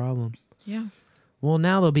part of the problem. Yeah. Well,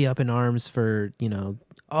 now they'll be up in arms for, you know,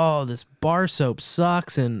 oh, this bar soap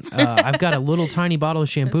sucks. And I've got a little tiny bottle of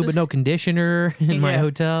shampoo, but no conditioner in my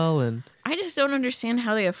hotel. And I just don't understand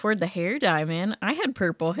how they afford the hair dye, man. I had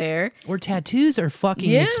purple hair. Or tattoos are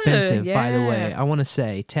fucking expensive, by the way. I want to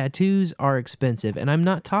say tattoos are expensive. And I'm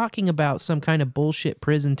not talking about some kind of bullshit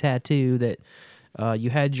prison tattoo that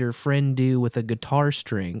you had your friend do with a guitar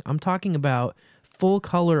string. I'm talking about full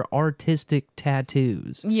color artistic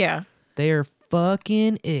tattoos. Yeah. They are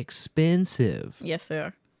fucking expensive. Yes, they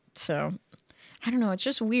are. So, I don't know. It's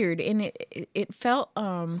just weird. And it felt,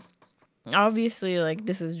 obviously, like,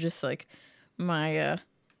 this is just, like, my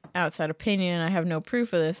outside opinion. I have no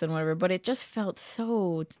proof of this and whatever, but it just felt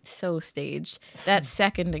so staged. That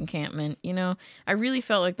second encampment, you know? I really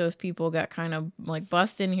felt like those people got kind of, like,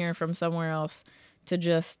 bussed in here from somewhere else to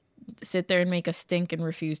just sit there and make a stink and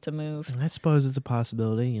refuse to move. I suppose it's a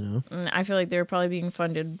possibility, you know? And I feel like they were probably being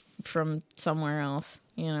funded from somewhere else,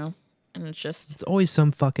 you know? And it's just... It's always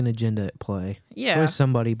some fucking agenda at play. Yeah. It's always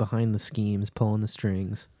somebody behind the schemes pulling the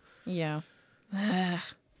strings. Yeah.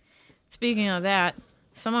 Speaking of that,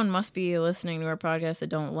 someone must be listening to our podcast that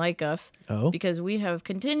don't like us. Oh? Because we have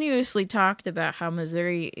continuously talked about how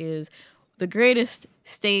Missouri is the greatest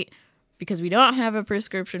state because we don't have a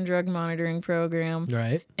prescription drug monitoring program.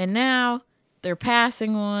 Right. And now they're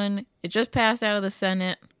passing one. It just passed out of the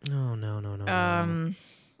Senate. Oh, no.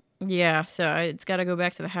 Yeah, so it's got to go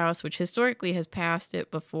back to the House, which historically has passed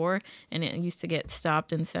it before, and it used to get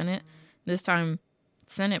stopped in Senate. This time,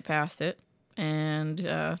 Senate passed it, and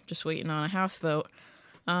just waiting on a House vote.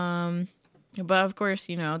 But of course,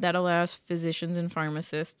 you know, that allows physicians and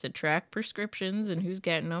pharmacists to track prescriptions and who's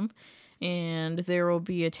getting them. And there will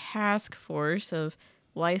be a task force of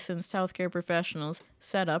licensed healthcare professionals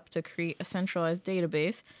set up to create a centralized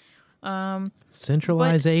database.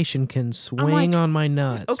 Centralization can swing on my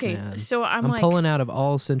nuts. Okay, man. so I'm like, pulling out of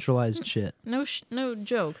all centralized shit. No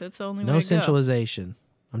joke. That's the only way to No go. centralization.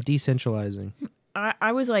 I'm decentralizing.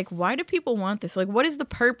 I was like, why do people want this? Like, what is the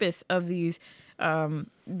purpose of these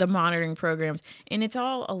the monitoring programs, and it's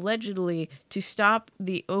all allegedly to stop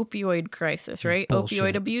the opioid crisis, right? Bullshit.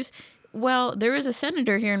 Opioid abuse. Well, there is a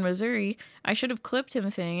senator here in Missouri. I should have clipped him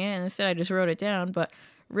saying it, and instead I just wrote it down. But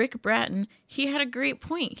Rick Bratton, he had a great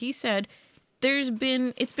point. He said, it's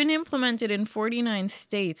been implemented in 49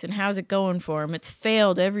 states, and how's it going for them? It's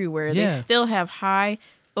failed everywhere. Yeah. They still have high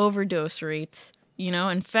overdose rates,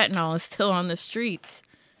 and fentanyl is still on the streets.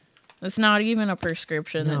 It's not even a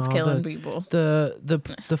prescription that's killing people.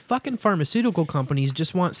 The fucking pharmaceutical companies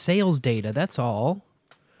just want sales data. That's all.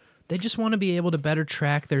 They just want to be able to better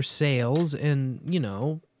track their sales and,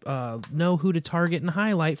 know who to target and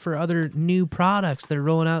highlight for other new products that are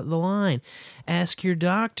rolling out the line. Ask your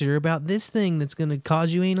doctor about this thing that's going to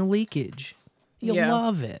cause you anal leakage. You'll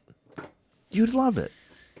love it. You'd love it.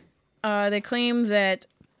 They claim that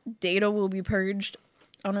data will be purged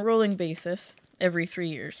on a rolling basis every 3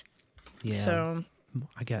 years. Yeah. So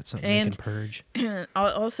I got something they can purge.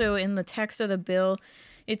 Also, in the text of the bill,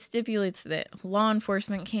 it stipulates that law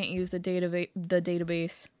enforcement can't use the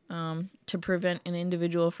database to prevent an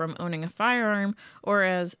individual from owning a firearm or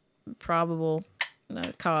as probable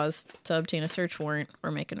cause to obtain a search warrant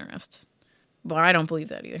or make an arrest. Well, I don't believe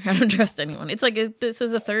that either. I don't trust anyone. It's like this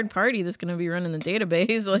is a third party that's going to be running the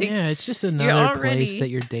database. Like, yeah, it's just another place that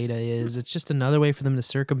your data is. It's just another way for them to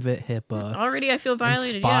circumvent HIPAA. Already, I feel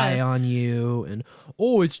violated. And spy on you, and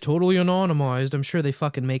it's totally anonymized. I'm sure they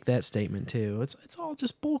fucking make that statement too. It's all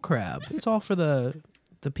just bullcrap. It's all for the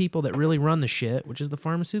people that really run the shit, which is the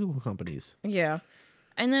pharmaceutical companies. Yeah,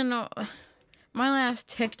 and then my last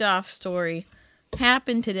ticked off story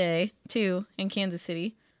happened today too in Kansas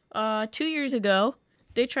City. 2 years ago,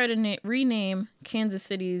 they tried to rename Kansas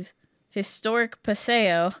City's historic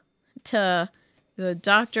Paseo to the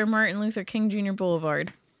Dr. Martin Luther King Jr.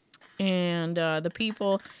 Boulevard. And the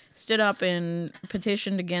people stood up and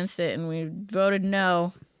petitioned against it, and we voted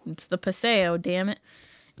no. It's the Paseo, damn it.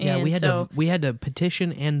 Yeah, And we had to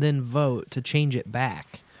petition and then vote to change it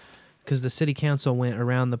back because the city council went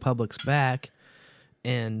around the public's back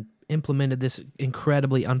and implemented this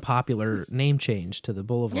incredibly unpopular name change to the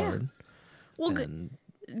boulevard. Yeah. Well,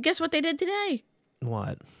 guess what they did today?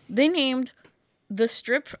 What? They named the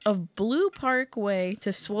strip of Blue Parkway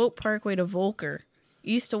to Swope Parkway to Volker,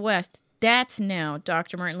 east to west. That's now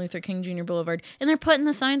Dr. Martin Luther King Jr. Boulevard. And they're putting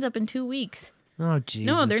the signs up in 2 weeks. Oh, Jesus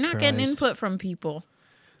No, they're not getting Christ. input from people.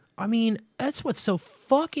 I mean, that's what's so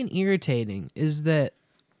fucking irritating is that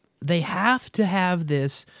they have to have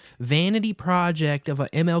this vanity project of a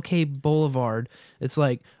MLK Boulevard. It's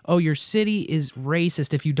like, your city is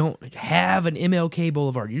racist if you don't have an MLK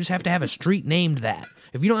Boulevard. You just have to have a street named that.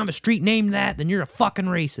 If you don't have a street named that, then you're a fucking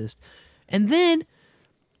racist. And then,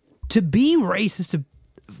 to be racist to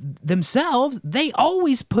themselves, they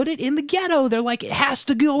always put it in the ghetto. They're like, it has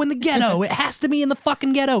to go in the ghetto. It has to be in the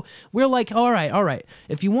fucking ghetto. We're like, all right.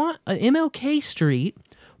 If you want an MLK street,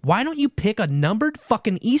 why don't you pick a numbered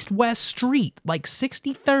fucking east-west street, like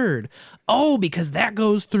 63rd? Oh, because that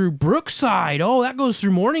goes through Brookside. Oh, that goes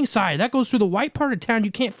through Morningside. That goes through the white part of town. You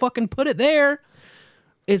can't fucking put it there.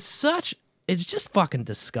 It's just fucking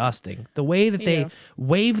disgusting. The way that they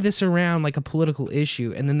wave this around like a political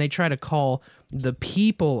issue, and then they try to call the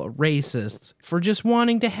people racists for just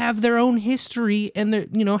wanting to have their own history and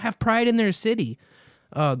have pride in their city.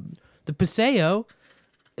 The Paseo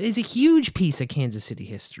is a huge piece of Kansas City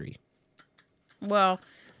history. Well,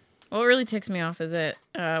 what really ticks me off is that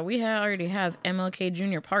we already have MLK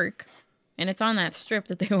Jr. Park, and it's on that strip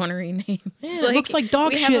that they want to rename. Yeah, it looks like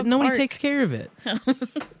dog shit. Nobody takes care of it.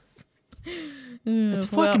 It's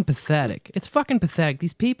fucking pathetic. It's fucking pathetic.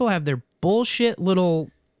 These people have their bullshit little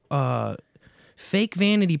fake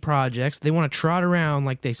vanity projects. They want to trot around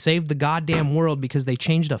like they saved the goddamn world because they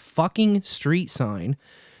changed a fucking street sign.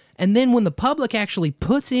 And then when the public actually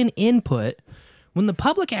puts in input, when the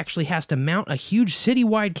public actually has to mount a huge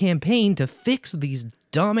citywide campaign to fix these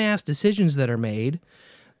dumbass decisions that are made,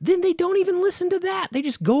 then they don't even listen to that. They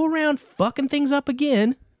just go around fucking things up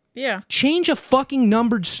again. Yeah. Change a fucking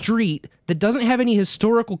numbered street that doesn't have any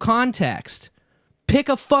historical context. Pick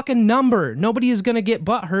a fucking number. Nobody is going to get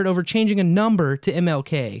butthurt over changing a number to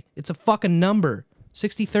MLK. It's a fucking number.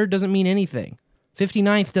 63rd doesn't mean anything.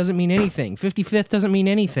 59th doesn't mean anything. 55th doesn't mean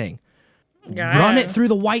anything. God. Run it through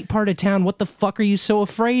the white part of town. What the fuck are you so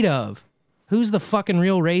afraid of? Who's the fucking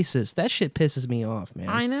real racist? That shit pisses me off, man.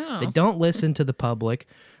 I know. They don't listen to the public.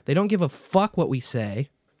 They don't give a fuck what we say.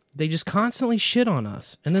 They just constantly shit on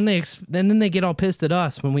us. And then they get all pissed at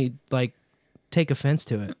us when we take offense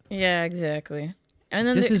to it. Yeah, exactly. And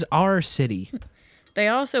then this is our city. They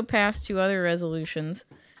also passed 2 other resolutions.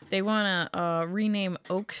 They want to rename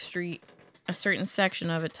Oak Street, a certain section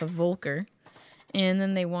of it, to Volker. And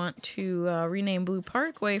then they want to rename Blue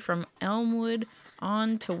Parkway from Elmwood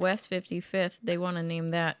on to West 55th. They want to name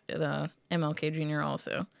that the MLK Jr.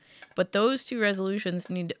 also. But those two resolutions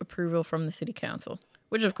need approval from the city council,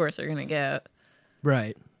 which of course they're going to get.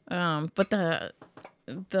 Right. But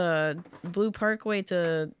the Blue Parkway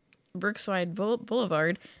to Brookside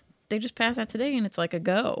Boulevard, they just passed that today and it's like a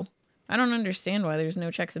go. I don't understand why there's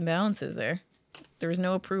no checks and balances there. There was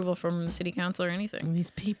no approval from the city council or anything. And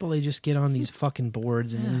these people, they just get on these fucking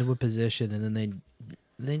boards and into a position, and then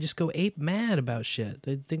they just go ape mad about shit.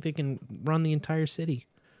 They think they can run the entire city.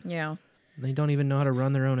 Yeah. They don't even know how to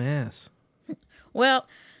run their own ass. Well,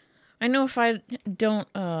 I know if I don't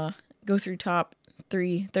go through top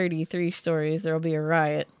 333 stories, there'll be a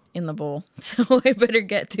riot in the bowl. So I better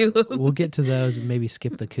get to them. We'll get to those and maybe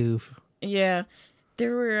skip the coof. Yeah.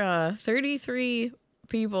 There were 33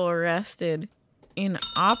 people arrested in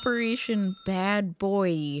Operation Bad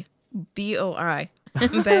Boy, B-O-I,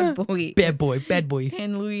 Bad Boy. Bad boy.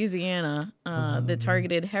 In Louisiana that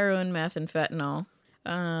targeted heroin, meth, and fentanyl.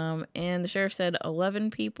 And the sheriff said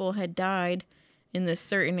 11 people had died in this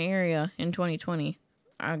certain area in 2020.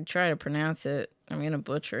 I'll try to pronounce it. I'm going to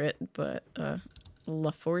butcher it, but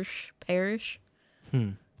Lafourche Parish.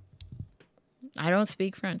 I don't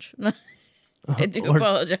speak French. I do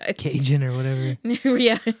apologize. Cajun or whatever.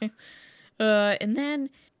 Yeah. And then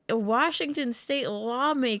Washington state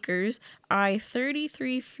lawmakers eye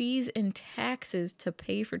 33 fees and taxes to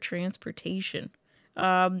pay for transportation.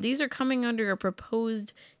 These are coming under a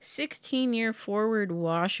proposed 16-year Forward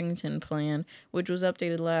Washington plan, which was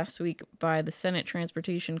updated last week by the Senate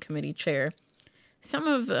Transportation Committee chair. Some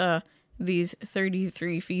of these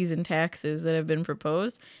 33 fees and taxes that have been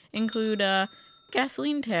proposed include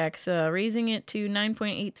gasoline tax, raising it to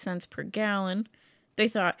 9.8 cents per gallon. They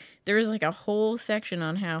thought there was like a whole section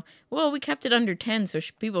on how, well, we kept it under 10, so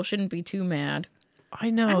people shouldn't be too mad. I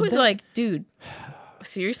know. I was like, dude,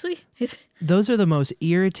 seriously? Those are the most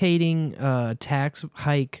irritating tax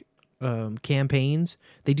hike campaigns.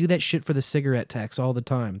 They do that shit for the cigarette tax all the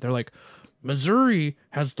time. They're like, Missouri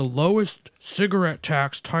has the lowest cigarette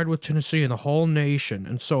tax tied with Tennessee in the whole nation.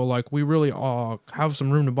 And so, like, we really have some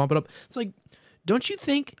room to bump it up. It's like, don't you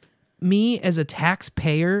think me as a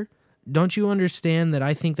taxpayer, don't you understand that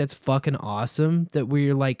I think that's fucking awesome that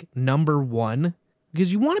we're, like, number one?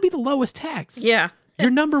 Because you want to be the lowest tax. Yeah. You're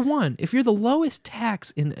number one. If you're the lowest tax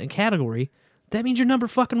in a category, that means you're number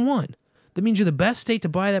fucking one. That means you're the best state to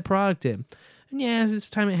buy that product in. And yeah, this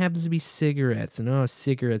time it happens to be cigarettes. And oh,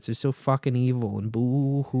 cigarettes are so fucking evil. And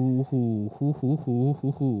boo hoo hoo hoo hoo hoo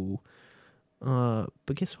hoo hoo.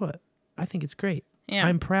 But guess what? I think it's great. Yeah.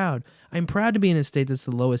 I'm proud. I'm proud to be in a state that's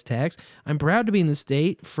the lowest tax. I'm proud to be in the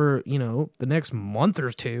state for, the next month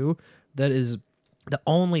or two that is the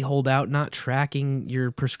only holdout not tracking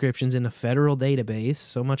your prescriptions in a federal database.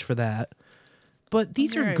 So much for that. But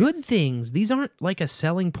these are good things. These aren't like a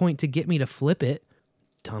selling point to get me to flip it.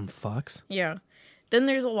 Dumb fucks. Yeah. Then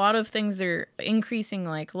there's a lot of things that are increasing,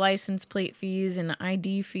 like license plate fees and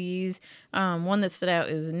ID fees. One that stood out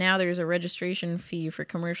is now there's a registration fee for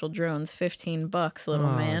commercial drones, $15,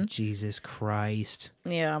 little man. Jesus Christ.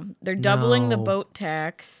 Yeah. They're doubling the boat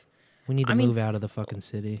tax. We need to move out of the fucking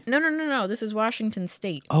city. No. This is Washington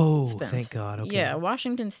State. Oh, thank God. Okay. Yeah,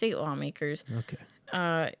 Washington State lawmakers.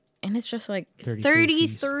 Okay. And it's just like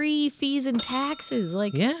 33 fees and taxes.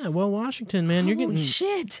 Like, yeah, well, Washington, man, you're getting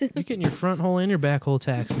shit. You're getting your front hole and your back hole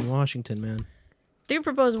tax in Washington, man. They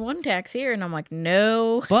proposed one tax here, and I'm like,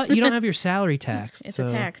 no. But you don't have your salary tax. It's a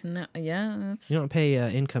tax. No, yeah, you don't pay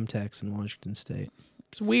income tax in Washington State.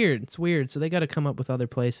 It's weird. It's weird. So they got to come up with other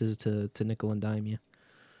places to nickel and dime you.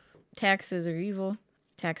 Taxes are evil.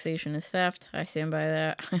 Taxation is theft. I stand by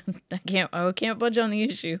that. I can't budge on the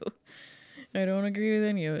issue. I don't agree with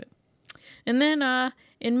any of it. And then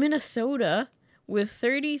in Minnesota, with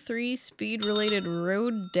 33 speed-related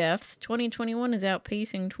road deaths, 2021 is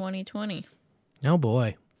outpacing 2020. Oh,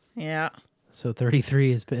 boy. Yeah. So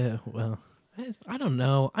 33 is, well, I don't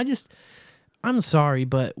know. I'm sorry,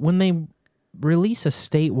 but when they release a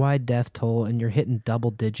statewide death toll and you're hitting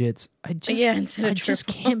double digits, I just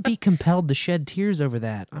can't be compelled to shed tears over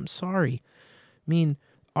that. I'm sorry. I mean,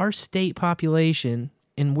 our state population,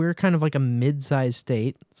 and we're kind of like a mid-sized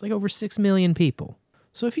state, it's like over 6 million people.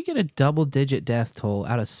 So if you get a double-digit death toll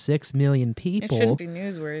out of 6 million people... It shouldn't be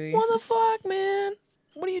newsworthy. What the fuck, man?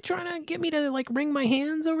 What are you trying to get me to, like, wring my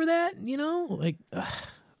hands over that? You know? Like,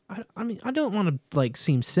 I mean, I don't want to, like,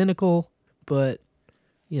 seem cynical, but,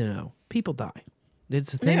 people die.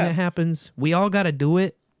 It's a thing that happens. We all got to do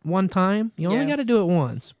it one time. You only got to do it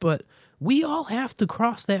once. But we all have to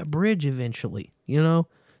cross that bridge eventually,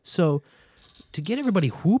 So... to get everybody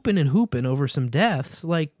whooping and hooping over some deaths,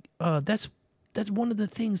 like that's one of the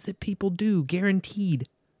things that people do, guaranteed.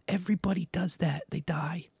 Everybody does that. They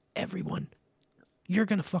die. Everyone. You're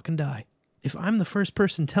gonna fucking die. If I'm the first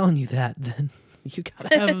person telling you that, then you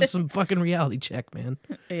gotta have some fucking reality check, man.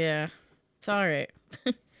 Yeah, it's all right.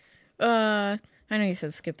 I know you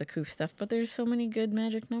said skip the Coof stuff, but there's so many good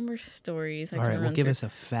magic number stories. All right, well, give us a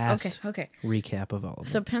fast okay. recap of all of them.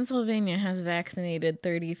 So Pennsylvania has vaccinated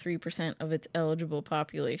 33% of its eligible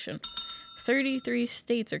population. 33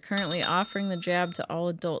 states are currently offering the jab to all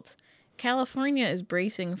adults. California is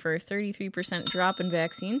bracing for a 33% drop in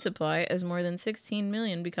vaccine supply as more than 16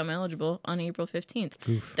 million become eligible on April 15th.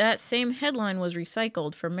 Oof. That same headline was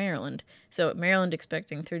recycled for Maryland. So Maryland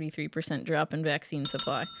expecting 33% drop in vaccine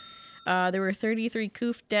supply. There were 33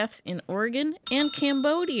 Coof deaths in Oregon and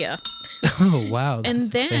Cambodia. Oh, wow. That's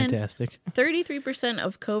and then fantastic. 33%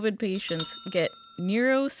 of COVID patients get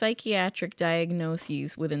neuropsychiatric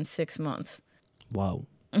diagnoses within 6 months. Wow.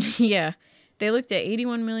 Yeah. They looked at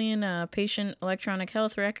 81 million patient electronic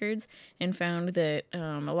health records and found that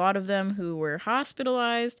a lot of them who were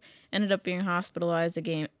hospitalized ended up being hospitalized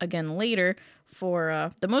again later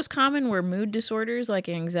for the most common were mood disorders like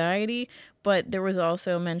anxiety, but there was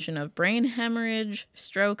also mention of brain hemorrhage,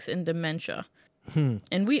 strokes, and dementia.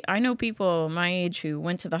 And I know people my age who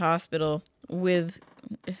went to the hospital with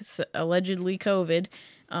allegedly COVID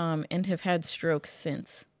and have had strokes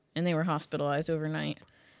since, and they were hospitalized overnight.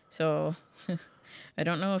 So I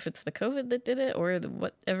don't know if it's the COVID that did it or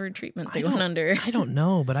whatever treatment they went under. I don't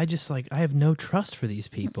know, but I just I have no trust for these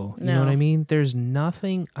people. You No. know what I mean? There's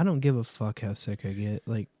nothing. I don't give a fuck how sick I get.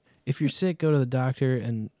 Like, if you're sick, go to the doctor.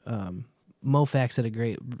 And Mofax had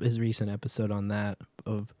his recent episode on that.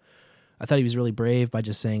 I thought he was really brave by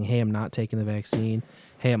just saying, "Hey, I'm not taking the vaccine.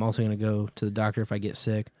 Hey, I'm also going to go to the doctor if I get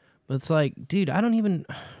sick." But it's like, dude, I don't even.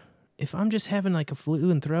 If I'm just having like a flu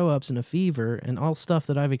and throw ups and a fever and all stuff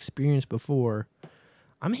that I've experienced before,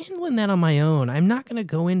 I'm handling that on my own. I'm not going to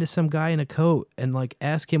go into some guy in a coat and like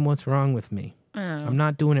ask him what's wrong with me. Oh. I'm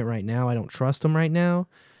not doing it right now. I don't trust him right now.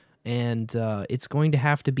 And it's going to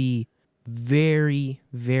have to be very,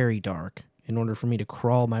 very dark in order for me to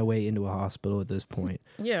crawl my way into a hospital at this point.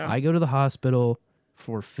 Yeah. I go to the hospital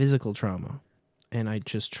for physical trauma, and I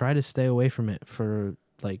just try to stay away from it for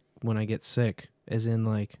like when I get sick, as in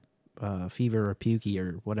like fever or pukey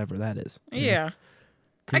or whatever that is. Yeah.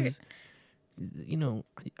 Because,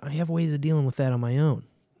 I have ways of dealing with that on my own.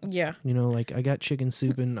 Yeah. Like I got chicken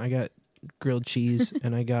soup and I got grilled cheese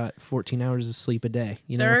and I got 14 hours of sleep a day.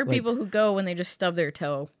 There are people who go when they just stub their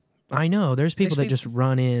toe. I know. There's people that just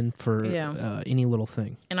run in for any little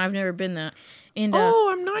thing. And I've never been that. And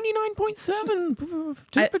I'm 99.7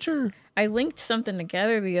 temperature. I linked something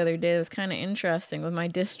together the other day that was kind of interesting with my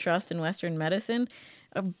distrust in Western medicine.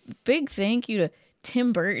 A big thank you to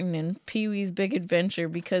Tim Burton in Pee-wee's Big Adventure,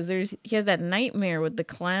 because he has that nightmare with the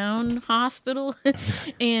clown hospital.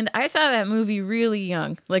 And I saw that movie really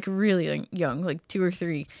young, like 2 or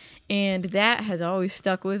 3. And that has always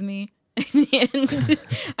stuck with me. And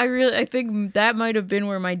I think that might have been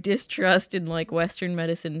where my distrust in like Western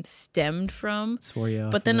medicine stemmed from.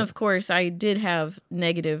 But then of course I did have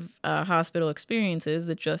negative hospital experiences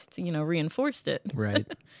that just, reinforced it. Right.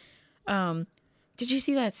 Did you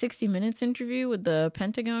see that 60 Minutes interview with the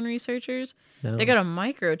Pentagon researchers? No. They got a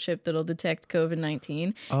microchip that'll detect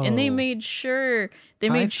COVID-19, and they made sure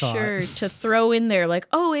to throw in there like,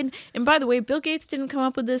 oh, and by the way, Bill Gates didn't come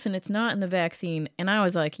up with this, and it's not in the vaccine. And I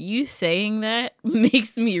was like, you saying that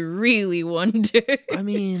makes me really wonder. I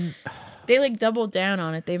mean, they like doubled down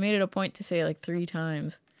on it. They made it a point to say it like 3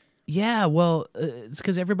 times. Yeah, well, it's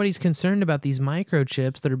because everybody's concerned about these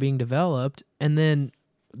microchips that are being developed, and then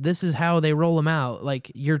this is how they roll them out. Like,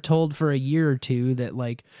 you're told for a year or two that,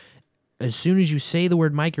 like, as soon as you say the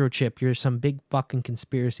word microchip, you're some big fucking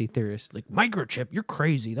conspiracy theorist. Like, microchip, you're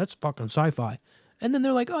crazy. That's fucking sci-fi. And then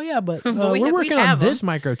they're like, oh, yeah, but we're working on this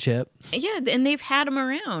microchip. Yeah, and they've had them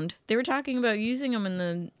around. They were talking about using them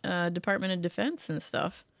in the Department of Defense and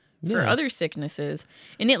stuff for other sicknesses.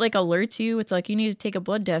 And it, like, alerts you. It's like, you need to take a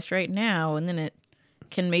blood test right now, and then it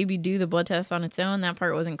can maybe do the blood test on its own. That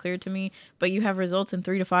part wasn't clear to me, but you have results in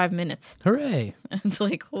 3 to 5 minutes. Hooray. It's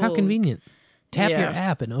like, how convenient. Tap your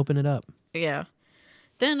app and open it up. Yeah.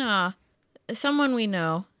 Then someone we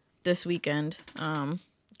know this weekend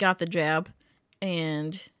got the jab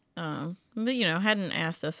and but hadn't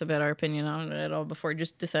asked us about our opinion on it at all before,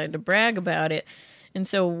 just decided to brag about it. And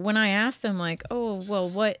so when I asked them, like, oh, well,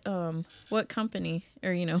 what company,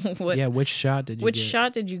 or which shot did you get? Which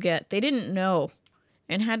shot did you get? They didn't know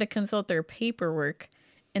and had to consult their paperwork.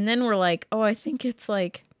 And then we're like, oh, I think it's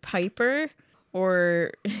like Piper.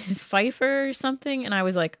 or Pfizer or something. And I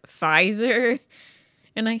was like, Pfizer?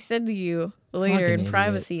 And I said to you later Fucking in idiot.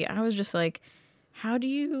 privacy, I was just like, how do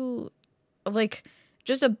you, like,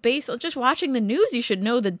 just watching the news, you should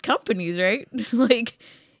know the companies, right? Like,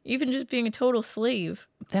 even just being a total slave.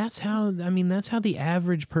 That's how the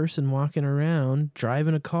average person walking around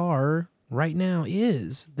driving a car right now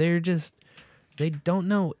is. They don't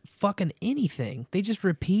know fucking anything. They just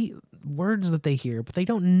repeat words that they hear, but they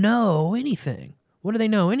don't know anything. What do they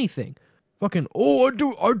know? Anything. Fucking,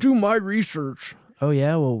 I do my research. Oh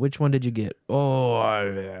yeah, well, which one did you get? Oh,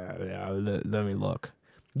 let me look.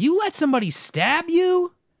 You let somebody stab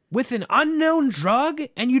you with an unknown drug,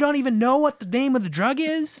 and you don't even know what the name of the drug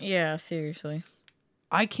is? Yeah, seriously.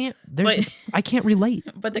 I can't relate.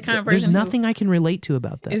 But the kind of There's person nothing I can relate to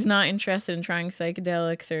about that. is not interested in trying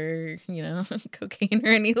psychedelics or, cocaine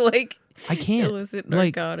or any, like, I can't. illicit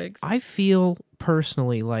Like, narcotics. I feel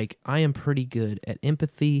personally like I am pretty good at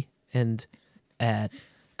empathy and at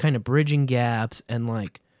kind of bridging gaps and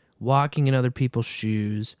like walking in other people's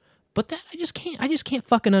shoes. But that I just can't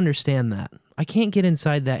fucking understand that. I can't get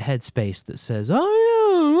inside that headspace that says, oh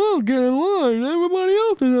yeah, I'll get in line. Everybody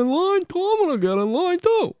else is in line, so I'm gonna get in line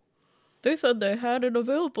too. They said they had it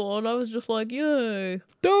available, and I was just like, yay.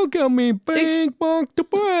 Don't give me big box of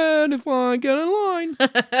bread if I get in line.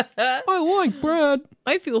 I like bread.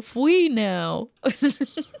 I feel free now.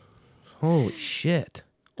 Holy shit.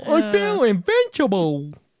 I feel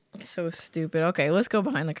invincible. So stupid. Okay, let's go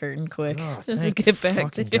behind the curtain quick. Oh, Let's thank just get back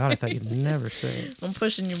fucking there. God, I thought you'd never say it. I'm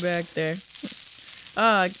pushing you back there.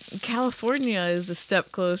 California is a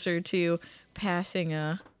step closer to passing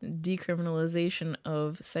a decriminalization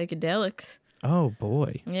of psychedelics. Oh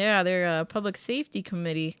boy. Yeah, their public safety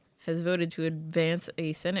committee has voted to advance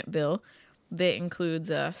a Senate bill that includes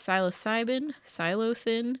psilocybin,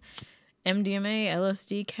 psilocin, MDMA,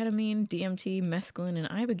 LSD, ketamine, DMT, mescaline, and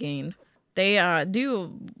ibogaine. They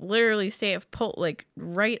do literally say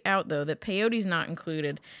right out though that peyote's not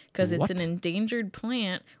included because it's What? an endangered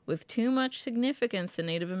plant with too much significance to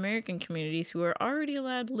Native American communities who are already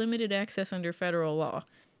allowed limited access under federal law.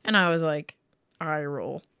 And I was like, eye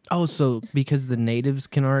roll. Oh, so because the natives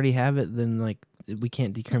can already have it, then like we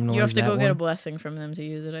can't decriminalize You have to that go get a one? blessing from them to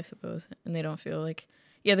use it, I suppose. And they don't feel like...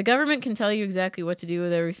 Yeah, the government can tell you exactly what to do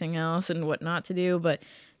with everything else and what not to do, but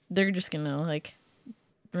they're just going to, like,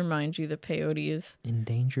 remind you that peyote is...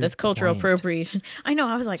 Endangered That's cultural plant. appropriation. I know,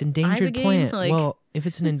 I was like, It's endangered ibogaine, plant. like... Well, if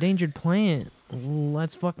it's an endangered plant,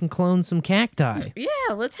 let's fucking clone some cacti.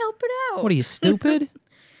 Yeah, let's help it out. What are you, stupid?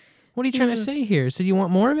 What are you trying to say here? So do you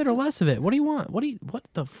want more of it or less of it? What do you want? What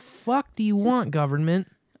the fuck do you want, government?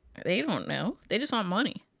 They don't know. They just want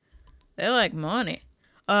money. They like money.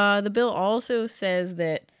 The bill also says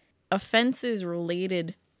that offenses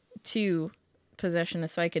related to possession of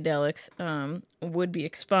psychedelics would be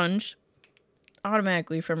expunged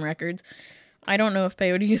automatically from records. I don't know if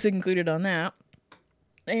peyote is included on that.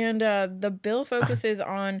 And the bill focuses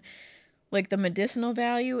on like the medicinal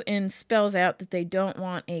value and spells out that they don't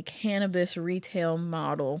want a cannabis retail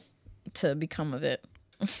model to become of it.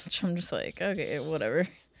 Which I'm just like, okay, whatever.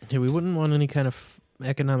 Yeah, we wouldn't want any kind of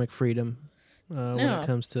economic freedom when No. it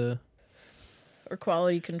comes to... Or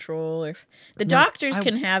quality control, or the No, doctors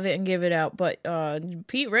can have it and give it out, but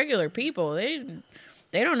regular people, they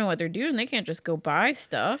don't know what they're doing. They can't just go buy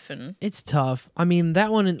stuff. And It's tough. I mean,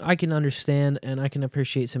 that one I can understand and I can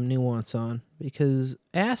appreciate some nuance on, because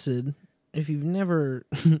acid, if you've never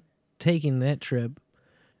taken that trip,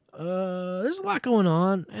 there's a lot going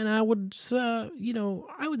on, and I would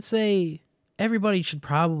say everybody should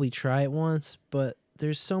probably try it once, but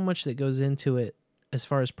there's so much that goes into it as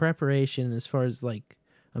far as preparation, as far as like,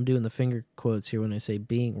 I'm doing the finger quotes here when I say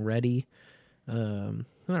being ready. Not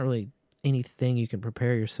really anything you can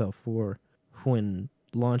prepare yourself for when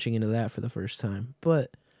launching into that for the first time.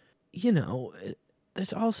 But,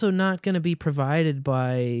 it's also not going to be provided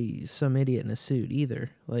by some idiot in a suit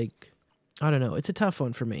either. Like, I don't know. It's a tough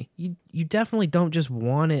one for me. You definitely don't just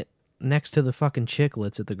want it next to the fucking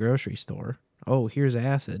chiclets at the grocery store. Oh, here's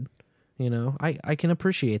acid. I can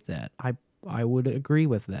appreciate that. I would agree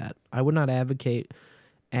with that. I would not advocate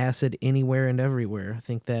acid anywhere and everywhere. I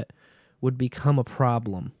think that would become a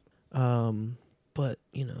problem. But,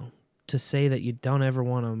 to say that you don't ever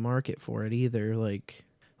want to market for it either, like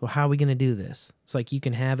well, how are we gonna do this? It's like you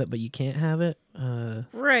can have it, but you can't have it.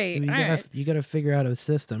 Right. You gotta figure out a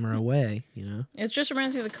system or a way, you know. It just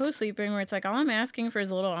reminds me of the co-sleeping, where it's like all I'm asking for is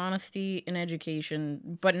a little honesty and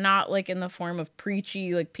education, but not like in the form of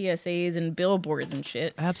preachy like PSAs and billboards and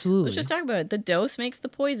shit. Absolutely. Let's just talk about it. The dose makes the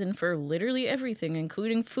poison for literally everything,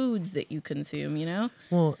 including foods that you consume. You know.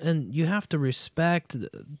 Well, and you have to respect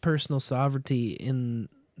personal sovereignty in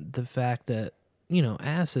the fact that, you know,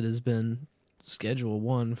 acid has been Schedule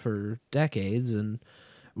 1 for decades, and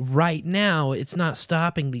right now it's not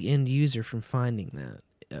stopping the end user from finding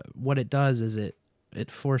that. What it does is it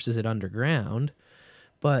forces it underground,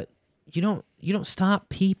 but you don't stop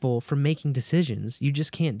people from making decisions. You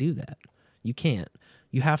just can't do that. You can't.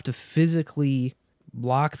 You have to physically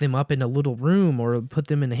lock them up in a little room or put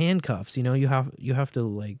them in handcuffs. You know, you have to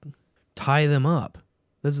like tie them up.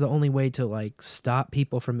 This is the only way to like stop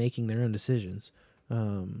people from making their own decisions.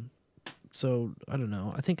 So I don't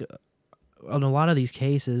know. I think on a lot of these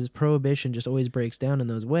cases, prohibition just always breaks down in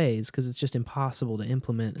those ways because it's just impossible to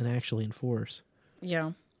implement and actually enforce.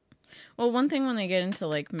 Yeah. Well, one thing when they get into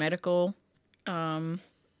like medical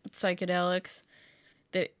psychedelics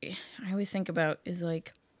that I always think about is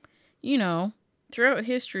like, you know, throughout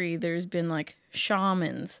history, there's been like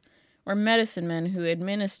shamans or medicine men who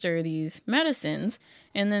administer these medicines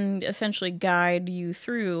and then essentially guide you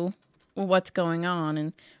through what's going on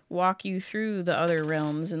and walk you through the other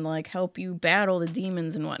realms and like help you battle the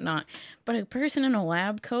demons and whatnot. But a person in a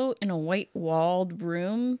lab coat in a white walled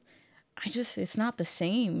room, it's not the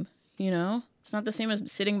same, you know? It's not the same as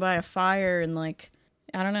sitting by a fire and like,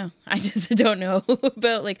 I don't know. I just don't know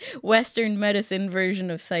about like Western medicine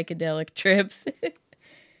version of psychedelic trips.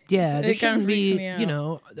 Yeah, there It kind of shouldn't freaks be, me out. you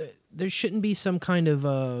know, there shouldn't be some kind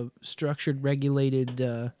of structured,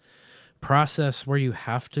 regulated process where you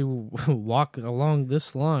have to walk along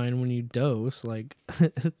this line when you dose. Like,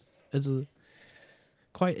 it's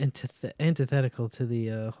quite antithetical to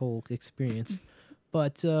the whole experience.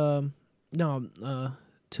 But, no,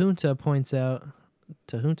 Tunta points out,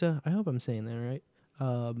 Tahunta? I hope I'm saying that right.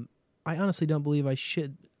 I honestly believe I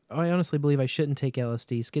shouldn't take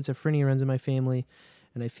LSD. Schizophrenia runs in my family,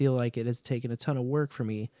 and I feel like it has taken a ton of work for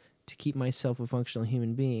me to keep myself a functional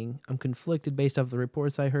human being. I'm conflicted based off the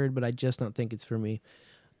reports I heard, but I just don't think it's for me.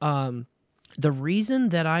 The reason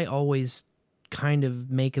that I always kind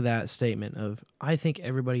of make that statement of I think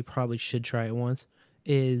everybody probably should try it once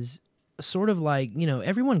is sort of like, you know,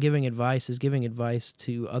 everyone giving advice is giving advice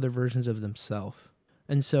to other versions of themselves.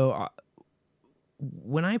 And so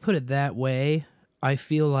when I put it that way, I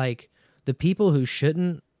feel like the people who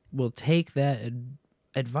shouldn't will take that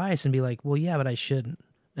advice and be like, well, yeah, but I shouldn't.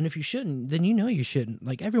 And if you shouldn't, then you know you shouldn't.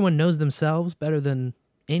 Like, everyone knows themselves better than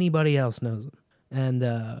anybody else knows them.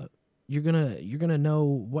 And you're gonna know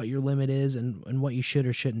what your limit is and what you should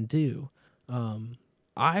or shouldn't do.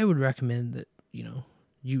 I would recommend that, you know,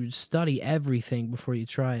 you study everything before you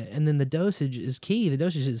try it. And then the dosage is key. The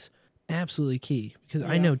dosage is absolutely key. Because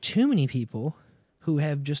I know too many people who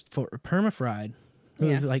have just for permafried, who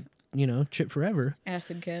have, like, you know, tripped forever.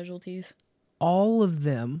 Acid casualties. All of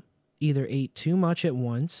them either ate too much at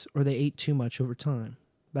once or they ate too much over time.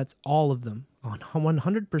 That's all of them.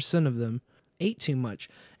 100% of them ate too much.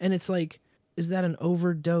 And it's like, is that an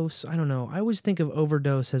overdose? I don't know. I always think of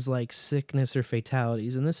overdose as like sickness or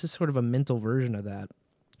fatalities. And this is sort of a mental version of that.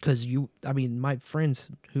 Because my friends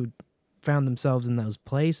who found themselves in those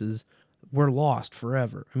places were lost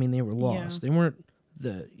forever. I mean, they were lost. They weren't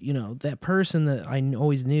that person that I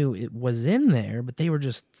always knew it was in there, but they were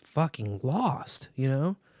just fucking lost, you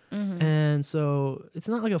know? Mm-hmm. And so it's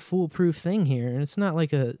not like a foolproof thing here. And it's not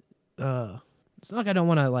like it's not like I don't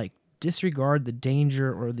want to like disregard the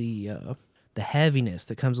danger or the heaviness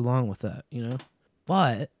that comes along with that, you know?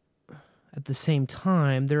 But at the same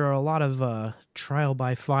time, there are a lot of trial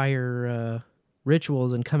by fire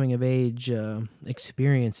rituals and coming of age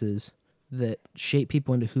experiences that shape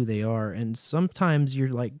people into who they are. And sometimes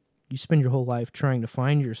you spend your whole life trying to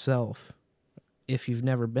find yourself if you've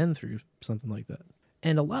never been through something like that.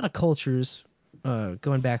 And a lot of cultures,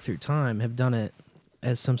 going back through time, have done it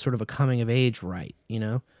as some sort of a coming of age rite, you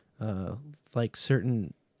know? Like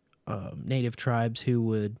certain native tribes who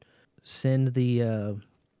would send the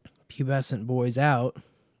pubescent boys out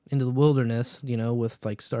into the wilderness, you know, with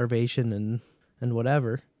like starvation and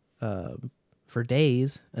whatever, for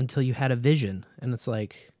days until you had a vision. And it's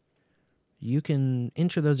like, you can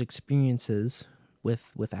enter those experiences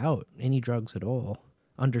without any drugs at all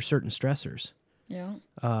under certain stressors. Yeah.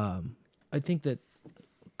 I think that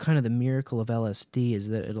kind of the miracle of LSD is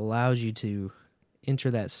that it allows you to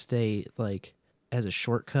enter that state like as a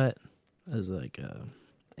shortcut, as like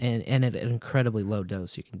and at an incredibly low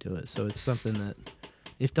dose you can do it. So it's something that,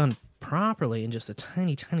 if done properly in just a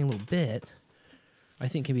tiny, tiny little bit, I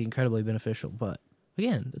think can be incredibly beneficial. But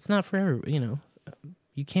again, it's not for every,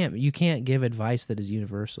 you can't give advice that is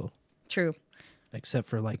universal. True. Except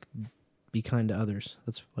for like, be kind to others.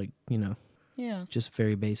 That's like, Yeah. just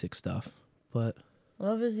very basic stuff. But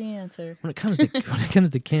Love is the answer. when it comes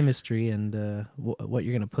to chemistry and what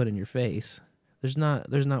you're gonna put in your face, there's not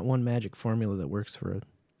one magic formula that works for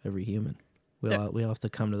every human. We all have to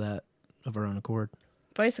come to that of our own accord.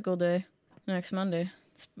 Bicycle Day next Monday.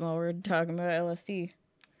 While we're talking about LSD.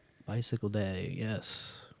 Bicycle Day,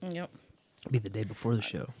 yes. Yep. Be the day before the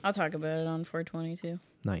show. I'll talk about it on 420 too.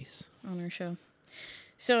 Nice. On our show.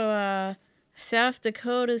 So, South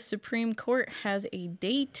Dakota's Supreme Court has a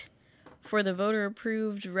date for the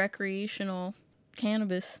voter-approved recreational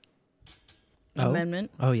cannabis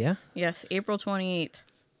amendment. Oh, yeah? Yes, April 28th.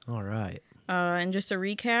 All right. And just a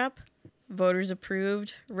recap, voters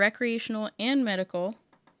approved recreational and medical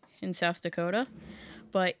in South Dakota.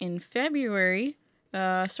 But in February,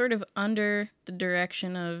 sort of under the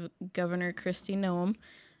direction of Governor Kristi Noem,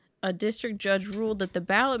 a district judge ruled that the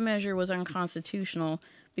ballot measure was unconstitutional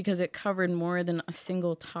because it covered more than a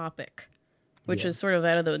single topic, which is sort of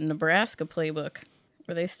out of the Nebraska playbook,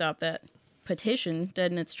 where they stopped that petition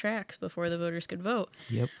dead in its tracks before the voters could vote.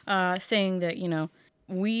 Yep. Saying that,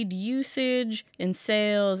 weed usage and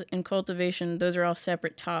sales and cultivation, those are all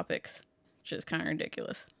separate topics, which is kind of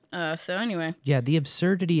ridiculous. So anyway. Yeah, the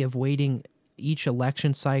absurdity of waiting each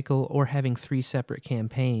election cycle or having 3 separate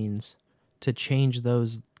campaigns to change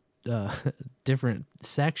those different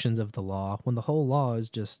sections of the law when the whole law is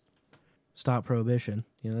just stop prohibition.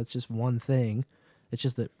 That's just one thing. It's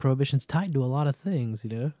just that prohibition's tied to a lot of things,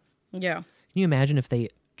 Yeah. Can you imagine if they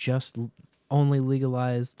just only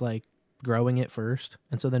legalized, like, growing it first,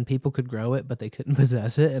 and so then people could grow it, but they couldn't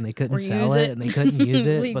possess it, and they couldn't sell it, and they couldn't use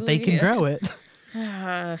it, legally, but they can grow it.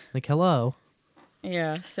 Like, hello.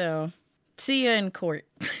 Yeah, so see ya in court.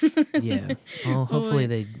 Yeah. Well,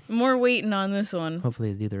 hopefully more waiting on this one.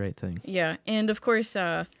 Hopefully they do the right thing. Yeah, and of course,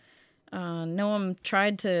 Noem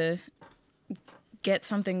tried to get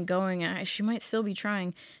something going. She might still be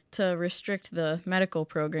trying to restrict the medical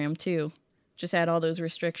program too. Just add all those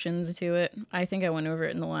restrictions to it. I think I went over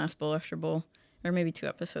it in the last Bowl After Bowl, or maybe 2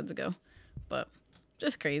 episodes ago. But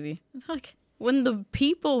just crazy. It's like when the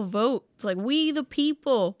people vote, it's like we the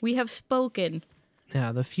people, we have spoken.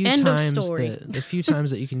 Yeah, the few End times of story. the few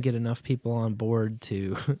times that you can get enough people on board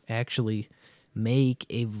to actually make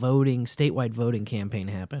a statewide voting campaign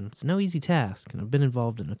happen, it's no easy task, and I've been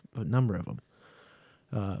involved in a number of them.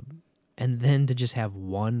 And then to just have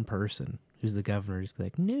one person who's the governor just be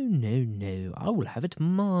like, no, I will have it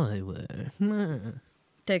my way.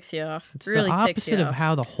 Ticks you off. It's really the ticks you opposite of off.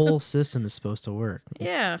 how the whole system is supposed to work.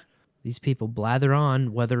 Yeah. These people blather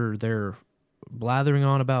on, whether they're blathering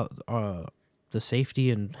on about the safety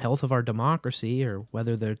and health of our democracy or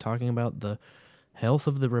whether they're talking about the health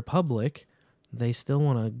of the republic, they still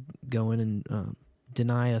want to go in and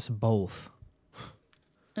deny us both.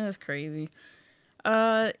 That's crazy.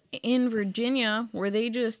 In Virginia, where they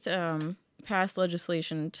just passed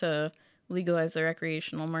legislation to legalize the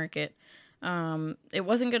recreational market, it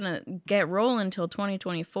wasn't going to get rolling until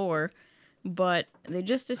 2024, but they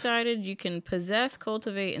just decided you can possess,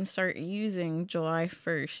 cultivate, and start using July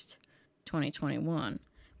 1st, 2021.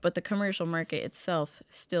 But the commercial market itself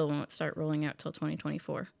still won't start rolling out till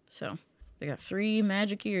 2024. So they got 3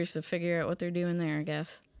 magic years to figure out what they're doing there, I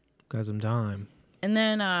guess. Got some time. And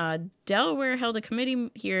then Delaware held a committee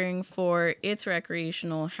hearing for its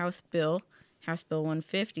recreational House Bill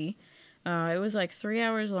 150. It was like 3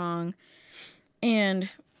 hours long. And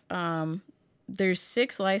there's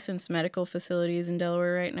 6 licensed medical facilities in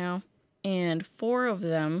Delaware right now. And 4 of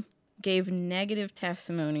them gave negative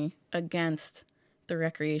testimony against the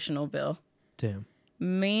recreational bill. Damn.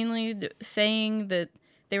 Mainly saying that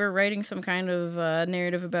they were writing some kind of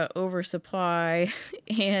narrative about oversupply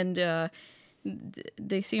and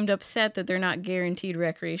they seemed upset that they're not guaranteed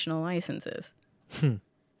recreational licenses.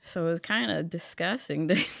 So it was kind of disgusting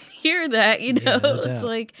to hear that, Yeah, no It's doubt.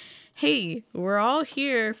 like, hey, we're all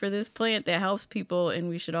here for this plant that helps people and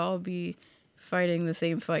we should all be fighting the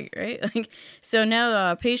same fight, right? Like, so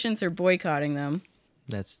now patients are boycotting them.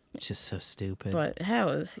 That's just so stupid. But that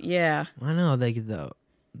was, yeah. I know,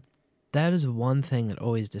 that is one thing that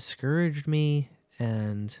always discouraged me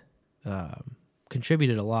and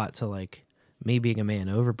contributed a lot to, like, me being a man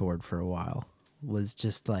overboard for a while, was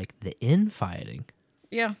just, like, the infighting.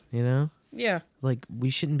 Yeah. You know? Yeah. Like, we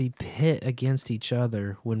shouldn't be pit against each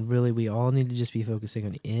other when really we all need to just be focusing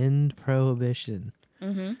on end prohibition.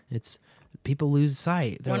 Mm-hmm. It's people lose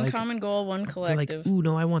sight. They're one like, common goal, one they're collective. like, ooh,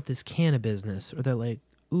 no, I want this cannabis business. Or they're like,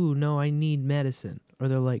 ooh, no, I need medicine. Or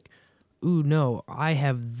they're like, ooh, no, I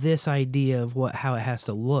have this idea of how it has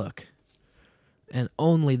to look. And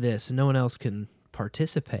only this, and no one else can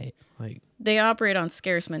participate. Like, they operate on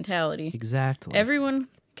scarce mentality. Exactly. Everyone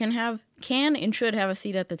can and should have a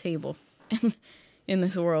seat at the table in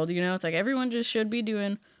this world. You know, it's like everyone just should be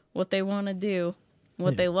doing what they want to do,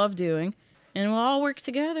 what they love doing, and we'll all work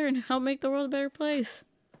together and help make the world a better place.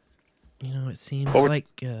 You know, it seems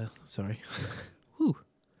like sorry. Whew.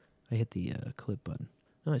 I hit the clip button.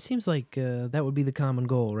 No, it seems like that would be the common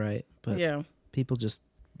goal, right? But yeah, people just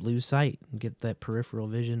lose sight and get that peripheral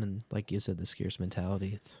vision, and like you said, the scarce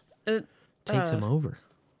mentality. It takes them over.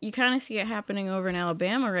 You kind of see it happening over in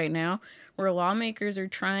Alabama right now, where lawmakers are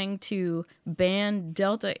trying to ban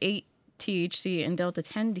Delta 8 THC and Delta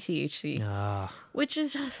 10 THC, which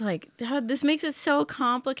is just like, this makes it so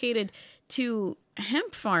complicated to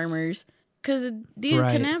hemp farmers, because these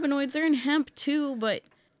cannabinoids are in hemp too, but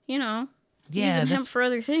you know, using hemp for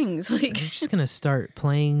other things. Like, they're just gonna start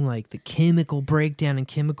playing like the chemical breakdown and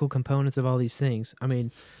chemical components of all these things. I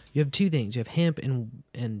mean, you have two things: you have hemp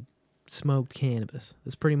and smoked cannabis.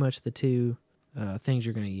 That's pretty much the two things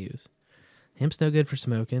you're gonna use. Hemp's no good for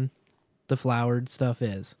smoking. The flowered stuff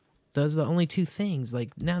is. Those are the only two things.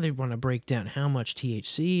 Like, now they want to break down how much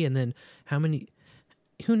THC and then how many.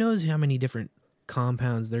 Who knows how many different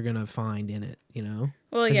compounds they're gonna find in it? You know.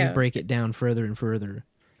 Well, as you break it down further and further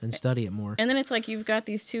and study it more. And then it's like you've got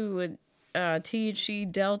these two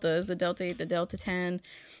THC deltas, the Delta 8, the Delta 10,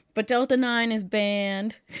 but Delta 9 is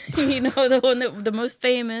banned. You know, the one the most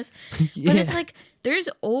famous. But it's like there's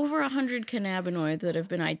over 100 cannabinoids that have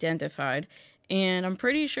been identified, and I'm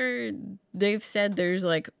pretty sure they've said there's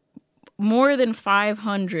like more than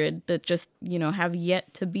 500 that just, you know, have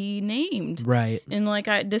yet to be named. Right. And like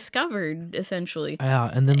I discovered, essentially.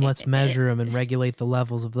 Yeah, and then let's measure them and regulate the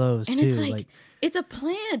levels of those and too. It's like it's a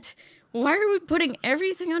plant. Why are we putting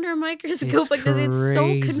everything under a microscope like this? It's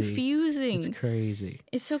so confusing. It's crazy.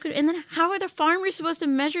 It's so good. And then how are the farmers supposed to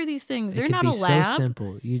measure these things? They're not a lab. It could be so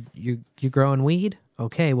simple. You growing weed?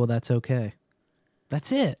 Okay, well that's okay.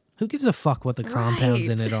 That's it. Who gives a fuck what the compounds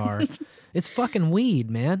in it are? It's fucking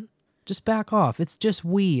weed, man. Just back off. It's just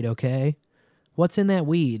weed, okay? What's in that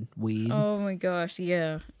weed? Weed. Oh my gosh,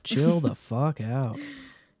 yeah. Chill the fuck out.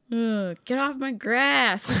 Get off my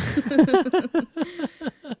grass.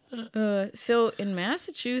 So in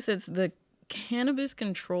Massachusetts, the Cannabis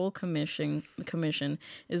Control Commission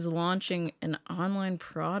is launching an online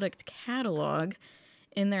product catalog,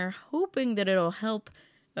 and they're hoping that it'll help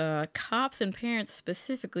cops and parents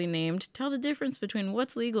specifically named tell the difference between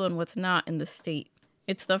what's legal and what's not in the state.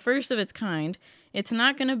 It's the first of its kind. It's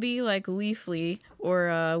not going to be like Leafly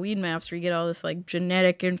or Weed Maps where you get all this like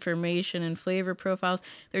genetic information and flavor profiles.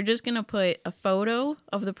 They're just going to put a photo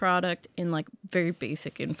of the product in like very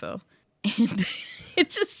basic info. And it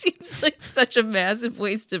just seems like such a massive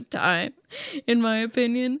waste of time, in my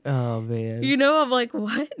opinion. Oh, man. You know, I'm like,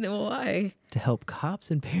 what? Why? To help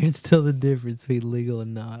cops and parents tell the difference between legal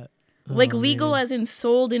and not. Like legal as in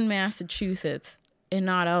sold in Massachusetts and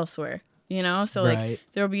not elsewhere. You know, so like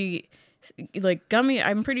there'll be like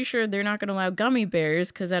I'm pretty sure they're not going to allow gummy bears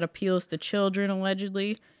because that appeals to children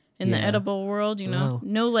allegedly in the edible world, you know,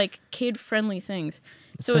 no like kid friendly things.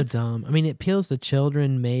 It's so dumb. I mean, it appeals to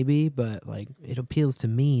children maybe, but like it appeals to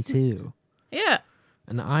me too. Yeah.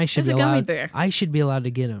 And I should be allowed. Gummy bear. I should be allowed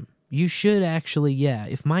to get them. You should actually,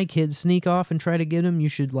 if my kids sneak off and try to get them, you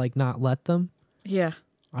should like not let them. Yeah.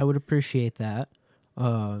 I would appreciate that.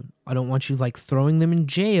 I don't want you like throwing them in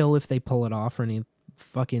jail if they pull it off or any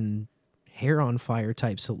fucking hair on fire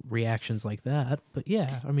types of reactions like that. But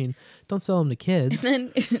yeah, I mean, don't sell them to kids.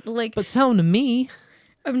 And then but sell them to me.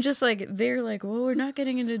 I'm just like, they're like, well, we're not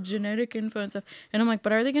getting into genetic info and stuff. And I'm like,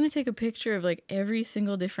 but are they going to take a picture of like every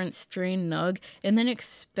single different strain nug and then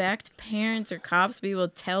expect parents or cops to be able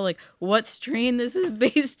to tell like what strain this is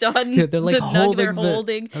based on? Yeah, they're like the nug they're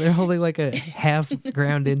holding. They're holding like a half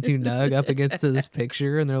ground into nug up against this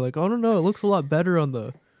picture. And they're like, oh, no, it looks a lot better on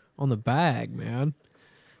the bag, man.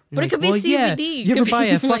 But it could be CBD. Yeah. You ever buy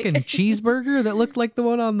a fucking cheeseburger that looked like the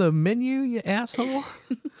one on the menu, you asshole?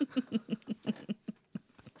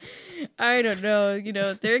 I don't know. You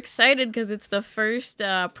know, they're excited because it's the first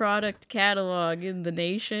product catalog in the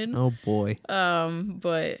nation. Oh, boy.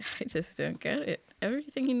 But I just don't get it.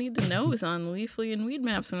 Everything you need to know is on Leafly and Weed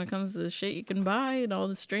Maps when it comes to the shit you can buy and all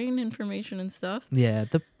the strain information and stuff. Yeah.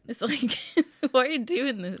 It's like, why are you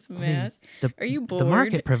doing this, Mass? Are you bored? The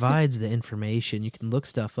market provides the information. You can look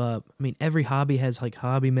stuff up. I mean, every hobby has like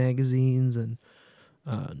hobby magazines and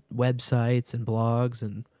websites and blogs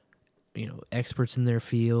and experts in their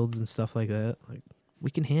fields and stuff like that. Like,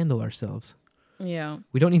 we can handle ourselves. Yeah.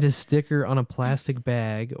 We don't need a sticker on a plastic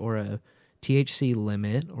bag or a THC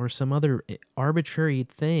limit or some other arbitrary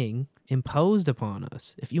thing imposed upon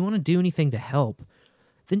us. If you want to do anything to help,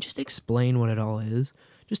 then just explain what it all is.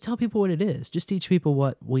 Just tell people what it is. Just teach people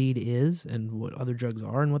what weed is and what other drugs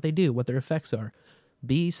are and what they do, what their effects are.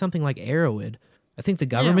 Be something like Arrowhead. I think the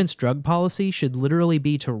government's drug policy should literally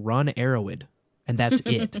be to run Arrowhead, and that's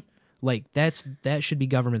it. Like, that should be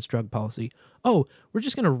government's drug policy. Oh, we're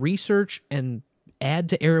just going to research and add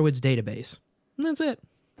to Arrowhead's database. And that's it.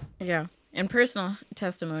 Yeah. And personal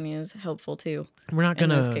testimony is helpful too. We're not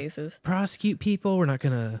going in those cases. prosecute people. We're not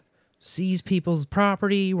going to seize people's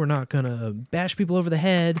property. We're not going to bash people over the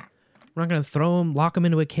head. We're not going to lock them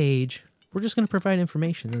into a cage. We're just going to provide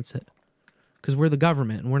information. That's it. Because we're the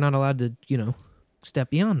government and we're not allowed to,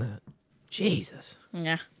 step beyond that. Jesus.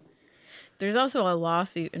 Yeah. There's also a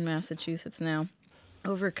lawsuit in Massachusetts now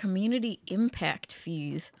over community impact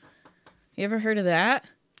fees. You ever heard of that?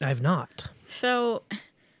 I've not. So,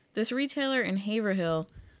 this retailer in Haverhill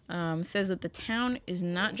says that the town is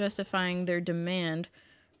not justifying their demand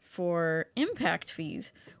for impact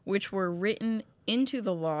fees, which were written into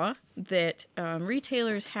the law that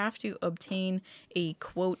retailers have to obtain a,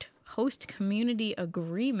 quote, host community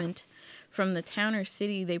agreement from the town or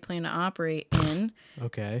city they plan to operate in.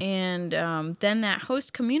 Okay. And then that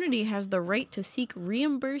host community has the right to seek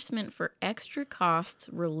reimbursement for extra costs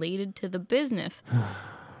related to the business.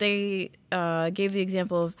 They gave the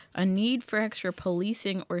example of a need for extra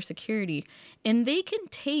policing or security, and they can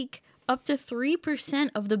take up to 3%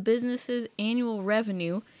 of the business's annual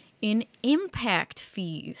revenue in impact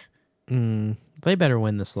fees. They better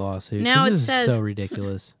win this lawsuit. Now this it says, is so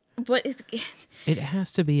ridiculous. But it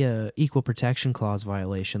has to be a equal protection clause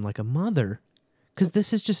violation, like a mother. Because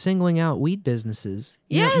this is just singling out weed businesses.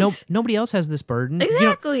 Yes. Nobody else has this burden.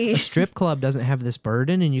 Exactly. A strip club doesn't have this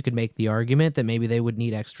burden, and you could make the argument that maybe they would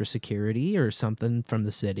need extra security or something from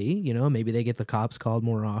the city. Maybe they get the cops called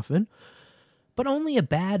more often. But only a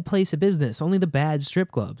bad place of business. Only the bad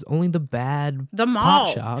strip clubs. Only the bad mall.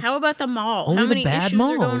 pot shops. How about the mall? Only How many the bad issues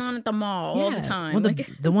malls. are going on at the mall all the time? Well,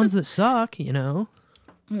 the ones that suck, Yeah,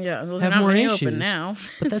 those have are not more many issues. open now.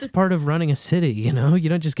 But that's part of running a city, You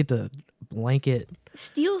don't just get to blanket.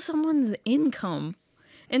 Steal someone's income.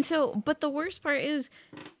 And so, but the worst part is,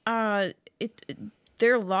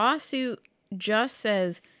 their lawsuit just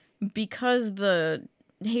says because the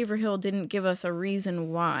Haverhill didn't give us a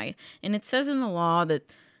reason why. And it says in the law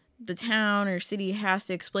that the town or city has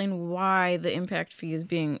to explain why the impact fee is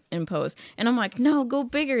being imposed. And I'm like, no, go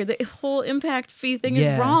bigger. The whole impact fee thing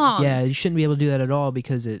is wrong. Yeah, you shouldn't be able to do that at all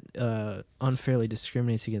because it unfairly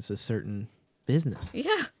discriminates against a certain business.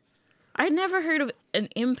 Yeah. I'd never heard of an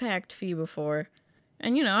impact fee before.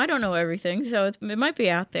 And, I don't know everything, so it might be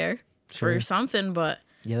out there for something, but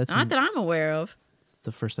not that I'm aware of. It's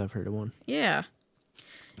the first I've heard of one. Yeah.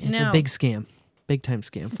 It's a big scam. Big time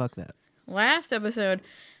scam. Fuck that. Last episode,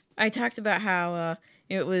 I talked about how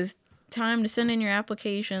it was time to send in your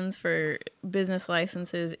applications for business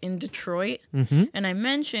licenses in Detroit. Mm-hmm. And I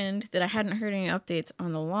mentioned that I hadn't heard any updates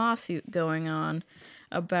on the lawsuit going on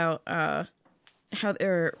about how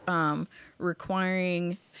they're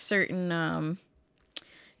requiring certain,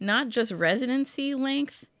 not just residency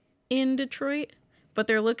length in Detroit, but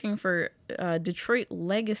they're looking for Detroit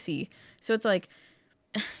legacy. So it's like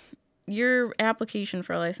your application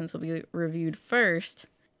for a license will be reviewed first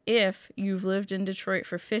if you've lived in Detroit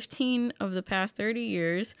for 15 of the past 30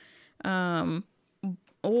 years,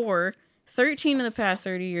 or 13 of the past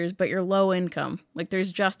 30 years, but you're low income. Like,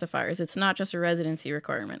 there's justifiers. It's not just a residency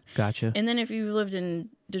requirement. Gotcha. And then if you've lived in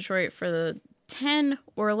Detroit for the 10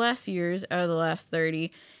 or less years out of the last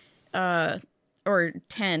 30, or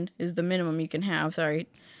 10 is the minimum you can have,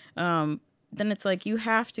 then it's like you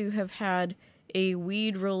have to have had a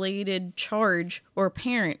weed-related charge or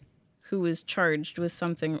parent who was charged with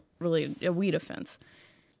something related, a weed offense.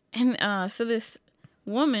 And so this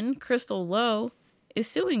woman, Crystal Lowe, is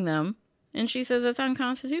suing them, and she says that's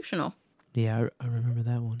unconstitutional. Yeah, I remember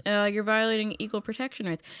that one. You're violating equal protection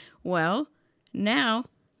rights. Well, now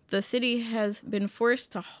the city has been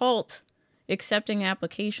forced to halt accepting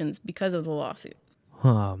applications because of the lawsuit.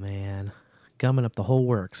 Oh, man. Gumming up the whole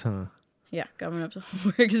works, huh? Yeah, gumming up the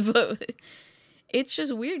whole works, but it's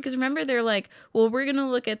just weird because remember they're like, well, we're going to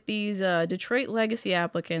look at these Detroit legacy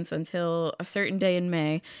applicants until a certain day in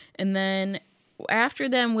May, and then after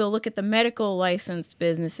them we'll look at the medical licensed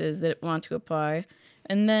businesses that want to apply,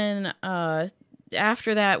 and then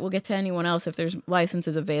after that we'll get to anyone else if there's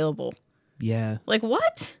licenses available. Yeah. Like,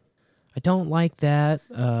 what? I don't like that.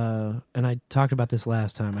 And I talked about this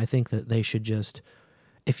last time. I think that they should just,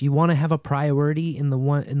 if you want to have a priority in the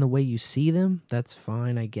way you see them, that's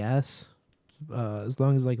fine, I guess. As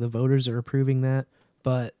long as like the voters are approving that.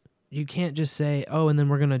 But you can't just say, oh, and then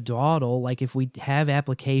we're going to dawdle. Like if we have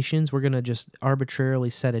applications, we're going to just arbitrarily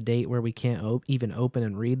set a date where we can't even open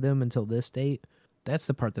and read them until this date. That's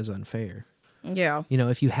the part that's unfair. Yeah. You know,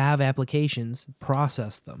 if you have applications,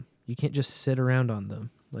 process them. You can't just sit around on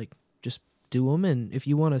them. Like, just do them. And if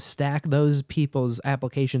you want to stack those people's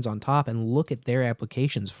applications on top and look at their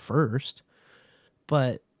applications first,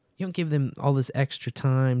 but you don't give them all this extra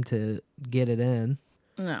time to get it in.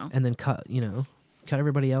 No. And then cut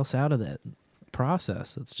everybody else out of that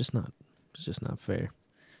process. It's just not fair.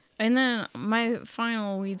 And then my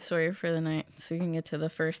final weed story for the night, so you can get to the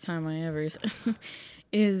first time I ever,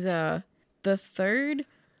 is the third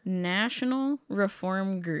national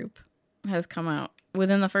reform group has come out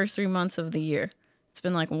within the first 3 months of the year. It's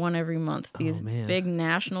been like one every month. These big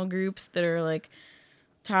national groups that are like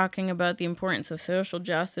talking about the importance of social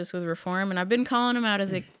justice with reform. And I've been calling them out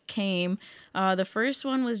as it came. The first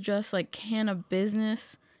one was just like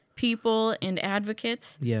cannabis people and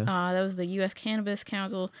advocates. Yeah. That was the U.S. Cannabis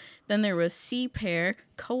Council. Then there was CPAIR,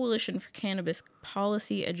 Coalition for Cannabis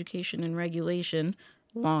Policy, Education, and Regulation.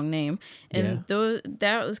 Long name. And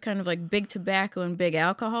that was kind of like big tobacco and big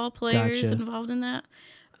alcohol players involved in that.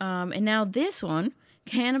 And now this one,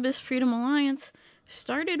 Cannabis Freedom Alliance,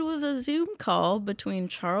 started with a Zoom call between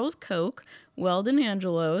Charles Koch, Weldon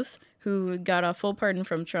Angelos, who got a full pardon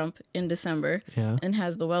from Trump in December and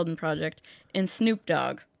has the Weldon Project, and Snoop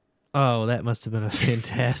Dogg. Oh, that must have been a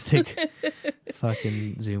fantastic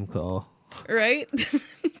fucking Zoom call. Right?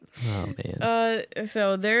 Oh, man.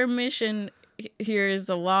 So their mission here is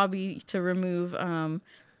the lobby to remove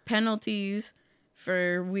penalties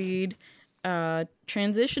for weed,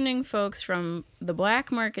 transitioning folks from the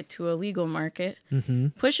black market to a legal market,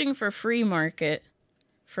 pushing for free market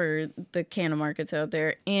for the canna markets out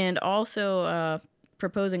there, and also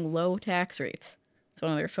proposing low tax rates. It's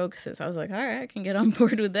one of their focuses. I was like, all right, I can get on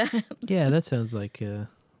board with that. Yeah, that sounds like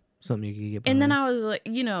something you could get behind. And then I was like,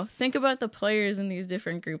 think about the players in these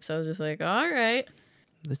different groups. I was just like, all right.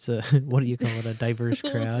 It's what do you call it? A diverse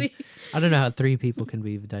crowd. I don't know how 3 people can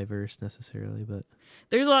be diverse necessarily, but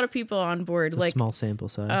there's a lot of people on board. It's like a small sample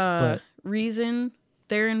size. But Reason,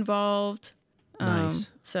 they're involved. Nice.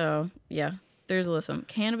 So yeah, there's a list of them.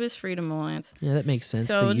 Cannabis Freedom Alliance. Yeah, that makes sense.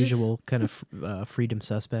 So the usual kind of freedom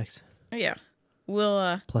suspects. Yeah,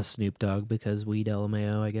 we'll plus Snoop Dogg because weed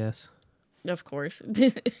LMAO, I guess. Of course.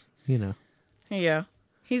 Yeah,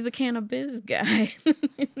 he's the cannabis guy.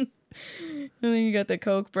 And then you got the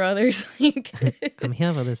Koch brothers. I'm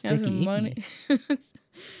here for this sticky money.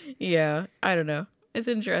 Yeah, I don't know. It's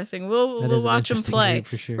interesting. We'll watch them play.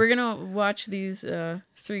 For sure. We're gonna watch these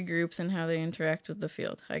 3 groups and how they interact with the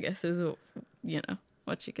field, I guess is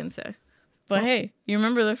what you can say. But hey, you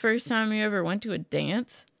remember the first time you ever went to a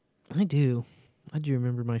dance? I do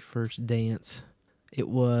remember my first dance. It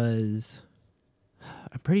was,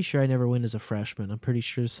 I'm pretty sure I never went as a freshman. I'm pretty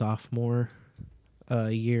sure sophomore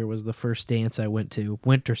year was the first dance I went to,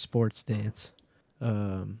 winter sports dance.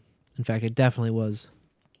 In fact, it definitely was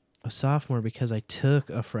a sophomore because I took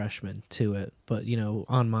a freshman to it, but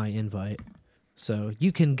on my invite. So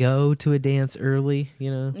you can go to a dance early,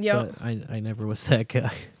 Yep. But I never was that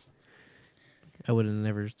guy. I would have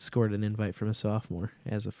never scored an invite from a sophomore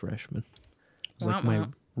as a freshman. It was like my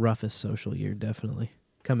roughest social year, definitely.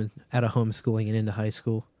 Coming out of homeschooling and into high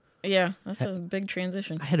school. Yeah, that's a big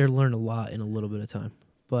transition. I had to learn a lot in a little bit of time.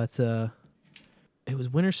 But it was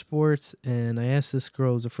winter sports, and I asked this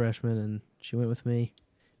girl who was a freshman, and she went with me.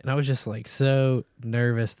 And I was just like so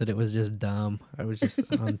nervous that it was just dumb. I was just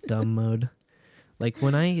on dumb mode. Like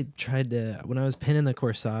when I was pinning the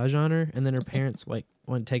corsage on her, and then her parents like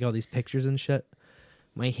wanted to take all these pictures and shit,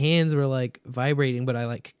 my hands were like vibrating, but I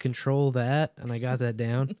like control that, and I got that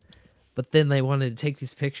down. But then they wanted to take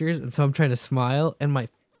these pictures, and so I'm trying to smile, and my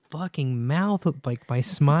fucking mouth, like my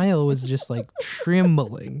smile was just like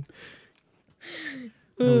trembling.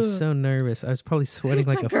 I was so nervous. I was probably sweating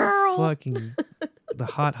like a fucking the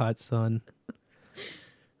hot sun.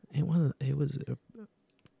 It was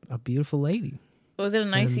a beautiful lady. Was it a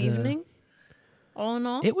nice evening? All in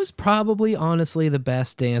all? It was probably honestly the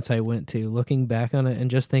best dance I went to, looking back on it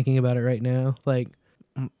and just thinking about it right now. Like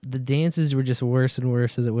the dances were just worse and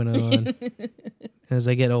worse as it went on. As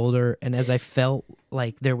I get older, and as I felt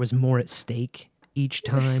like there was more at stake each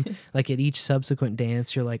time, like at each subsequent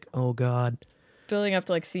dance, you're like, oh God. Building up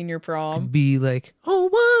to like senior prom. Be like, oh,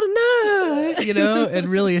 what a night, and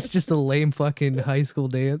really it's just a lame fucking high school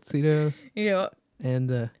dance, Yeah.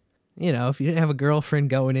 And you know, if you didn't have a girlfriend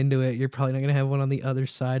going into it, you're probably not going to have one on the other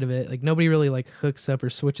side of it. Like, nobody really, like, hooks up or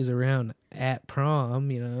switches around at prom,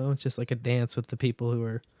 you know? It's just like a dance with the people who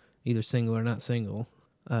are either single or not single.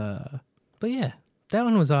 But yeah, that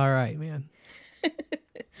one was all right, man.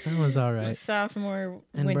 That was all right. Sophomore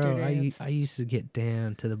And winter bro, dance. I used to get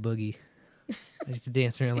down to the boogie. I used to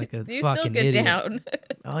dance around like a You fucking still get idiot. down.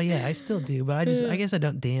 Oh yeah, I still do, but I guess I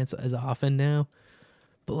don't dance as often now.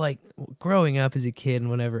 But like growing up as a kid and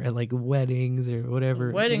whenever at like weddings or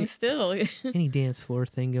whatever, Weddings still. any dance floor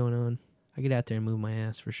thing going on, I get out there and move my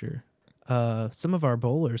ass for sure. Some of our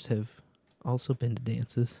bowlers have also been to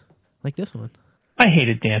dances, like this one. I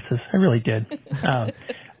hated dances. I really did.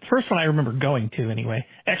 First one I remember going to anyway.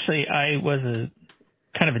 Actually, I was a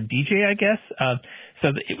kind of a DJ, I guess. So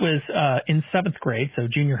it was in 7th grade, so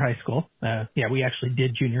junior high school. Yeah, we actually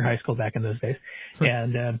did junior high school back in those days.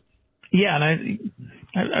 And yeah, and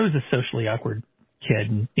I was a socially awkward kid.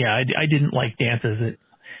 And yeah, I didn't like dances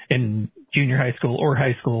in junior high school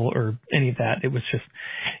or any of that. It was just,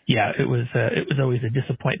 yeah, it was always a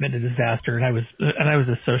disappointment, a disaster. And I was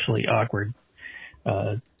a socially awkward,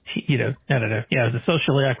 you know, I don't know. Yeah, I was a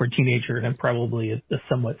socially awkward teenager, and I'm probably a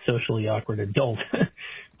somewhat socially awkward adult.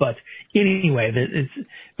 But anyway,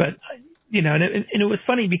 you know, and it was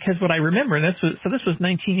funny because what I remember, and this was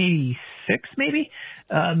 1986 maybe.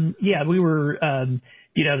 Yeah, we were,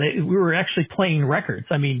 you know, we were actually playing records.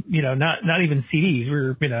 I mean, you know, not even CDs. We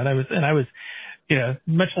were, you know, and I was, you know,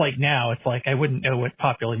 much like now, it's like I wouldn't know what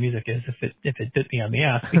popular music is if it bit me on the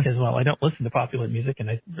ass because, well, I don't listen to popular music, and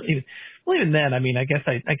even then, I mean, I guess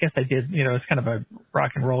I did, you know, it's kind of a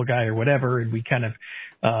rock and roll guy or whatever, and we kind of,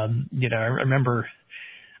 you know, I remember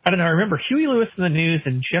Huey Lewis in the News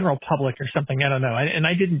and General Public or something. I don't know. And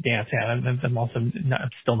I didn't dance. I'm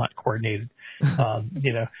still not coordinated.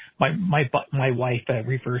 You know, my wife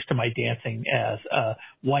refers to my dancing as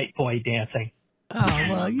white boy dancing. Oh,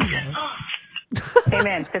 well, you know.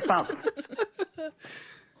 Amen. Fist bump.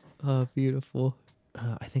 Oh, beautiful.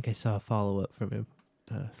 I think I saw a follow-up from him.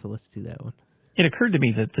 So let's do that one. It occurred to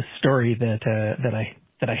me that the story that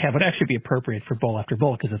I have would actually be appropriate for Bowl After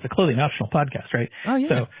Bowl because it's a clothing optional podcast, right? Oh yeah.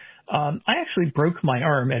 So I actually broke my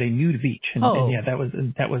arm at a nude beach, and yeah, that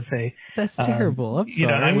was a. That's terrible. I'm sorry. You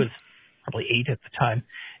know, and I was probably 8 at the time,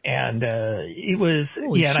 and it was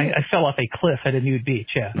Holy yeah, and shit. I fell off a cliff at a nude beach.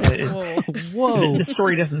 Yeah. Whoa. The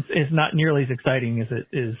story is not nearly as exciting as it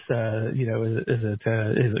is, you know, as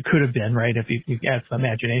it could have been, right? If you add some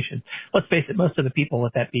imagination. Let's face it, most of the people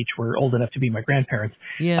at that beach were old enough to be my grandparents.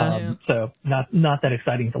 Yeah. So not that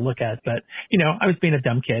exciting to look at, but you know, I was being a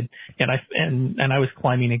dumb kid, and I was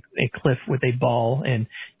climbing a cliff with a ball, and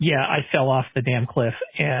yeah, I fell off the damn cliff,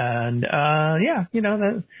 and yeah, you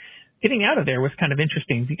know, getting out of there was kind of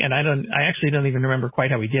interesting, and I actually don't even remember quite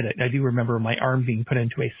how we did it. I do remember my arm being put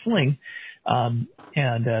into a sling, and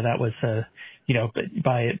that was, you know,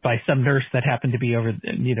 by some nurse that happened to be over,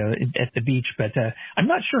 you know, at the beach. But I'm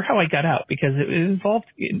not sure how I got out because it involved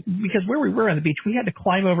because where we were on the beach, we had to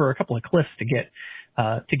climb over a couple of cliffs to get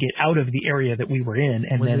out of the area that we were in,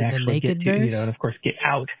 and Was then it a actually get naked to, nurse? you know, and of course get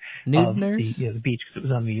out Nude of nurse? the beach because it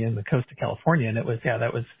was on the coast of California, and it was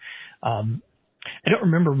that was. I don't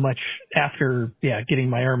remember much after, getting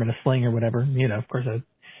my arm in a sling or whatever. You know, of course, a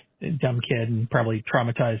dumb kid and probably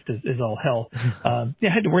traumatized as all hell. I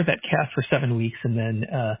had to wear that cast for 7 weeks, and then,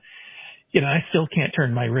 you know, I still can't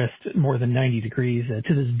turn my wrist more than 90 degrees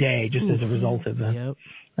to this day, just as a result of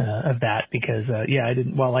that. Because, I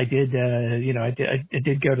didn't. Well, I did. You know, I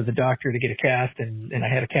did go to the doctor to get a cast, and I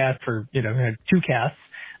had a cast for, you know, I had 2 casts.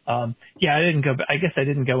 I didn't go. I guess I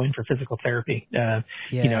didn't go in for physical therapy.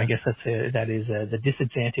 You know, I guess that is the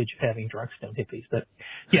disadvantage of having drugstone hippies. But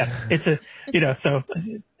yeah, it's a, you know, so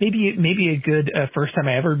maybe a good first time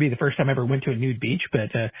I ever be the first time I ever went to a nude beach. But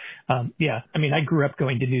I mean, I grew up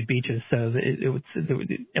going to nude beaches, so and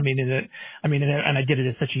I did it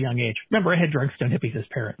at such a young age. Remember, I had drugstone hippies as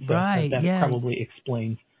parents, so Right, that yeah. probably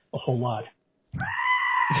explains a whole lot.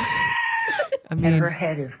 I mean, And her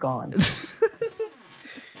head is gone.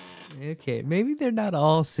 Okay, maybe they're not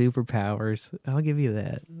all superpowers. I'll give you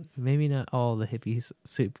that. Maybe not all the hippies'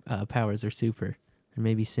 powers are super, or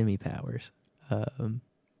maybe semi-powers.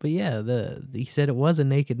 But yeah, he said it was a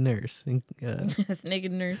naked nurse. And, This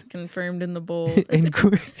naked nurse confirmed in the bowl. and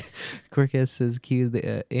Cortez says, "Cues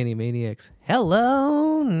the Animaniacs.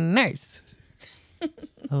 Hello, nurse."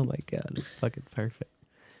 Oh my god, it's fucking perfect.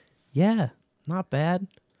 Yeah, not bad.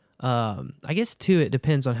 I guess too, it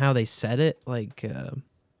depends on how they said it. Like,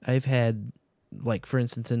 I've had, like, for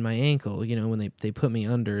instance, in my ankle, you know, when they put me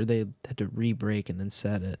under, they had to re-break and then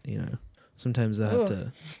set it, you know. Sometimes I have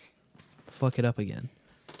to fuck it up again.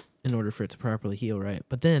 in order for it to properly heal right.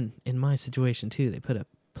 But then in my situation too, they put a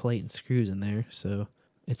plate and screws in there, so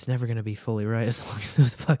it's never gonna be fully right as long as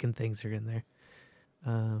those fucking things are in there.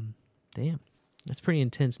 Damn, that's a pretty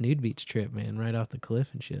intense nude beach trip, man. Right off the cliff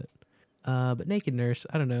and shit. But Naked Nurse,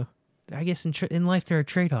 I don't know. I guess in life there are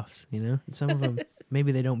trade-offs, you know. Some of them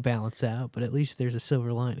maybe they don't balance out, but at least there's a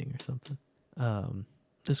silver lining or something.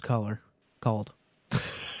 This caller called.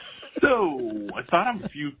 So I thought of a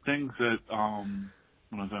few things that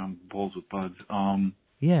when I was on Bowls with Buds.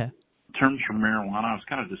 Yeah. Terms for marijuana. I was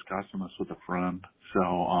kind of discussing this with a friend. So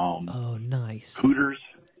oh, nice. Hooters.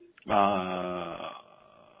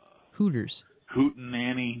 Hooters.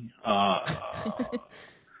 Hootenanny.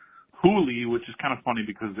 Hooli, which is kind of funny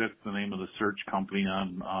because that's the name of the search company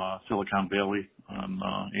on Silicon Valley on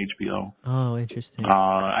HBO. Oh, interesting.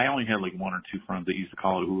 I only had like one or two friends that used to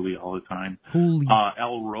call it Hooli all the time. Hooli.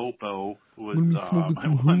 El Ropo was When we smoking my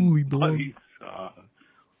some one Hooli, dog. buddy's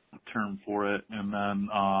term for it. And then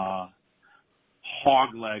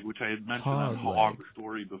hog leg, which I had mentioned on Hog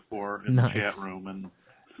Story before in the chat room. And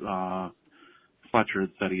Fletcher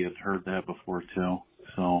had said he had heard that before too.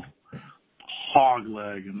 So hog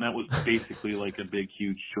leg, and that was basically like a big,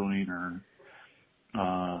 huge joint, or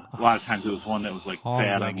a lot of times it was one that was like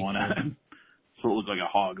fat on one end, so it looked like a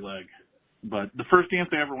hog leg. But the first dance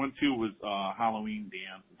I ever went to was Halloween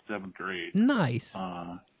dance in 7th grade. Nice.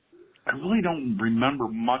 I really don't remember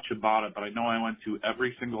much about it, but I know I went to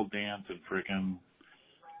every single dance in frickin'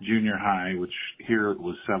 junior high, which here it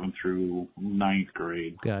was 7th through 9th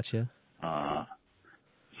grade. Gotcha.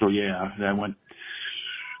 So yeah, I went.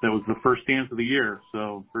 That was the first dance of the year.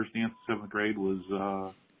 So first dance in 7th grade was,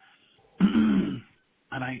 and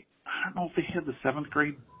I don't know if they had the 7th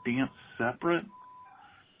grade dance separate.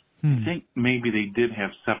 I think maybe they did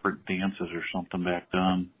have separate dances or something back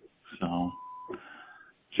then. So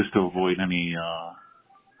just to avoid any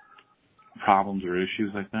problems or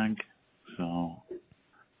issues, I think. So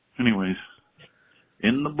anyways,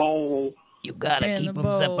 in the bowl. You gotta keep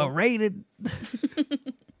them separated.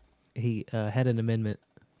 He had an amendment.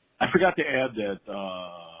 I forgot to add that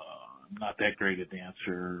I'm not that great a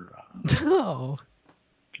dancer. No.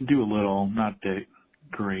 Can do a little, not that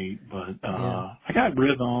great, but I got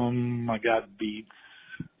rhythm, I got beats.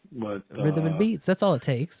 But Rhythm and beats, that's all it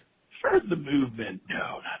takes. For the movement, no,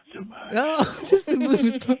 not so much. Oh, just the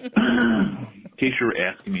movement. In case you were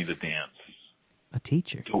asking me to dance. A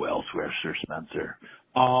teacher. Go elsewhere, Sir Spencer.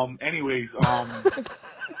 Anyways,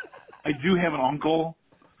 I do have an uncle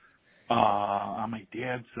on my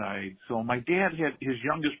dad's side. So my dad had his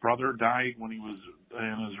youngest brother died when he was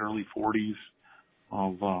in his early 40s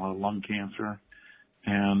of lung cancer,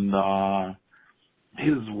 and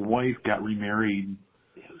his wife got remarried.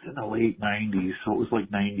 It was in the late 90s, so it was like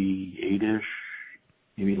 98ish,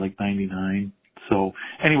 maybe like 99. So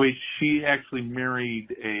anyway, she actually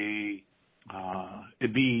married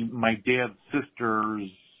it'd be my dad's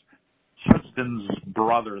sister's husband's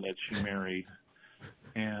brother that she married.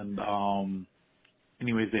 And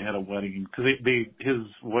anyways, they had a wedding because his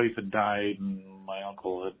wife had died and my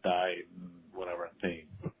uncle had died and whatever. They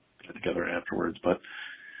got together afterwards, but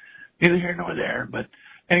neither here nor there. But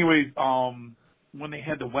anyways, when they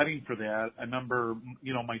had the wedding for that, I remember,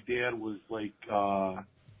 my dad was like, I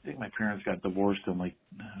think my parents got divorced in it was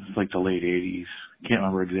like the late 80s. Can't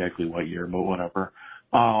remember exactly what year, but whatever.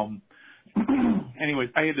 Anyways,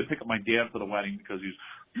 I had to pick up my dad for the wedding because you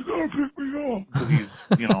gotta pick me up because he's,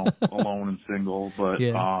 alone and single. But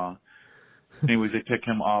anyways, they pick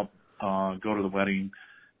him up, go to the wedding.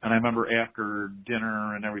 And I remember after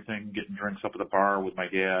dinner and everything, getting drinks up at the bar with my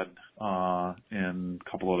dad and a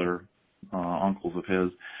couple other uncles of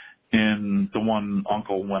his. And the one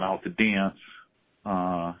uncle went out to dance.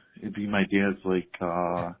 It'd be my dad's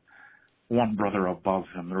one brother above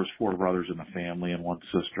him. There was 4 brothers in the family and 1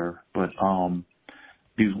 sister, but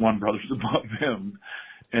these 1 brother's above him.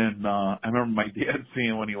 And I remember my dad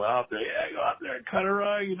saying when he went out there, "Yeah, go out there and cut her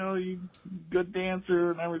eye, you good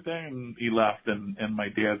dancer and everything." And he left, and my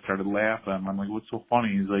dad started laughing. I'm like, "What's so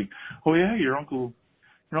funny?" He's like, "Oh yeah, your uncle's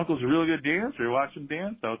a really good dancer. Watch him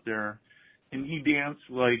dance out there." And he danced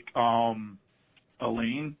like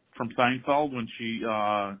Elaine from Seinfeld when she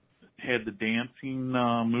had the dancing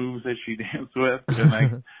moves that she danced with.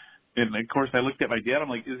 And of course I looked at my dad. I'm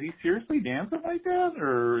like, "Is he seriously dancing like that,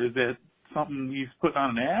 or is that something he's putting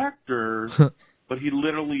on an act?" Or but he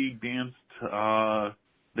literally danced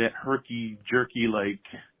that herky jerky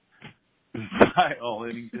style,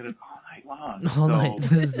 and he did it all night long. All night.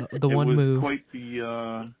 This is the one move. Quite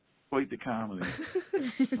the comedy.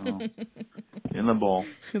 So, in the bowl.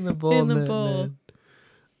 In the bowl. Man.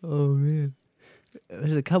 Oh man.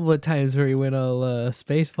 There's a couple of times where he went all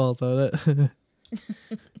Spaceballs on it.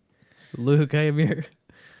 Luke, I am your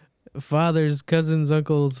father's cousin's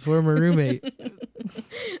uncle's former roommate.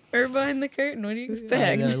 Or behind the curtain. What do you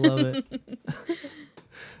expect? I love it.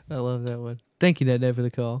 I love that one. Thank you, Ned, for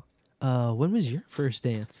the call. When was your first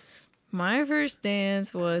dance? My first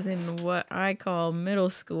dance was in what I call middle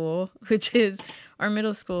school, which is our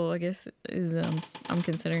middle school, I guess, is I'm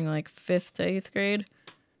considering like 5th to 8th grade.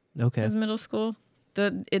 Okay. As middle school.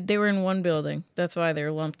 They were in one building. That's why they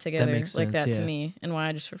were lumped together makes like sense, that yeah. to me, and why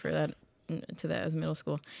I just refer that to that as middle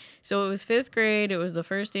school. So it was 5th grade. It was the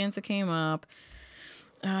first dance that came up.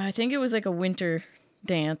 I think it was like a winter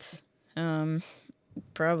dance.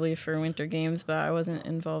 Probably for winter games, but I wasn't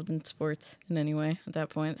involved in sports in any way at that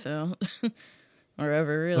point, so or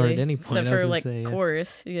ever really. Or at any point, except for like say, yeah.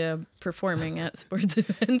 chorus, performing at sports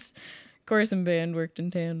events. Chorus and band worked in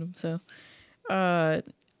tandem, so.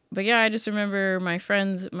 But yeah, I just remember my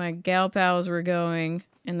friends, my gal pals were going,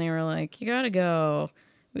 and they were like, "You gotta go.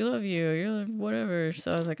 We love you. You're whatever."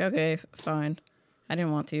 So I was like, "Okay, fine." I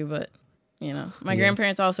didn't want to, but my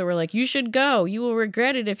grandparents also were like, "You should go. You will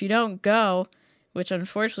regret it if you don't go." Which,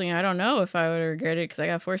 unfortunately, I don't know if I would regret it because I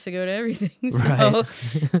got forced to go to everything. So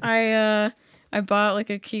I bought like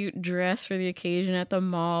a cute dress for the occasion at the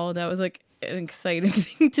mall. That was like an exciting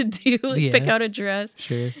thing to do, pick out a dress.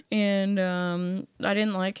 Sure. And I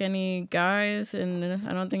didn't like any guys, and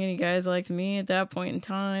I don't think any guys liked me at that point in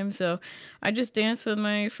time. So I just danced with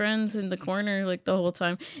my friends in the corner like the whole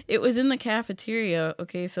time. It was in the cafeteria,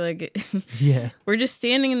 okay? So like we're just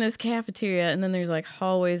standing in this cafeteria, and then there's like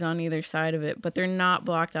hallways on either side of it, but they're not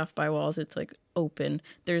blocked off by walls. It's like open.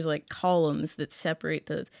 There's like columns that separate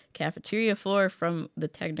the cafeteria floor from the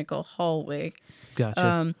technical hallway.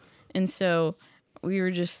 Gotcha. And so we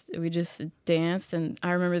just danced, and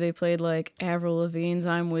I remember they played like Avril Lavigne's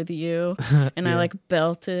 "I'm With You," and I like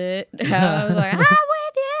belted it. I was like, "I'm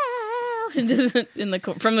with you," and just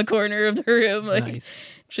from the corner of the room, like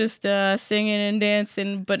just singing and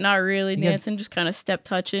dancing, but not really dancing, just kind of step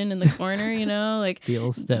touching in the corner, like the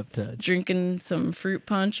old step touch, drinking some fruit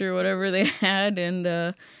punch or whatever they had, and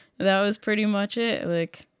that was pretty much it.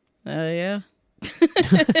 Like, yeah.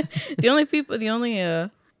 The only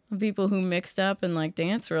people who mixed up and like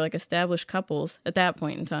danced were like established couples at that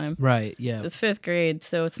point in time. Right, yeah. So it's 5th grade,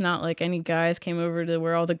 so it's not like any guys came over to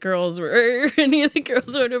where all the girls were, or any of the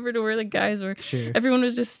girls went over to where the guys were. Sure. Everyone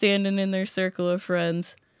was just standing in their circle of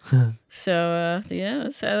friends. So,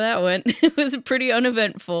 that's how that went. It was pretty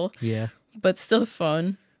uneventful. Yeah. But still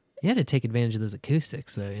fun. You had to take advantage of those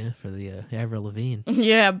acoustics, though, for the Avril Lavigne.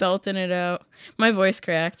 Yeah, belting it out. My voice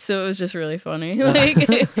cracked, so it was just really funny.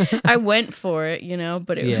 Like, I went for it,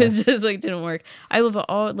 but it was just like didn't work. I love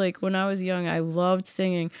all when I was young, I loved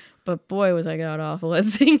singing, but boy, was I god awful at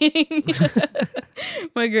singing.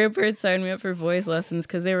 My grandparents signed me up for voice lessons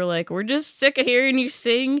because they were like, "We're just sick of hearing you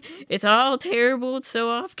sing. It's all terrible. It's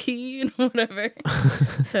so off key and whatever."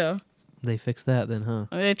 So they fixed that then, huh?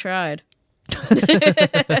 They tried.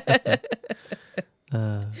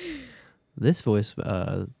 This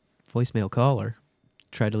voicemail caller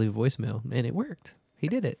tried to leave a voicemail, and it worked. He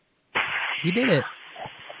did it. You did it.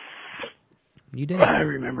 You did it. I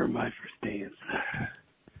remember my first dance.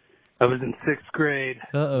 I was in 6th grade.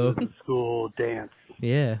 Uh-oh. It was a school dance.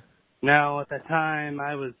 Yeah. Now, at that time,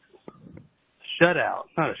 I was shut out.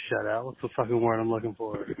 Not a shutout. What's the fucking word I'm looking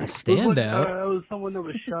for? A standout? I was someone that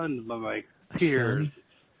was shunned by my peers.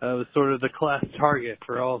 I was sort of the class target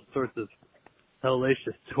for all sorts of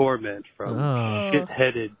hellacious torment from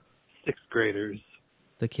shit-headed 6th graders.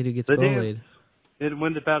 The kid who gets bullied. It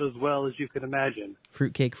went about as well as you could imagine.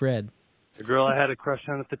 Fruitcake Fred. The girl I had a crush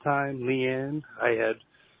on at the time, Leanne, I had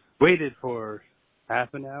waited for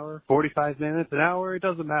half an hour, 45 minutes, an hour, it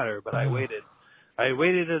doesn't matter, but I waited. I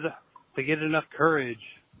waited to get enough courage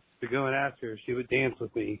to go and ask her if she would dance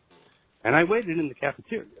with me. And I waited in the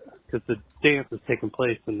cafeteria because the dance was taking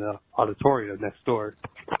place in the auditorium next door.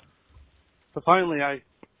 So finally I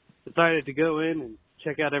decided to go in and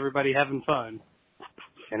check out everybody having fun.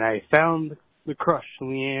 And I found the crush,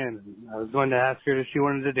 Leanne, and I was going to ask her if she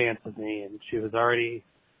wanted to dance with me, and she was already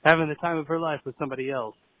having the time of her life with somebody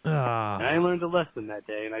else. And I learned a lesson that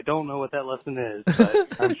day, and I don't know what that lesson is,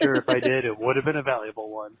 but I'm sure if I did, it would have been a valuable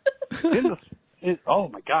one. Oh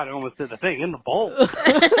my God, I almost did the thing, in the bowl.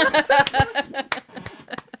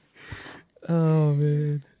 Oh,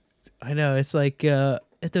 man. I know, it's like, at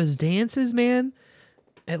those dances, man,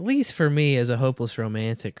 at least for me as a hopeless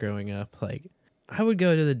romantic growing up, like, I would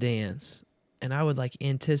go to the dance, and I would, like,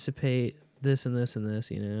 anticipate this and this and this,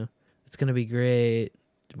 you know? It's gonna be great.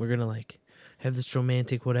 We're gonna, like, have this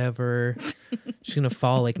romantic whatever. She's gonna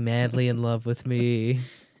fall like madly in love with me.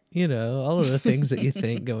 You know, all of the things that you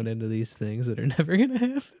think going into these things that are never gonna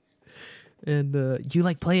happen. And you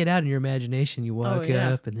like play it out in your imagination. You walk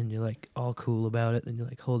up and then you're like all cool about it. Then you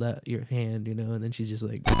like hold out your hand, you know, and then she's just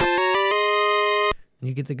like, and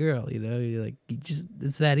you get the girl, you know, you're like,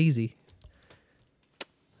 it's that easy.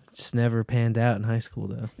 Just never panned out in high school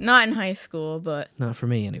though. Not in high school, but not for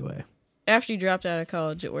me anyway. After you dropped out of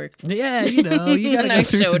college, it worked. Yeah, you know, you gotta go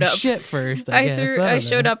through some shit first. I guess. I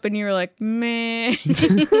showed up and you were like, man.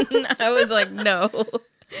 I was like, no,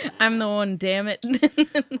 I'm the one. Damn it.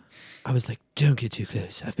 I was like, don't get too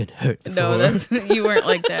close. I've been hurt before. No, you weren't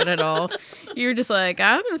like that at all. You were just like,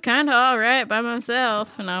 I'm kind of all right by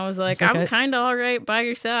myself. And I was like, I'm kind of all right by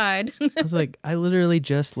your side. I was like, I literally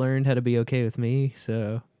just learned how to be okay with me.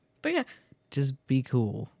 So, but yeah, just be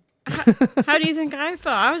cool. How do you think I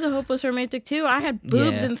felt? I was a hopeless romantic too. I had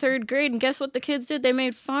boobs in 3rd grade. And guess what the kids did? They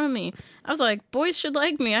made fun of me. I was like, boys should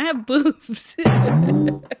like me. I have boobs.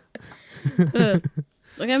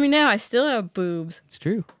 Look at me now. I still have boobs. It's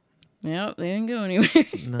true. Yep, they didn't go anywhere.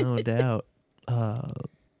 No doubt.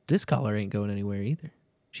 This caller ain't going anywhere either.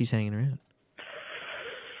 She's hanging around.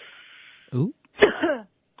 Ooh.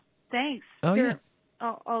 Thanks. Oh, Here,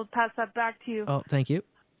 yeah. I'll pass that back to you. Oh, thank you.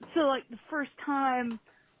 So, like, the first time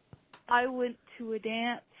I went to a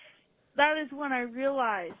dance, that is when I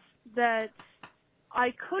realized that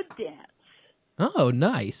I could dance. Oh,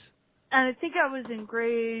 nice. And I think I was in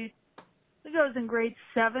grade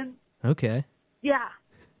 7. Okay. Yeah.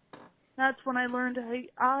 That's when I learned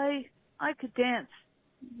I could dance.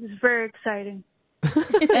 It was very exciting.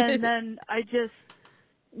 And then I just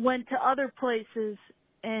went to other places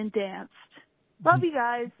and danced. Love you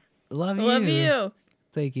guys. Love you. Love you.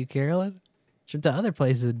 Thank you, Carolyn. She went to other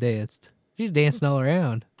places and danced. She's dancing all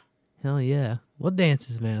around. Hell yeah. What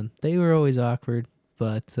dances, man? They were always awkward,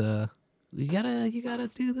 but you gotta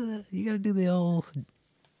do the old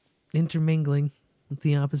intermingling with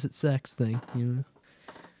the opposite sex thing, you know.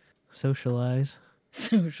 Socialize.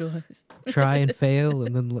 Try and fail,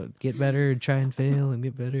 and then get better, and try and fail, and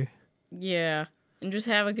get better. Yeah, and just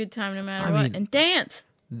have a good time no matter what, and dance.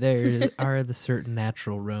 There are the certain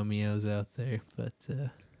natural Romeos out there, but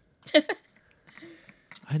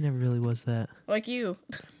I never really was that. Like you.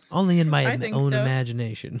 Only in my own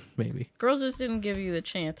imagination, maybe. Girls just didn't give you the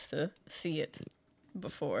chance to see it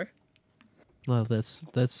before. Well, that's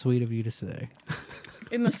sweet of you to say.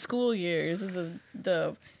 In the school years,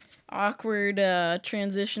 the awkward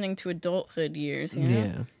transitioning to adulthood years, you know?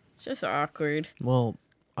 Yeah. It's just awkward. Well,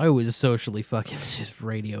 I was socially fucking just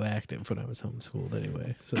radioactive when I was homeschooled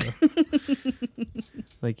anyway, so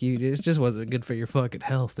like it just wasn't good for your fucking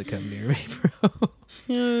health to come near me, bro.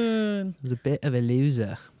 It was a bit of a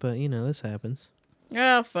loser, but you know, this happens.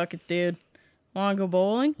 Oh, fuck it, dude. Wanna go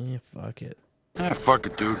bowling? Yeah, fuck it. Ah, fuck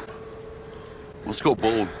it, dude. Let's go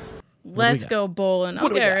bowling. Let's go bowling. I'll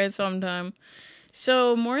get right sometime.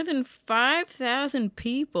 So, more than 5,000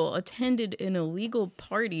 people attended an illegal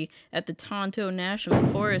party at the Tonto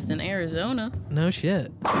National Forest in Arizona. No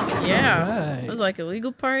shit. Yeah. Right. It was like a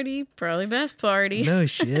legal party, probably best party. No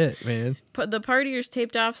shit, man. The partiers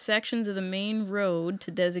taped off sections of the main road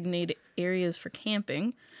to designate areas for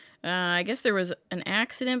camping. I guess there was an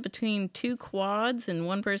accident between 2 quads, and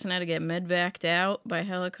one person had to get medvaced out by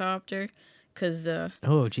helicopter. Because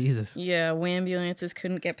oh, Jesus. Yeah, ambulances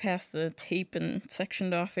couldn't get past the tape and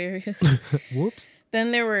sectioned off areas. Whoops.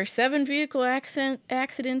 Then there were 7 vehicle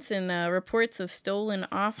accidents and reports of stolen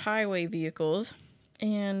off-highway vehicles.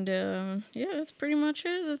 And, yeah, that's pretty much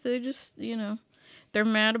it. That they just, you know, they're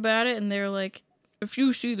mad about it, and they're like, if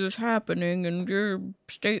you see this happening in your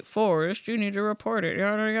state forest, you need to report it,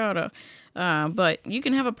 yada, yada. But you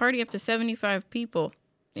can have a party up to 75 people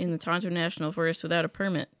in the Tonto National Forest without a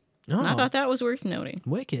permit. Oh. And I thought that was worth noting.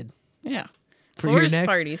 Wicked. Yeah. For Forest your next,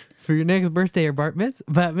 parties. For your next birthday or bat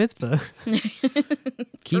mitzvah.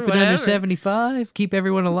 Keep it under 75, keep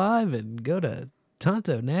everyone alive, and go to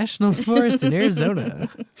Tonto National Forest in Arizona.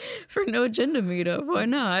 For no agenda meetup. Why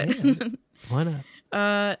not? Yeah. Why not?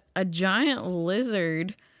 A giant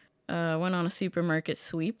lizard went on a supermarket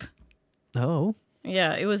sweep. Oh.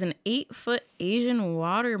 Yeah, it was an 8-foot Asian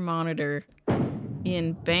water monitor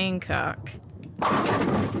in Bangkok.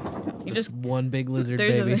 Just one big lizard,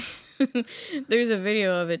 baby. There's a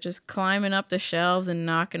video of it just climbing up the shelves and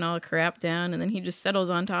knocking all the crap down, and then he just settles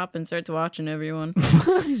on top and starts watching everyone.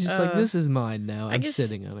 He's just like, this is mine now. I'm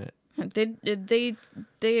sitting on it.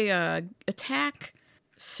 They attack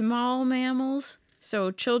small mammals, so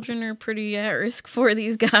children are pretty at risk for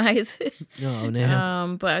these guys. Oh,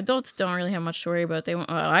 man. But adults don't really have much to worry about.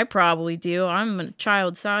 I probably do. I'm a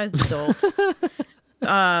child-sized adult.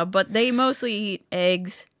 But they mostly eat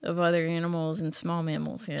eggs of other animals and small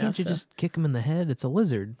mammals. Yeah. Can't you just kick him in the head? It's a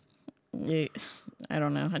lizard. Yeah, I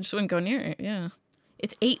don't know. I just wouldn't go near it. Yeah.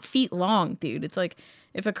 It's 8 feet long, dude. It's like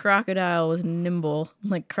if a crocodile was nimble,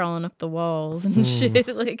 like crawling up the walls and shit.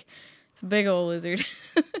 Like, it's a big old lizard.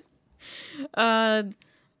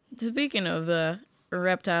 Speaking of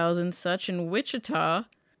reptiles and such, in Wichita,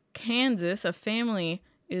 Kansas, a family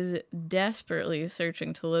is desperately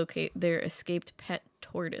searching to locate their escaped pet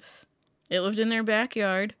tortoise. It lived in their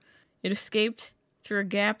backyard. It escaped through a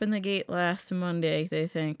gap in the gate last Monday, they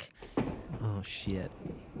think. Oh, shit.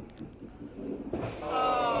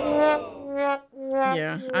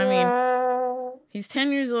 Yeah, I mean, he's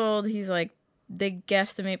 10 years old. He's like, they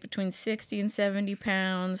guesstimate between 60 and 70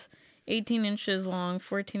 pounds, 18 inches long,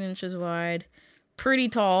 14 inches wide, pretty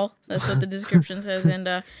tall. That's what the description says.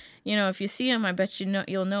 And, you know, if you see him, I bet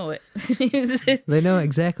you'll know it. They know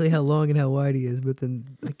exactly how long and how wide he is, but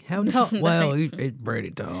then, like, how tall? Well, he's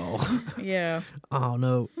pretty tall. Yeah. Oh,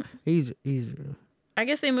 no. He's I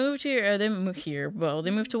guess they moved here. They moved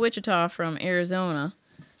to Wichita from Arizona.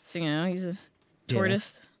 So, you know, he's a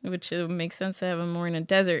tortoise, which makes sense to have him more in a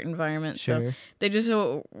desert environment. Sure. So they just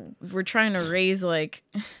were trying to raise, like,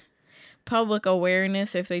 public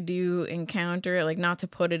awareness if they do encounter it, like, not to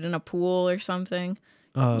put it in a pool or something.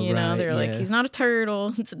 Oh, you know, right, they're like, yeah. he's not a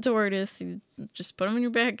turtle, it's a tortoise. You just put him in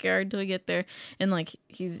your backyard till we get there. And like,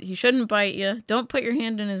 he shouldn't bite you. Don't put your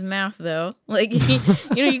hand in his mouth though. Like, you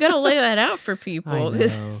know, you gotta lay that out for people. I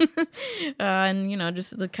know. And you know,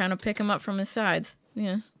 just kind of pick him up from his sides.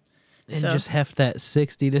 Yeah. And So- just heft that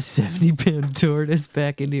 60 to 70 pound tortoise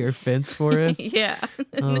back into your fence for us. Yeah.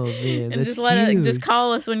 Oh, man. And That's just just huge.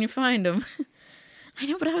 call us when you find him. I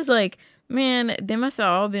know, but I was like, man, they must have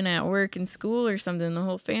all been at work and school or something, the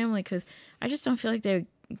whole family, because I just don't feel like they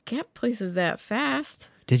get places that fast.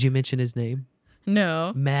 Did you mention his name?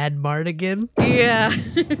 No. Mad Mardigan? Yeah.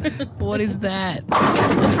 What is that?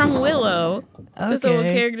 It's from Willow. That's a little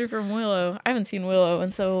Okay. character from Willow. I haven't seen Willow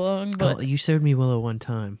in so long, but Oh, you showed me Willow one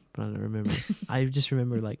time, but I don't remember. I just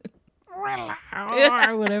remember, like,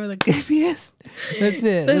 or whatever the baby is. That's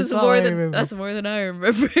it. That's all I remember. That's more than I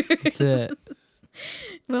remember. That's it.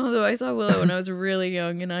 Well, though I saw Willow when I was really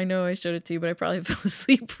young, and I know I showed it to you, but I probably fell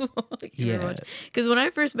asleep. Yeah. Because when I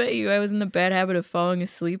first met you, I was in the bad habit of falling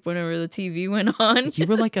asleep whenever the TV went on. You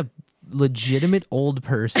were like a legitimate old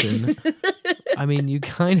person. I mean, you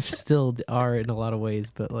kind of still are in a lot of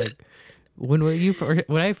ways, but like when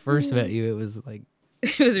I first met you, it was like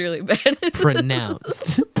It was really bad.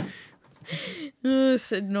 pronounced.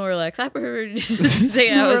 Snorlax. I prefer to just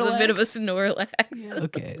say I was a bit of a Snorlax.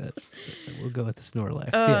 Okay, we'll go with the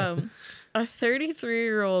Snorlax. Yeah. A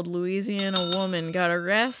 33-year-old Louisiana woman got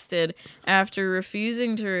arrested after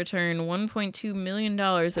refusing to return $1.2 million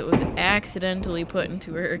that was accidentally put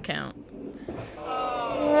into her account.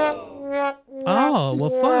 Oh, well,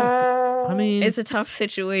 fuck. I mean, It's a tough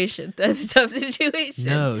situation. That's a tough situation.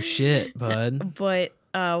 no shit, bud. But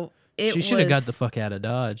She should have got the fuck out of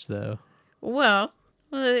Dodge, though. Well,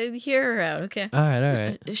 hear her out, okay? All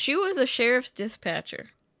right. She was a sheriff's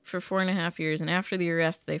dispatcher for 4.5 years, and after the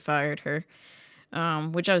arrest, they fired her.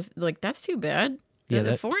 Which I was like, that's too bad. Yeah,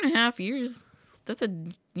 4.5 years. That's a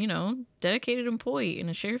dedicated employee in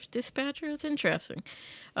a sheriff's dispatcher. That's interesting.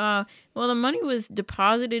 Well, the money was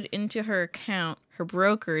deposited into her account, her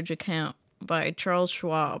brokerage account, by Charles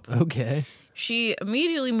Schwab. Okay. She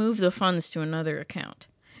immediately moved the funds to another account,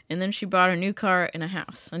 and then she bought a new car and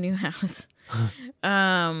a new house.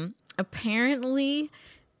 Apparently,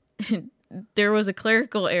 there was a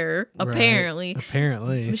clerical error. Right.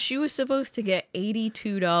 Apparently. She was supposed to get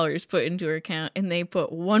 $82 put into her account, and they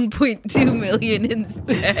put $1.2 million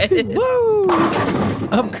instead. Woo!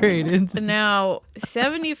 Upgraded. Now,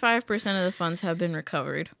 75% of the funds have been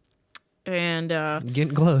recovered. And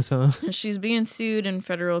Getting close, huh? she's being sued in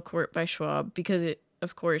federal court by Schwab because it,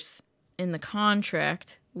 of course, in the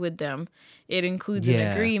contract with them, it includes an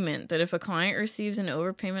Yeah. agreement that if a client receives an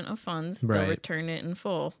overpayment of funds, Right. they'll return it in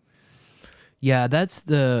full. Yeah, that's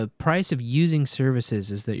the price of using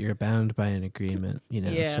services is that you're bound by an agreement,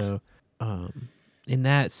 Yeah. So, in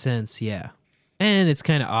that sense, yeah. And it's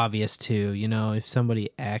kind of obvious too, if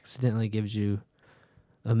somebody accidentally gives you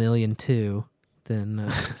 $1.2 million,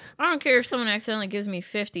 then I don't care if someone accidentally gives me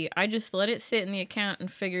 50. I just let it sit in the account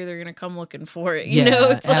and figure they're gonna come looking for it. You know,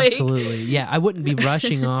 it's like absolutely. Yeah, I wouldn't be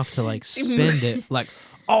rushing off to like spend it. Like,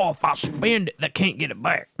 oh, if I spend it, they can't get it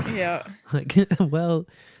back. Yeah. Like, well,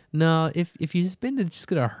 no. If you spend it, it's just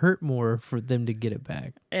gonna hurt more for them to get it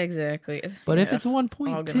back. Exactly. But if Yeah. it's All gonna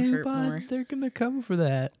 1.2, hurt more. bud, they're gonna come for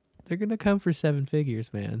that. They're gonna come for 7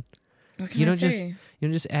 figures, man. What can You I don't just say? you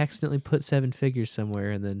don't just accidentally put 7 figures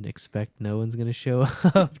somewhere and then expect no one's gonna show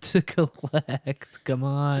up to collect. Come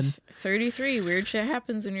on. Just 33. Weird shit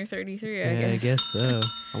happens when you're 33, Yeah, I guess so.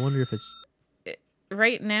 I wonder if it's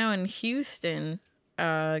Right now in Houston,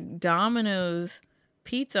 Domino's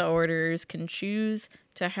pizza orders can choose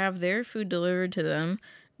to have their food delivered to them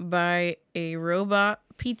by a robot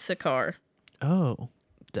pizza car. Oh,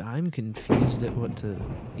 I'm confused at what to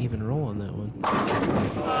even roll on that one.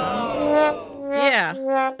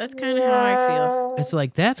 Yeah, that's kind of how I feel. It's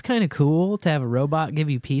like, that's kind of cool to have a robot give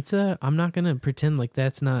you pizza. I'm not going to pretend like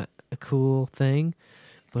that's not a cool thing,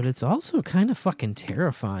 but it's also kind of fucking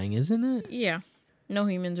terrifying, isn't it? Yeah, no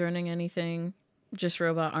humans running anything, just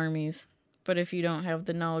robot armies. But if you don't have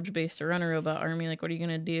the knowledge base to run a robot army, like, what are you going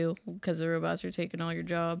to do? Because the robots are taking all your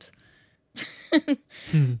jobs.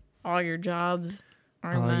 All your jobs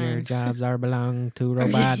are All mine. your jobs are belong to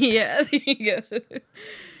robots. Yeah, there you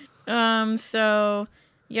go. So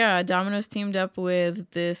yeah, Domino's teamed up with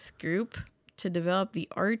this group to develop the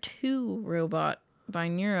R2 robot by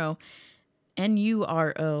Nuro.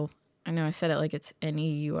 N-U-R-O. I know I said it like it's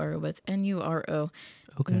N-E-U-R-O, but it's N-U-R-O.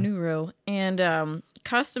 Okay. Nuro. And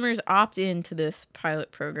customers opt into this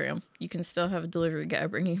pilot program. You can still have a delivery guy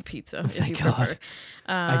bringing you pizza if you prefer.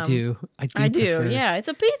 I do. I I do. prefer- Yeah, it's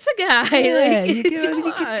a pizza guy. Yeah, Like, you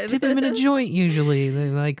come can on. tip them in a joint usually. They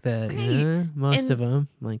like that. You know? Most And- of them,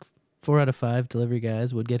 like 4 out of 5 delivery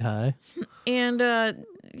guys would get high. And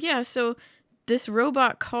yeah, so this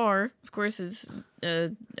robot car, of course, is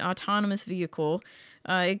an autonomous vehicle.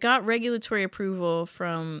 It got regulatory approval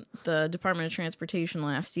from the Department of Transportation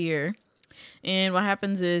last year. And what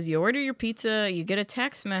happens is you order your pizza, you get a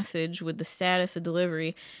text message with the status of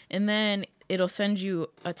delivery, and then it'll send you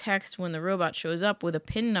a text when the robot shows up with a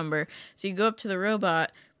PIN number. So you go up to the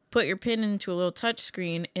robot, put your PIN into a little touch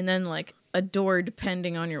screen, and then like a door,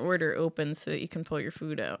 depending on your order, opens so that you can pull your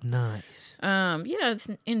food out. Nice. Yeah, it's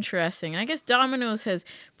interesting. I guess Domino's has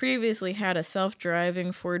previously had a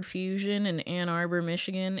self-driving Ford Fusion in Ann Arbor,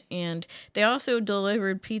 Michigan, and they also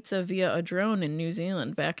delivered pizza via a drone in New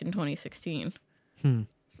Zealand back in 2016.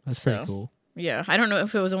 That's So, pretty cool. Yeah, I don't know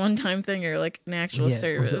if it was a one-time thing or like an actual Yeah, was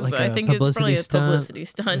service, it like but I a think it's probably publicity a stunt? publicity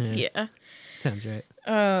stunt. Yeah. Yeah. Sounds right.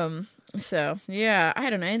 So yeah, I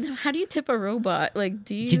don't know. And then how do you tip a robot? Like,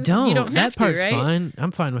 do you? You don't. You don't that have part's to, right? fine.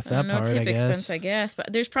 I'm fine with that no part, tip I guess. expense, I guess.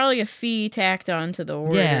 But there's probably a fee tacked on to the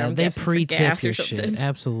order. Yeah, I'm they guessing, for pre-tip gas or your something. shit.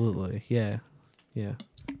 Absolutely. Yeah. Yeah.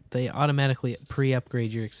 They automatically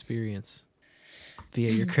pre-upgrade your experience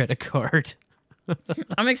via your credit card.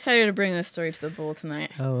 I'm excited to bring this story to the bowl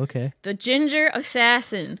tonight. Oh, okay. The Ginger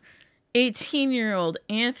Assassin, 18-year-old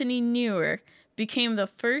Anthony Newer, became the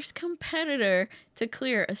first competitor to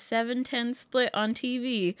clear a 7-10 split on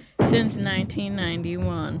TV since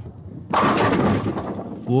 1991.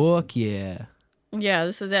 Fuck yeah. Yeah,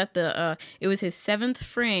 this was at the, it was his 7th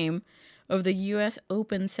frame of the U.S.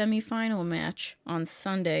 Open semifinal match on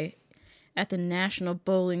Sunday at the National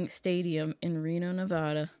Bowling Stadium in Reno,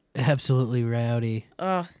 Nevada. Absolutely rowdy.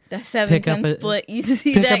 Oh, that 7-10 split. You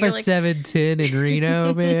see pick that? up You're a like, 7-10 in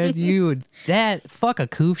Reno, man. You would fuck a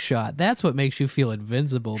coof shot. That's what makes you feel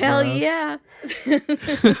invincible, hell bro. yeah.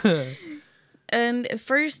 And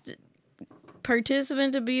first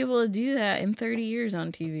participant to be able to do that in 30 years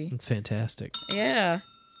on TV. It's fantastic. Yeah.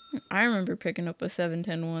 I remember picking up a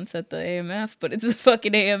 7-10 once at the AMF, but it's the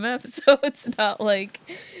fucking AMF, so it's not like,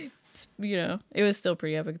 you know, it was still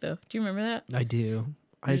pretty epic though. Do you remember that? I do.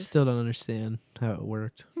 I still don't understand how it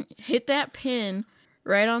worked. Hit that pin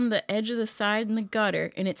right on the edge of the side in the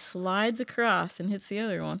gutter, and it slides across and hits the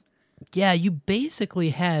other one. Yeah, you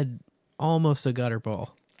basically had almost a gutter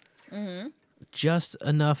ball. Mm-hmm. Just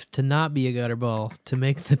enough to not be a gutter ball to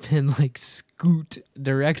make the pin like scoot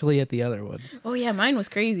directly at the other one. Oh yeah, mine was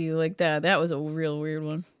crazy like that. That was a real weird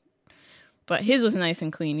one. But his was nice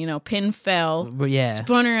and clean. You know, pin fell, But yeah.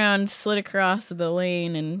 spun around, slid across the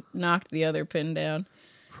lane, and knocked the other pin down.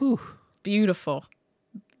 Whew. Beautiful.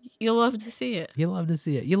 You'll love to see it. You love to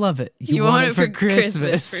see it. You love it. You want it for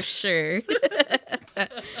Christmas. for sure.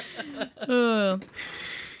 Oh.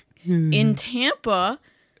 In Tampa,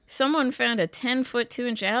 someone found a 10-foot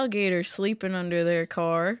 2-inch alligator sleeping under their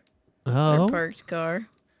car, Oh. their parked car,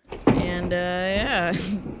 and yeah.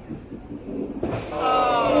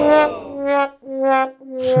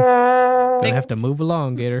 Gonna have to move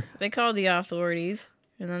along, Gator. They called the authorities,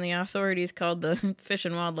 and then the authorities called the Fish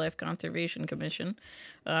and Wildlife Conservation Commission,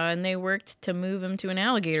 and they worked to move him to an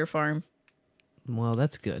alligator farm. Well,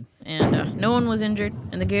 that's good. And no one was injured,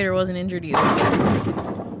 and the gator wasn't injured either.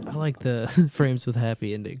 I like the frames with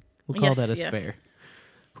happy ending. We'll call Yes, that a yes. spare.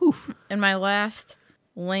 And my last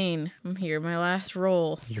Lane. I'm here. My last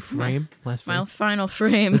roll. Your frame? Last frame? My final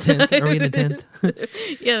frame. The 10th? Are we in the 10th?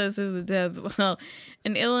 Yeah, this is the 10th. Well,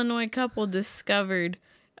 an Illinois couple discovered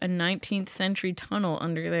a 19th century tunnel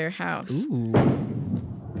under their house. Ooh.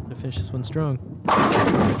 Gonna finish this one strong.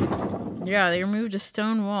 Yeah, they removed a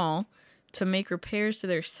stone wall to make repairs to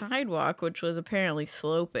their sidewalk, which was apparently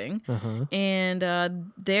sloping. Uh-huh. And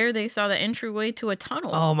there they saw the entryway to a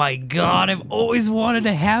tunnel. Oh my god, I've always wanted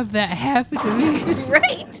to have that happen to me.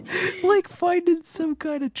 Right? Like finding some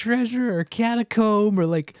kind of treasure or catacomb or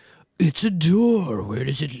like, it's a door. Where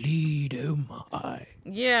does it lead? Oh my.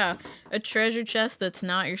 Yeah, a treasure chest that's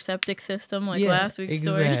not your septic system like last week's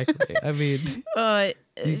story. Exactly. I mean,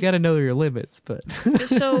 you got to know your limits, but.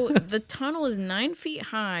 So the tunnel is 9 feet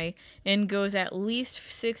high and goes at least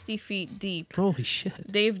 60 feet deep. Holy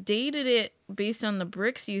shit. They've dated it based on the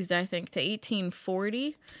bricks used, I think, to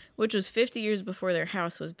 1840, which was 50 years before their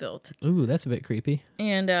house was built. Ooh, that's a bit creepy.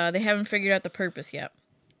 And they haven't figured out the purpose yet.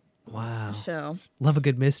 Wow. So. Love a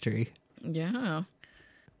good mystery. Yeah.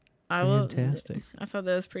 Fantastic. I thought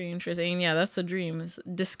that was pretty interesting. Yeah, that's the dream, is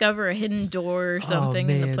discover a hidden door or something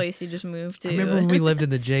in the place you just moved to. I remember when we lived in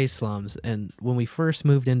the J slums, and when we first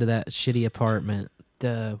moved into that shitty apartment,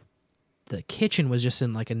 the kitchen was just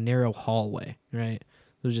in like a narrow hallway, right?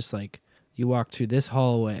 It was just like you walk through this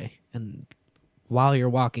hallway, and while you're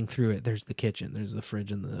walking through it, there's the kitchen. There's the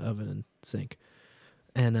fridge and the oven and sink.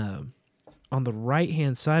 And on the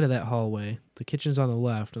right-hand side of that hallway, the kitchen's on the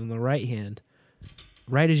left, and on the right hand,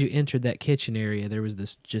 right as you entered that kitchen area, there was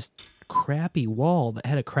this just crappy wall that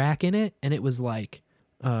had a crack in it, and it was like,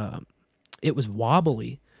 it was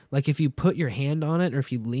wobbly. Like if you put your hand on it or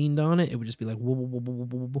if you leaned on it, it would just be like, whoa, whoa, whoa,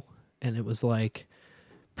 whoa, whoa. And it was like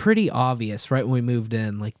pretty obvious right when we moved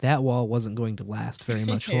in, like that wall wasn't going to last very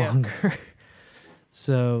much longer.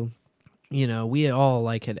 So, you know, we all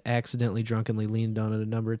like had accidentally drunkenly leaned on it a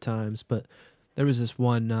number of times, but there was this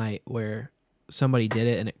one night where somebody did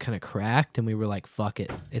it and it kind of cracked, and we were like, fuck it,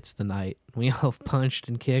 it's the night. We all punched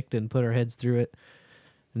and kicked and put our heads through it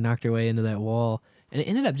and knocked our way into that wall. And it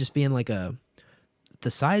ended up just being like the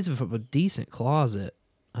size of a decent closet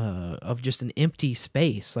of just an empty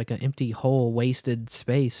space, like an empty hole, wasted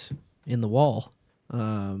space in the wall.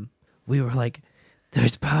 We were like,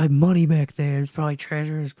 there's probably money back there. There's probably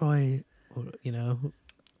treasure. There's probably, you know,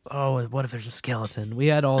 oh, what if there's a skeleton? We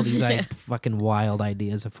had all these fucking wild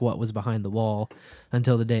ideas of what was behind the wall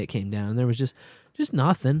until the day it came down. And there was just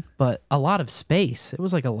nothing, but a lot of space. It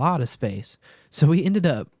was like a lot of space. So we ended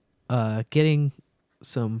up getting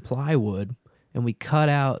some plywood, and we cut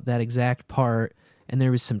out that exact part, and there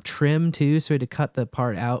was some trim too, so we had to cut the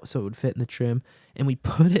part out so it would fit in the trim, and we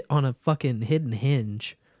put it on a fucking hidden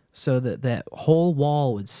hinge so that that whole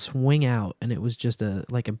wall would swing out, and it was just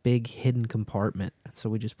like a big hidden compartment. So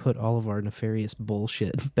we just put all of our nefarious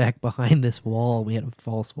bullshit back behind this wall. We had a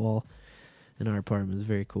false wall in our apartment. It was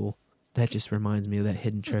very cool. That just reminds me of that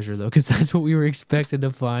hidden treasure, though, because that's what we were expected to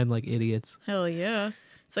find like idiots. Hell yeah.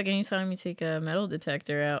 It's like anytime you take a metal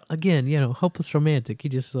detector out. Again, you know, hopeless romantic. You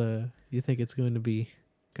just, you think it's going to be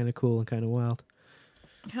kind of cool and kind of wild.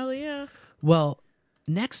 Hell yeah. Well,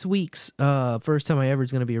 next week's First Time I Ever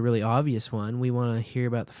is going to be a really obvious one. We want to hear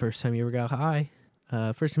about the first time you ever got high.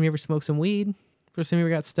 First time you ever smoked some weed. First time you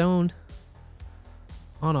ever got stoned.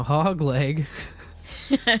 On a hog leg.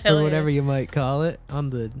 Or whatever you might call it. On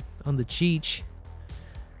the cheech.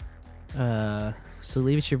 So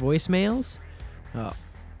leave us your voicemails.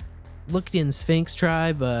 Look in Sphinx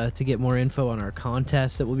Tribe to get more info on our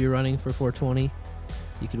contest that we'll be running for 420.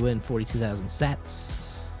 You could win 42,000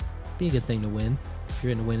 sats. Be a good thing to win if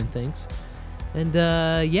you're into winning things. And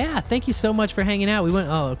yeah, thank you so much for hanging out. We went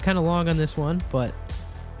kind of long on this one, but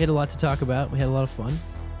we had a lot to talk about. We had a lot of fun.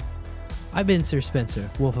 I've been Sir Spencer,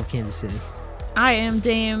 Wolf of Kansas City. I am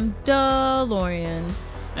Dame DeLorean.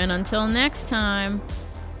 And until next time,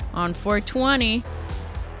 on 420,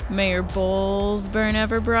 may your bowls burn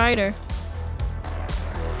ever brighter.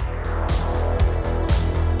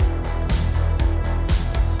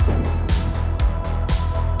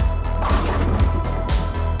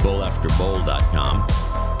 BowlAfterBowl.com.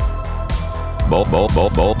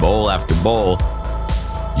 Bowl after bowl.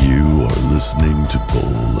 You are listening to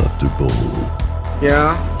Bowl After Bowl.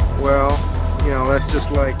 Yeah, well, you know, that's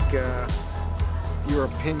just like your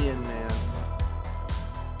opinion, man.